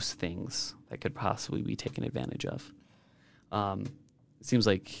some loose things that could possibly be taken advantage of. It seems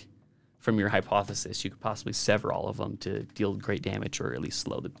like from your hypothesis, you could possibly sever all of them to deal great damage or at least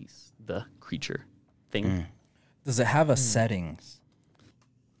slow the creature thing. Does it have a settings?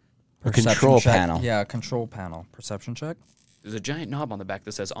 A Perception control check? panel. Yeah, control panel. Perception check? There's a giant knob on the back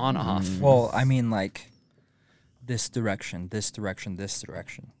that says on, off. Well, I mean like this direction, this direction, this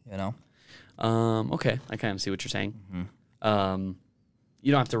direction, you know? Okay, I kind of see what you're saying.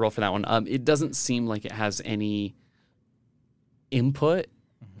 You don't have to roll for that one. It doesn't seem like it has any input.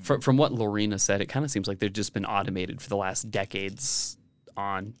 From what Lorena said, it kind of seems like they've just been automated for the last decades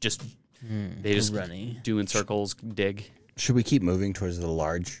on just they just do in circles, dig. Should we keep moving towards the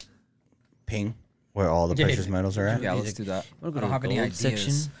large ping where all the precious metals are at? Yeah, let's do that. I Wanna go don't to have the any gold ideas.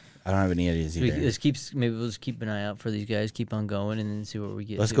 section? I don't have any ideas either. Maybe we'll just keep an eye out for these guys, keep on going, and then see what we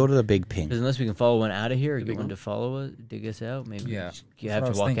get. Let's go to the big ping. Because unless we can follow one out of here or The get big one one? to follow us, dig us out, maybe Yeah. you That's have what I to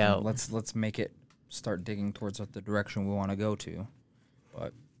was walk thinking. out. Let's make it start digging towards the direction we want to go to.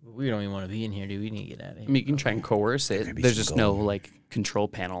 But We don't even want to be in here, dude. We need to get out of here. I mean, you can try and coerce it. Maybe There's some just no gold. like control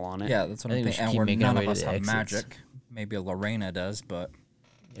panel on it. yeah, that's what I I'm think we thinking. should And keep we're, making none our of way us to the have exits. magic. Maybe Lorena does, but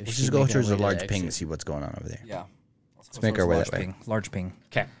Yeah, we Let's should just go make our towards the way to large the ping and exit. see what's going on over there. yeah. Let's make our way that way. Large ping.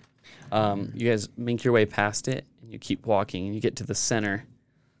 Okay. You guys make your way past it, and you keep walking, and you get to the center.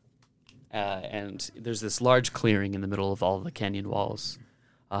 And there's this large clearing in the middle of all the canyon walls.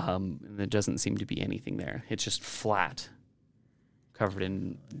 And there doesn't seem to be anything there. It's just flat, covered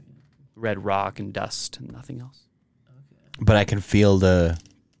in red rock and dust and nothing else. But I can feel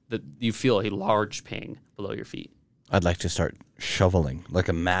You feel a large ping below your feet. I'd like to start shoveling like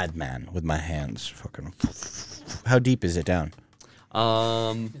a madman with my hands. Fucking. How deep is it down?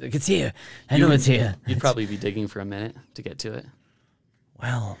 Look, it's here. I know it's here. You'd probably be digging for a minute to get to it.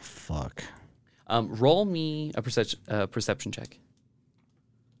 Well, fuck. Roll me a perception check.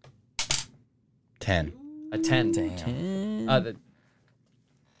 10. A 10. Ten. The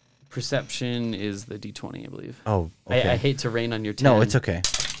perception is the D20, I believe. Oh, okay. I hate to rain on your 10. No, it's okay.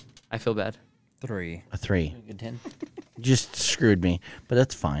 I feel bad. 3. A 3. Good 10. Just screwed me, but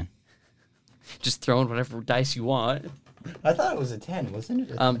that's fine. Just throwing whatever dice you want. I thought it was a 10, wasn't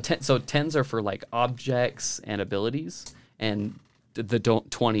it? So 10s are for like objects and abilities, and the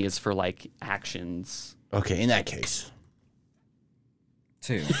 20 is for like actions. Okay, in that case.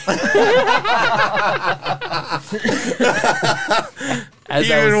 2. As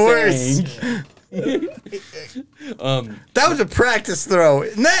Even I was worse. saying, That was a practice throw.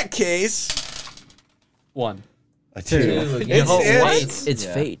 In that case, 1. a 2. It's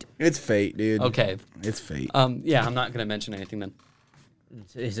fate. It's fate, dude. Okay. It's fate. Yeah, I'm not gonna mention anything then.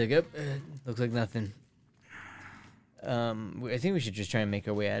 He's like, yep, looks like nothing. I think we should just try and make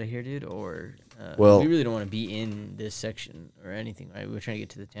our way out of here, dude. Or Well- we really don't want to be in this section or anything, right? We're trying to get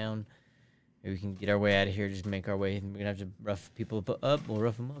to the town. Maybe we can get our way out of here, just make our way. And we're gonna have to rough people up. We'll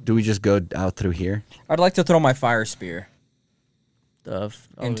rough them up. Do we just go out through here? I'd like to throw my fire spear Stuff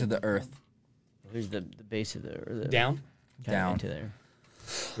into the earth. Here's the base of the Down. kinda down. into there.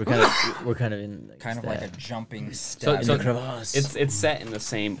 We're kind of in like Kind of like a that. jumping So, stab. so crevasse. it's set in the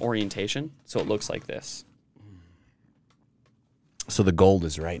same orientation, so it looks like this. So the gold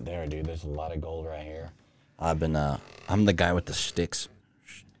is right there, dude. There's a lot of gold right here. I'm the guy with the sticks.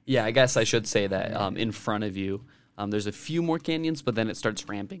 Yeah, I guess I should say that in front of you, there's a few more canyons, but then it starts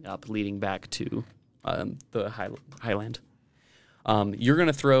ramping up, leading back to the highland. You're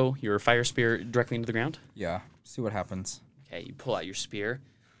gonna throw your fire spear directly into the ground. Yeah, see what happens. Okay, you pull out your spear,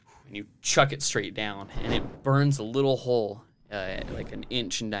 and you chuck it straight down, and it burns a little hole, like an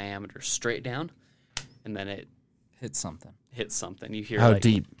inch in diameter, straight down, and then it Hit something. hits something. You hear How like,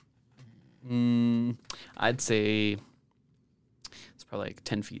 deep? I'd say it's probably like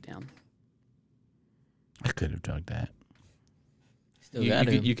 10 feet down. I could have dug that. Still You, got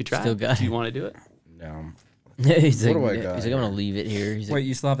you, it. could, you could try. Still it. got Do you it. want to do it? No. he's What like, do I got he's like, I'm gonna leave it here. He's Wait, like,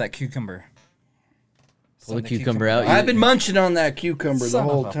 you still have that cucumber. pull the Send cucumber out. I've been munching on that cucumber the Son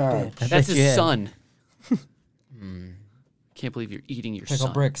of whole a time. I That's bet his you had. son. Can't believe you're eating your Pickle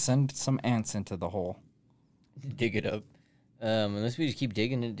son. brick, send some ants into the hole. Dig it up. Unless we just keep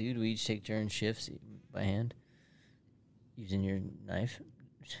digging it, dude. We each take turn shifts by hand, using your knife.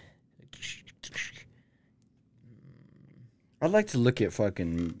 I'd like to look at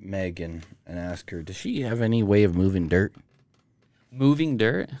fucking Megan and ask her, does she have any way of moving dirt? Moving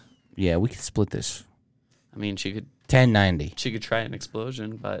dirt. Yeah, we could split this. I mean, she could 1090. try an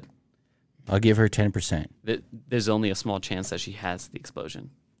explosion, but I'll give her 10%. there's only a small chance that she has the explosion.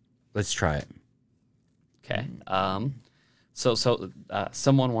 Let's try it. Okay. So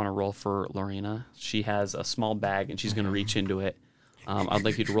someone want to roll for Lorena. She has a small bag and she's going to reach into it. I'd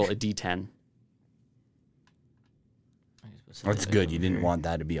like you to roll a D10. That's good. You didn't want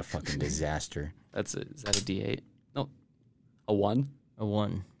that to be a fucking disaster. Is that a D8? No, a 1. A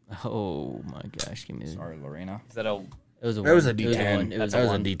 1. Oh my gosh! Give me. Sorry, Lorena. Is that a? It was a. That was a one. It was a D10. one. It was That's a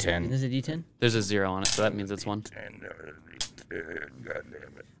a one. D10. Is this a D10? There's a 0 on it, so that means it's 1.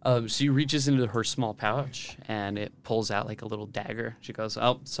 She reaches into her small pouch and it pulls out like a little dagger. She goes,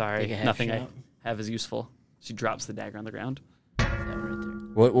 "Oh, sorry, Take a half nothing I shot. have is useful." She drops the dagger on the ground. That one right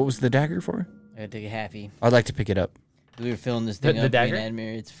there. What was the dagger for? I gotta take a halfie. I'd like to pick it up. We were filling this thing The up. dagger? Me and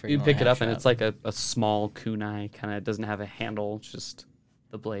Admir, it's You freaking pick it half up and shot. it's like a small kunai. Kind of doesn't have a handle, it's just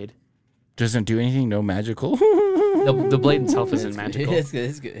the blade. Doesn't do anything. No magical. The blade itself isn't magical. It's good.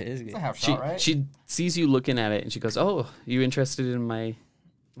 It's good. It's It's a good. half She shot, right? she sees you looking at it and she goes, "Oh, you interested in my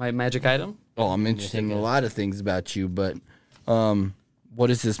magic item?" Oh, I'm interested in a lot of things about you, but what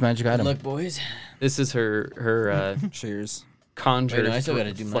is this magic item? Look, boys. This is her Cheers. conjured Wait, no, I still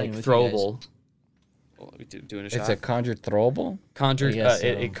gotta do mine like with you throwable. Oh, are we doing a shot? It's a conjured throwable? conjured. I guess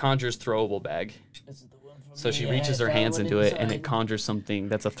It so. conjures throwable bag. So she reaches her hands into it and it conjures something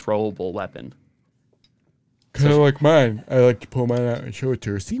that's a throwable weapon. Kind of like mine. I like to pull mine out and show it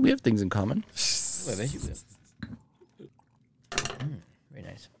to her. See, we have things in common. Oh, I bet you will. Very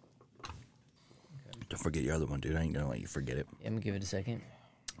nice. Don't forget your other one, dude. I ain't gonna let you forget it. Yeah, I'm gonna give it a second.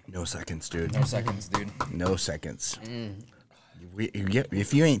 No seconds, dude. No seconds, dude. No seconds.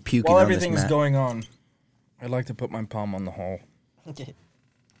 If you ain't puking While on this everything's mat, going on, I'd like to put my palm on the hole. And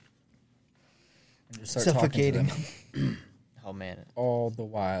just start Suffocating. talking to them. Oh man. All the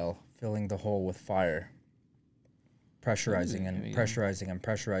while filling the hole with fire. Pressurizing and pressurizing and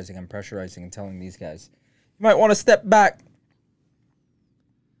pressurizing and pressurizing and telling these guys, you might want to step back.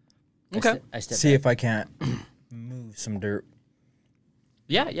 Okay. I step See back. if I can't move some dirt.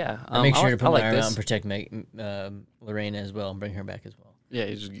 Yeah. I make sure to put I my like arm out this. and protect Lorena as well and bring her back as well. Yeah,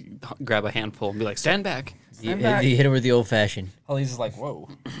 you just grab a handful and be like, stand back. You hit him with the old-fashioned. Holly's is like, whoa.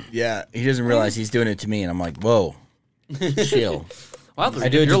 Yeah, he doesn't realize he's doing it to me, and I'm like, whoa, chill. Wow, I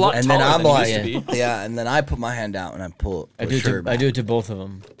do it you're a lot And taller then I'm than like, you used to be. yeah, and then I put my hand out and I pull I do it to both of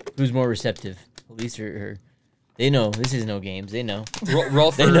them. Who's more receptive? Elise or her? They know. This is no games. They know.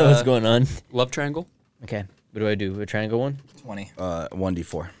 Roll for They know what's going on. love triangle. Okay. What do I do? A triangle one? 20.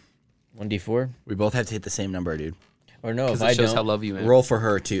 1d4. 1d4? We both have to hit the same number, dude. Or no, if Because I it shows don't. how love you is. Roll for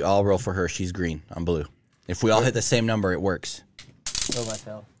her, too. I'll roll for her. She's green. I'm blue. If we all hit the same number, it works. Oh, I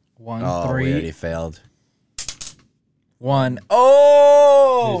fell. 1, Oh, 3, we already failed. 1.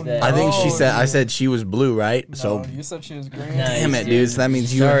 Oh! Who's that? I think she No, said, I said she was blue, right? So, you said she was green. damn it, dude. So that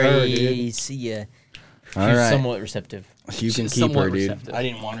means you and her, Sorry. dude. See ya. All She's right. somewhat receptive. You can She's keep her, somewhat dude. receptive. I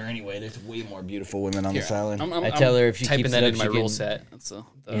didn't want her anyway. There's way more beautiful women on this island. I tell her if she typing keeps that it in up, my she rule can- set. That's the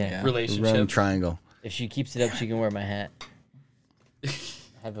Yeah. Run relationship. triangle. If she keeps it up, she can wear my hat. I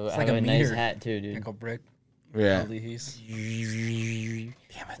have a, It's I like have a a nice meter. hat too, dude. Ankle brick. Yeah. He's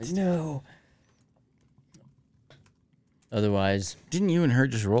Damn it. No. Otherwise, Didn't you and her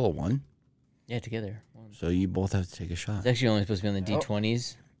just roll a 1? yeah, together. So you both have to take a shot. It's actually only supposed to be on the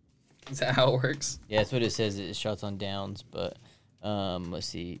D20s. Is that how it works? Yeah, that's what it says. It's shots on downs, but let's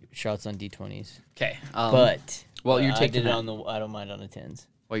see, shots on D20s. Okay. But while you're I taking did it that- on the, I don't mind on the 10s.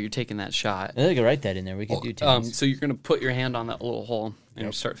 While you're taking that shot, I think I could write that in there. We could do 10s. so you're gonna put your hand on that little hole and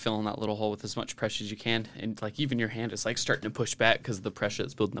you start filling that little hole with as much pressure as you can, and like even your hand is like starting to push back because of the pressure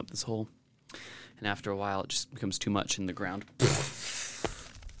that's building up this hole. And after a while, it just becomes too much in the ground.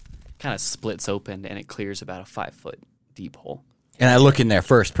 Kind of splits open and it clears about a 5-foot deep hole. And I look in there,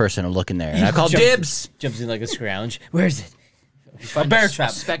 first person to look in there. And I call dibs. Jumps in like a scrounge. Where is it? a bear trap.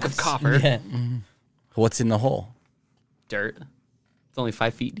 Speck of copper. Yeah. What's in the hole? Dirt. It's only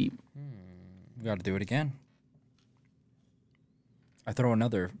 5 feet deep. We got to do it again. I throw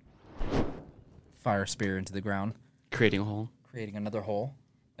another fire spear into the ground, Creating a hole. creating another hole,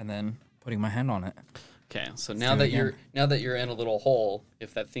 and then putting my hand on it. Okay, so do now it that again. you're in a little hole,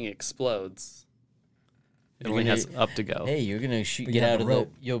 if that thing explodes, it You're only gonna- has up to go. Hey, you're gonna shoot. But Get you have out the of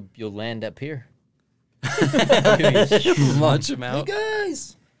the. rope. You'll land up here. Launch him out.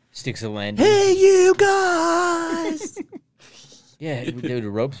 Guys! Sticks a landing. Hey, you guys. Yeah, dude, the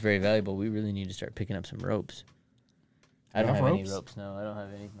rope's very valuable. We really need to start picking up some ropes. I don't Enough have any ropes? ropes. No, I don't have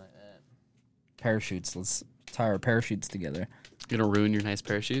anything like that. Parachutes. Let's tie our parachutes together. You're gonna ruin your nice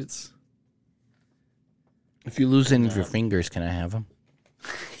parachutes. If you lose any of your fingers, can I have them?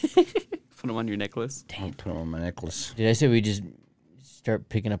 Put them on your necklace. I'll put them on my necklace. Did I say we just start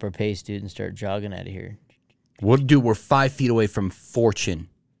picking up our pace, dude, and start jogging out of here? What, dude? We're 5 feet away from fortune.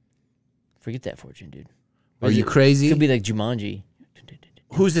 Forget that fortune, dude. Are you crazy? Could be like Jumanji.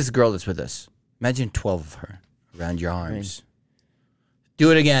 Who's this girl that's with us? Imagine 12 of her around your arms. Do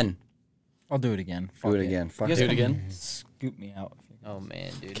it again. I'll do it again. Do it again. Fuck You guys Do it can again. Scoop me out. Oh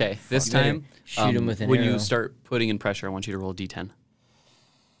man, dude. Okay, this Fuck. time, Shoot him with an when arrow. you start putting in pressure, I want you to roll a d10.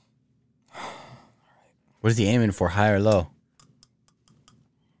 What is he aiming for? High or low?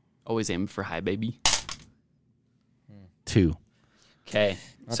 Always aim for high, baby. 2. Okay,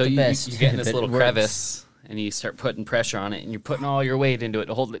 Not so the you best, get in this but it little works. crevice, and you start putting pressure on it, and you're putting all your weight into it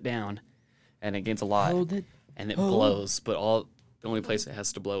to hold it down, and it gains a lot, Hold it. and it blows. But the only place it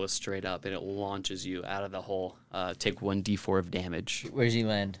has to blow is straight up, and it launches you out of the hole. Take 1d4 of damage. Where's he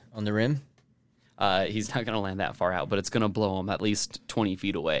land? On the rim? He's not going to land that far out, but it's going to blow him at least 20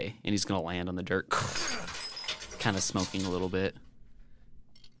 feet away, and he's going to land on the dirt, kind of smoking a little bit.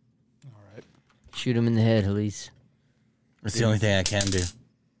 Shoot him in the head, Elise. That's the only thing I can do.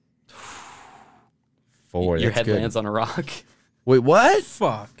 4. Your That's head good. lands on a rock. Wait, what?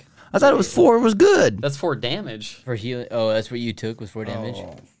 Fuck. I thought it was 4. It was good. That's 4 damage. For healing. Oh, that's what you took was 4 damage.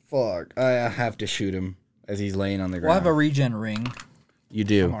 Oh, fuck. I have to shoot him as he's laying on the Well, I ground. have a regen ring. You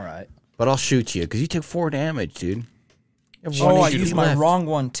do. I'm all right. But I'll shoot you because you took 4 damage, dude. You have Oh, one I HP used my left. wrong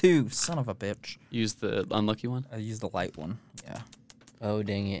one too. Son of a bitch. Use the unlucky one. I used the light one. Yeah. Oh,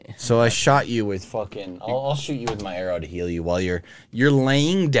 dang it. So I shot you with fucking. I'll shoot you with my arrow to heal you while you're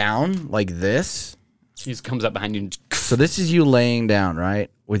laying down like this. He just comes up behind you and So this is you laying down,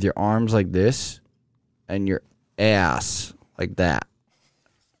 right, with your arms like this, and your ass like that.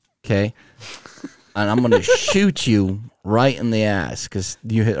 Okay, and I'm gonna shoot you right in the ass because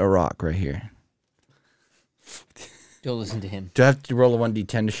you hit a rock right here. Don't listen to him. Do I have to roll a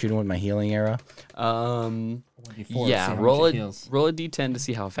 1d10 to shoot him with my healing arrow? yeah, roll a d10 to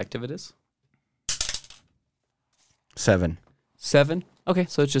see how effective it is. 7. 7. Okay,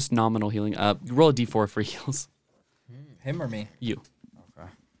 so it's just nominal healing. Roll a d4 for heals. Him or me? You.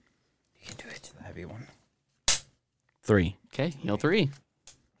 You can do it. The heavy one. 3. Okay, heal 3.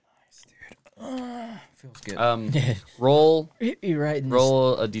 Feels good. Roll You're right in this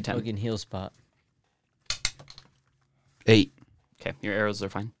roll a d10. fucking heel spot. 8. Okay, your arrows are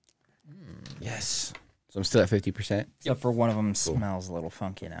fine. Yes. So I'm still at 50%. Except for one of them smells a little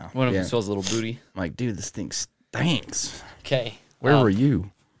funky now. One of them Yeah. smells a little booty. I'm like, dude, this thing stinks. Okay. Where were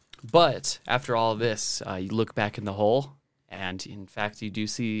you? But after all of this, you look back in the hole, and in fact, you do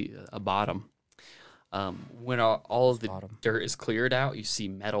see a bottom. When all of the dirt is cleared out, you see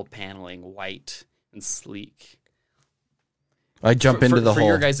metal paneling, white and sleek. I jump into the for hole.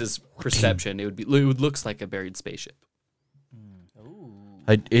 your guys' perception, it would looks like a buried spaceship.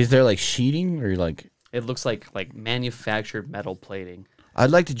 Is there like sheeting or like? It looks like manufactured metal plating. I'd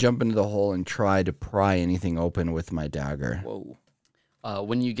like to jump into the hole and try to pry anything open with my dagger. Whoa.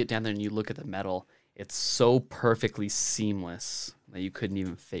 When you get down there and you look at the metal, it's so perfectly seamless that you couldn't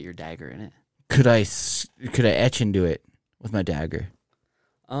even fit your dagger in it. Could I etch into it with my dagger?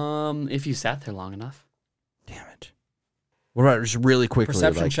 If you sat there long enough. Damn it. What about just really quickly?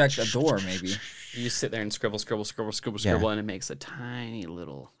 Perception like, check a door, maybe. You just sit there and scribble, and it makes a tiny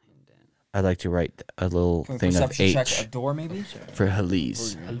little indent. I'd like to write a little Can we thing of perception check a H door, maybe? for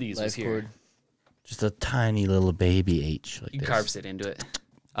Halise. Elise was Life here. cord. Just a tiny little baby H like You this. carves it into it.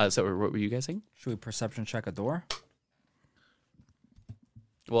 So what were you guys saying? Should we perception check a door?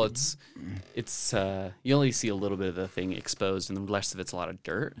 Well, it's you only see a little bit of the thing exposed, and the rest of it's a lot of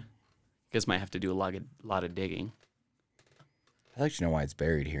dirt. You guys might have to do a lot of digging. I'd like to know why it's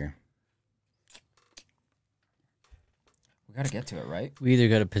buried here. We gotta get to it, right? We either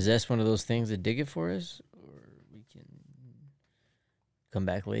got to possess one of those things to dig it for us, or we can come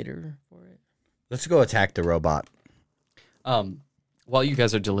back later for it. Let's go attack the robot. While you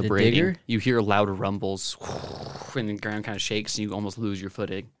guys are deliberating, digger? you hear loud rumbles, and the ground kind of shakes, and you almost lose your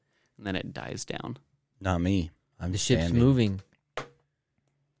footing, and then it dies down. Not me. I'm The ship's standing. moving.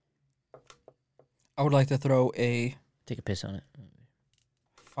 I would like to throw a Take a piss on it.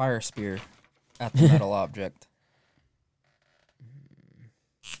 fire spear at the metal object.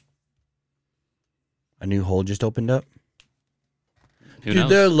 A new hole just opened up. Who Dude, knows?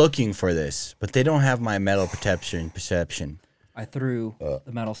 they're looking for this, but they don't have my metal perception. I threw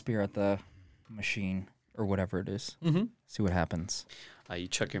the metal spear at the machine or whatever it is. Mm-hmm. See what happens. You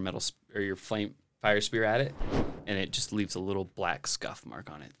chuck your or your fire spear at it, and it just leaves a little black scuff mark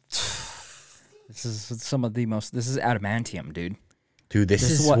on it. This is some of the most. This is adamantium, dude. Dude, this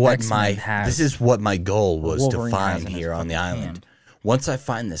is what what X-Men has. this is what my goal was to Wolverine has find in his here on the fucking island. hand. Once I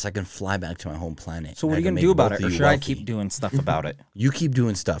find this, I can fly back to my home planet. So what are and you I can gonna do make about both it, of or you should I wealthy. keep doing stuff about it? You keep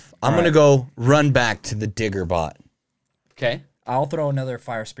doing stuff. I'm All gonna right. go run back to the digger bot. Okay. I'll throw another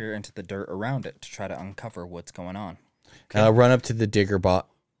fire spear into the dirt around it to try to uncover what's going on. And I'll run up to the digger bot.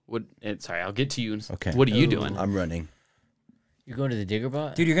 Sorry, I'll get to you. Okay. What are you doing? I'm running. You're going to the digger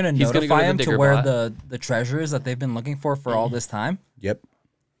bot? Dude, you're gonna He's gonna go notify to the him to digger where bot. the treasure is that they've been looking for all this time? Yep.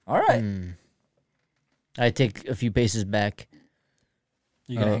 All right. I take a few paces back.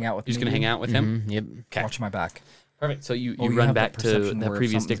 You gonna hang out with You're just me? gonna hang out with him? Yep. Okay. Watch my back. Perfect. So you Oh, run have the back to perception that where if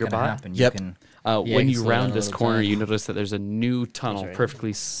previous something's digger gonna bot. happen, Yep. You can, Yeah, When you can you slow down round a this little corner, time. you notice that there's a new tunnel, right.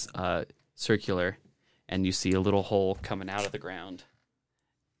 perfectly circular, and you see a little hole coming out of the ground,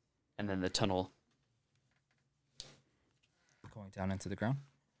 and then the tunnel. going down into the ground.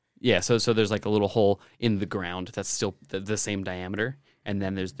 Yeah, so there's like a little hole in the ground that's still the same diameter, and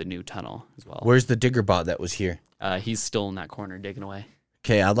then there's the new tunnel as well. Where's the digger bot that was here? He's still in that corner digging away.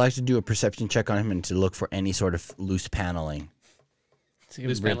 Okay, I'd like to do a perception check on him and to look for any sort of loose paneling. So it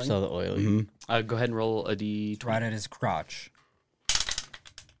Loose rips paneling? all the oil. Go ahead and roll a d20. Right at his crotch.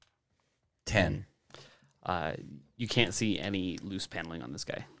 10. You can't see any loose paneling on this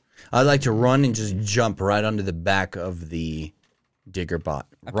guy. I'd like to run and just jump right onto the back of the digger bot.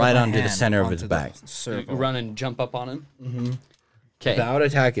 I put Right my onto the hand center of onto his the back. You circle. run and jump up on him. Mm-hmm. Okay. Without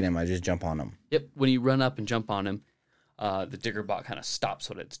attacking him, I just jump on him. Yep. When you run up and jump on him, the digger bot kind of stops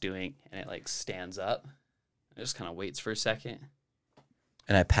what it's doing, and it like stands up. It just kind of waits for a second.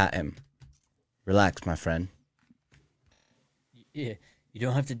 And I pat him. Relax, my friend. Yeah. You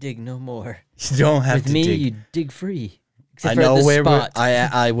don't have to dig no more. You don't have With to me, dig. you dig free. I Except for know this where spot.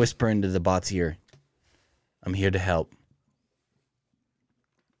 I whisper into the bot's ear. I'm here to help.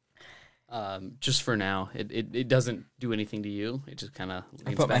 Just for now, it doesn't do anything to you. It just kind of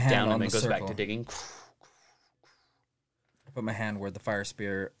leans put my back hand down on and then the goes back circle. to digging. I put my hand where the fire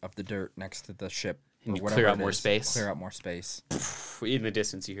spear of the dirt next to the ship. And or you whatever clear out it more is. space. Clear out more space. In the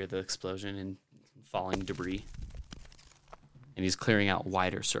distance, you hear the explosion and falling debris. And he's clearing out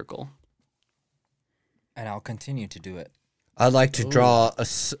wider circle. And I'll continue to do it. I'd like to draw a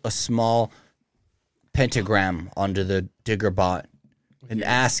small pentagram onto the digger bot and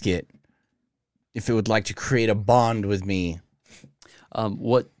ask it if it would like to create a bond with me.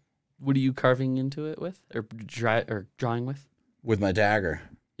 What are you carving into it with, or drawing with? With my dagger.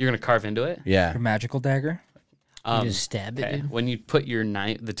 You're gonna carve into it. Yeah. Your magical dagger? You just stab it. Okay. Dude. When you put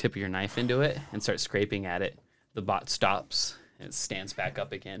the tip of your knife into it and start scraping at it, the bot stops and it stands back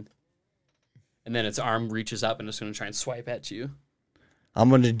up again. And then its arm reaches up and it's going to try and swipe at you. I'm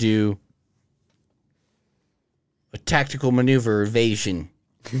going to do a tactical maneuver evasion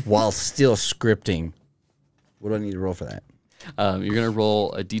while still scripting. What do I need to roll for that? You're going to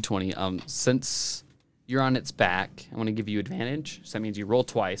roll a d20. Since you're on its back, I want to give you advantage. So that means you roll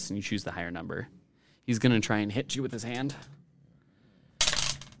twice and you choose the higher number. He's going to try and hit you with his hand.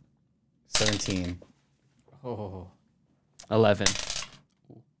 17 Oh. 11.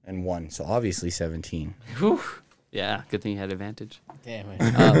 and 1. So obviously 17. Whew. Yeah, good thing you had advantage. Damn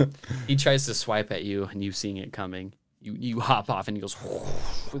it. He tries to swipe at you, and you seeing it coming. You hop off, and he goes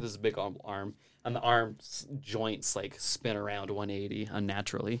with his big arm. And the arm's joints like spin around 180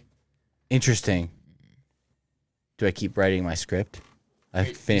 unnaturally. Interesting. Do I keep writing my script? I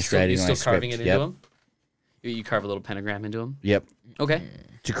finished writing my You're still script. carving it into him? You carve a little pentagram into him? Yep. Okay.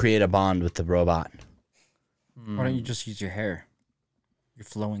 To create a bond with the robot. Why don't you just use your hair? Your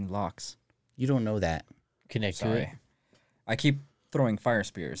flowing locks. You don't know that. Connect to it. Sorry. I keep throwing fire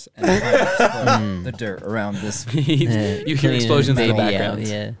spears and trying to explode the dirt around this. You hear explosions in the Baby background. out,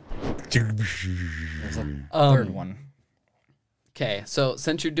 yeah. There's a third one. Okay, so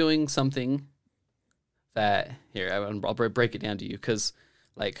since you're doing something that I'll break it down to you, because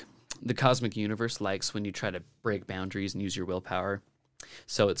like the cosmic universe likes when you try to break boundaries and use your willpower.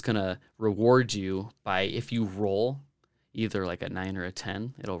 So it's gonna reward you by, if you roll either like a 9 or a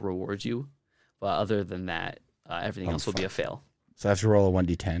 10, it'll reward you. But other than that, everything else will be a fail. So I have to roll a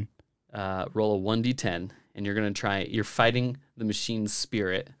 1d10. Roll a 1d10, and you're fighting the machine's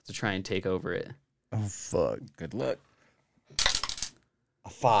spirit to try and take over it. Oh, fuck. Good luck. A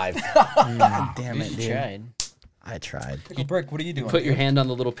 5. God damn You it, dude. tried. I tried. Pickle Brick, what are you doing? Put your dude? hand on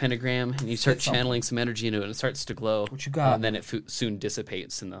the little pentagram, and you start something. channeling some energy into it, and it starts to glow. What you got? And then it soon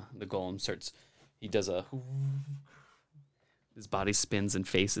dissipates, and the golem starts. He does a. His body spins and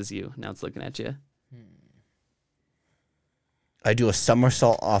faces you. Now it's looking at you. I do a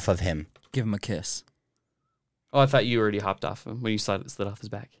somersault off of him. Give him a kiss. Oh, I thought you already hopped off him when you slid off his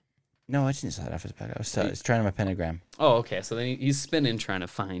back. No, I didn't slide off his back. I was trying my pentagram. Oh, okay. So then he's spinning, trying to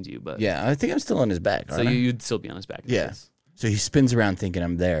find you, but Yeah, I think I'm still on his back. So aren't I? you'd still be on his back. I Yeah. guess. So he spins around thinking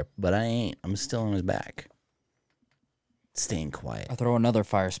I'm there, but I ain't. I'm still on his back. Staying quiet. I throw another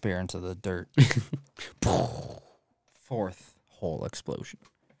fire spear into the dirt. Fourth hole explosion.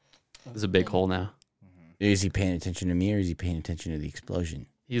 There's a big hole now. Is he paying attention to me or is he paying attention to the explosion?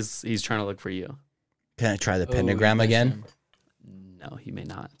 He's trying to look for you. Can I try the Oh, pentagram you missed again? him. No, he may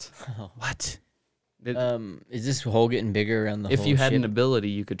not. What? Is this hole getting bigger around the If whole you had ship? an ability,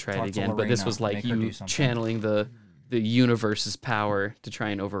 you could try Talk it to again. But this Lorana, was like make her you do something. channeling the universe's power to try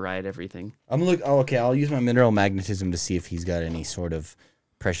and override everything. Okay, I'll use my mineral magnetism to see if he's got any sort of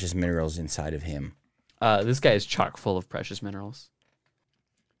precious minerals inside of him. This guy is chock full of precious minerals.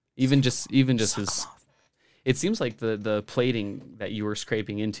 Even just his. It seems like the plating that you were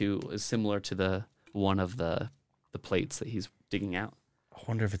scraping into is similar to the one of the plates that he's digging out. I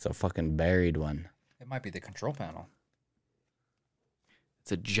wonder if it's a fucking buried one. It might be the control panel.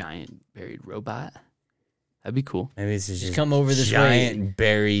 It's a giant buried robot. That'd be cool. Maybe it's just come over this giant way.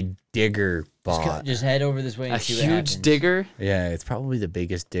 buried digger bot. Just head over this way and A see what huge happens. digger. Yeah, it's probably the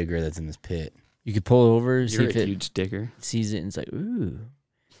biggest digger that's in this pit. You could pull it over, see You're if a it huge digger. sees it, and it's like, ooh.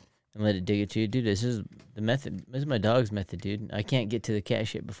 And let it dig it to you. Dude, this is the method. This is my dog's method, dude. I can't get to the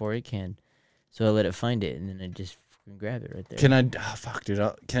cache yet before it can. So I let it find it, and then I just fucking grab it right there. Can I? Oh, fuck, dude.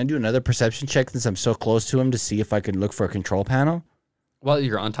 Can I do another perception check since I'm so close to him to see if I can look for a control panel? While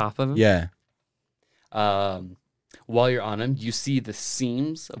you're on top of him. Yeah. While you're on him, you see the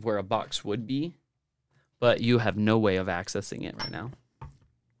seams of where a box would be, but you have no way of accessing it right now.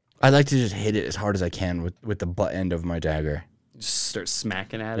 I'd like to just hit it as hard as I can with the butt end of my dagger. Just start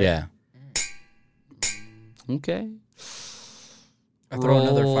smacking at it. Yeah. Okay. I throw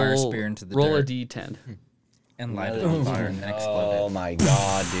another fire spear into the roll dirt a d10. and light it on fire and then explode Oh my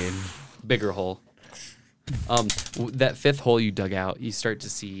god, dude. Bigger hole. That fifth hole you dug out, you start to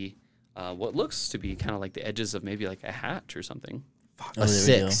see what looks to be kind of like the edges of maybe like a hatch or something. Oh, A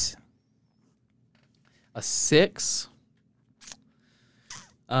there we go. 6. A 6.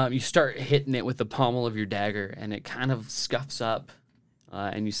 You start hitting it with the pommel of your dagger, and it kind of scuffs up,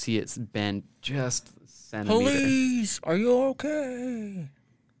 and you see it's bent just a centimeter. Police, are you okay?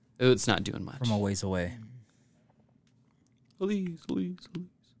 It's not doing much. From a ways away. Please.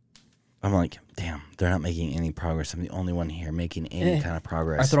 I'm like, damn, they're not making any progress. I'm the only one here making any kind of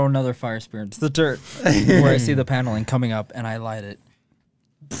progress. I throw another fire spear into the dirt where I see the paneling coming up, and I light it.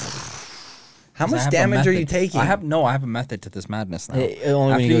 How much damage are you taking? I have a method to this madness now. Only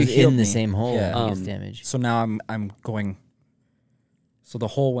when After he you goes healed in the me. same hole, Yeah. he gets damage. So now I'm going. So the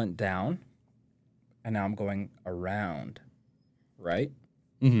hole went down, and now I'm going around, right?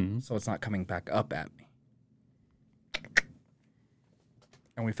 Mm-hmm. So it's not coming back up at me.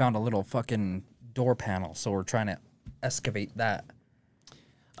 And we found a little fucking door panel, so we're trying to excavate that.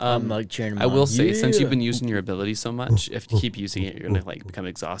 I'm like cheering him I will on. say, since Yeah. you've been using your ability so much, if you keep using it, you're gonna like become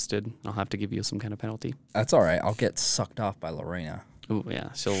exhausted. I'll have to give you some kind of penalty. That's all right. I'll get sucked off by Lorena, Oh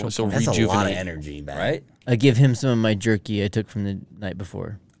yeah, she'll That's rejuvenate. a lot of energy, man. right? I give him some of my jerky I took from the night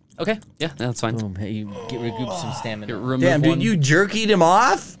before. Okay, yeah, that's fine. Boom. Hey, you recoup some Here, stamina. remove Damn, one. dude, you jerkied him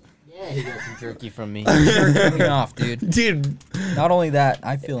off? Yeah, he got some jerky from me. You're coming off, dude. Dude, Not only that,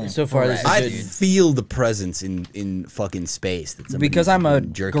 I feel So far, this is I good. feel the presence in fucking space. That somebody's because I'm a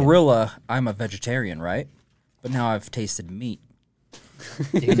jerking. gorilla. I'm a vegetarian, right? But now I've tasted meat.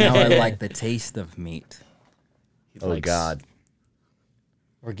 And now I like the taste of meat. He Oh, likes- God.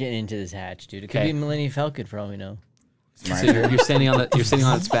 We're getting into this hatch, dude. It could Okay. be Millennium Falcon for all we know. So you're standing on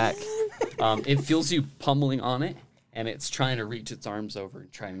its back. It feels you pummeling on it, and it's trying to reach its arms over,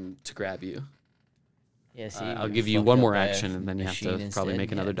 trying to grab you. Yeah, see, I'll we give you fucked one up more by a action, and then you have to machine probably instead.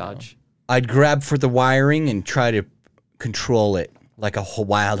 make another Yeah, no. dodge. I'd grab for the wiring and try to control it like a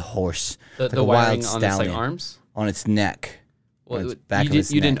wild horse. Like The a wiring wild on its like stallion. arms. On its neck. Well, on its it- back you, of its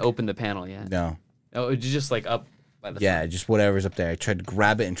didn't neck. open the panel yet. No. Oh, it's just like up by the Yeah, just whatever's up there. I tried to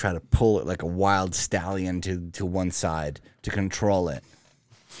grab it and try to pull it like a wild stallion to one side to control it.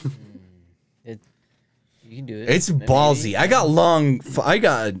 You can do it. It's Maybe. ballsy. I got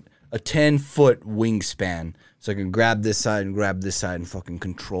a 10-foot wingspan, so I can grab this side and fucking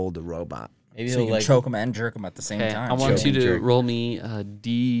control the robot. Maybe So he'll you can like. choke him and jerk him at the same Okay, time. I want Choke you and to jerk. roll me a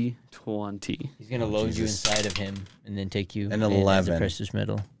D20. He's gonna load you Jesus. inside of him and then take you An in as a 11. precious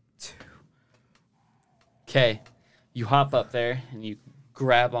metal. Okay, you hop up there and you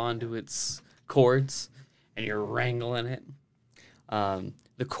grab onto its cords and you're wrangling it.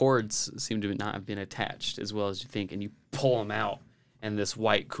 The cords seem to not have been attached as well as you think, and you pull them out, and this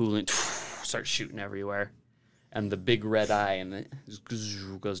white coolant starts shooting everywhere, and the big red eye and it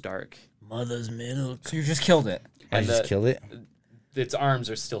goes dark. Mother's milk. So you just killed it. I And just killed it. Its arms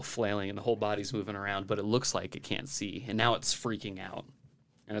are still flailing and the whole body's moving around, but it looks like it can't see, and now it's freaking out,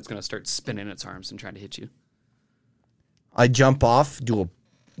 and it's gonna start spinning its arms and trying to hit you. I jump off, do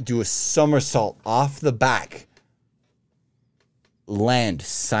a somersault off the back, land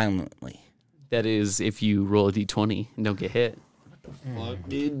silently. That is, if you roll a d20 and don't get hit. Fuck,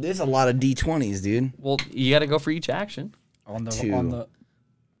 dude, there's a lot of D20s, dude. Well, you got to go for each action. On the Two.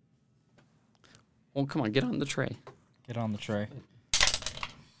 Well, come on, get on the tray. Get on the tray.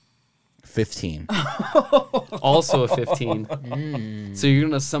 15. Also a 15. So you're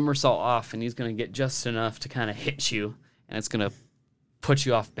going to somersault off, and he's going to get just enough to kind of hit you, and it's going to put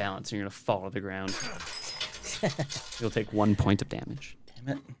you off balance, and you're going to fall to the ground. You'll take 1 point of damage.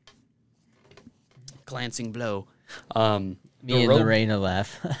 Damn it. Glancing blow. Me and Lorena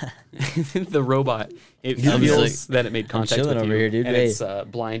laugh. The robot, it I'm feels that it made contact chilling with over you, here, dude. and Hey. its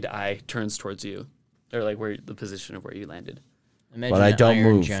blind eye turns towards you, or like where the position of where you landed. Imagine But I an don't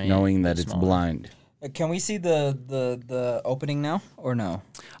iron move, giant, knowing that but it's smaller. blind. Can we see the opening now or no?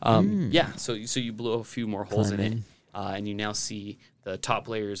 Yeah, so you blew a few more holes in it, Climb and you now see the top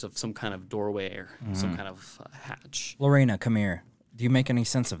layers of some kind of doorway or some kind of hatch. Lorena, come here. Do you make any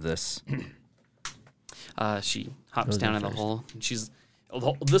sense of this? She hops Goes down in in the first. hole,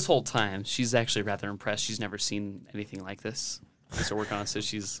 and this whole time she's actually rather impressed. She's never seen anything like this. She's working on it, so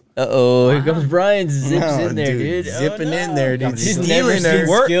she's Here comes Brian. Zips No, in there, dude. Zipping in there, dude. She's never Stealing seen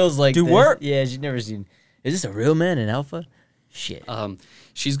her. skills like Do this. work. Yeah, she's never seen. Is this a real man in alpha? Shit.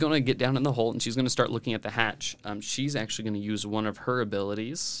 she's gonna get down in the hole and she's gonna start looking at the hatch. She's actually gonna use one of her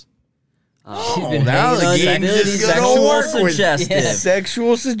abilities. She's been now hanging the on to game's abilities. just gonna Sexual work with suggestive. Yeah.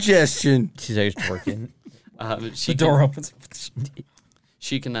 Sexual suggestion. She's actually working. She The door can, opens.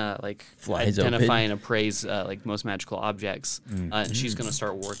 She can Flies identify open. and appraise like most magical objects, and she's gonna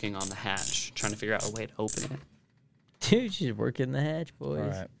start working on the hatch, trying to figure out a way to open it. Dude, she's working the hatch, boys. All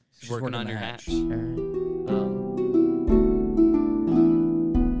right. She's working on your hatch. All right.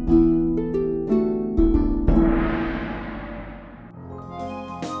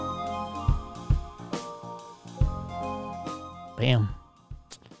 Bam.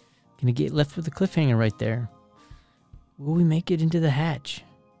 Gonna get left with a cliffhanger right there. Will we make it into the hatch?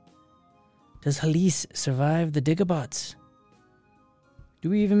 Does Halise survive the Digabots? Do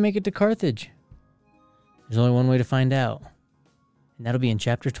we even make it to Carthage? There's only one way to find out, and that'll be in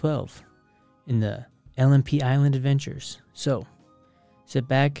Chapter 12 in the LMPee Island Adventures. So, sit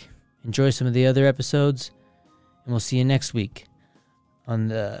back, enjoy some of the other episodes, and we'll see you next week on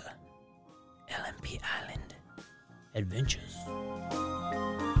the LMPee Island Adventures.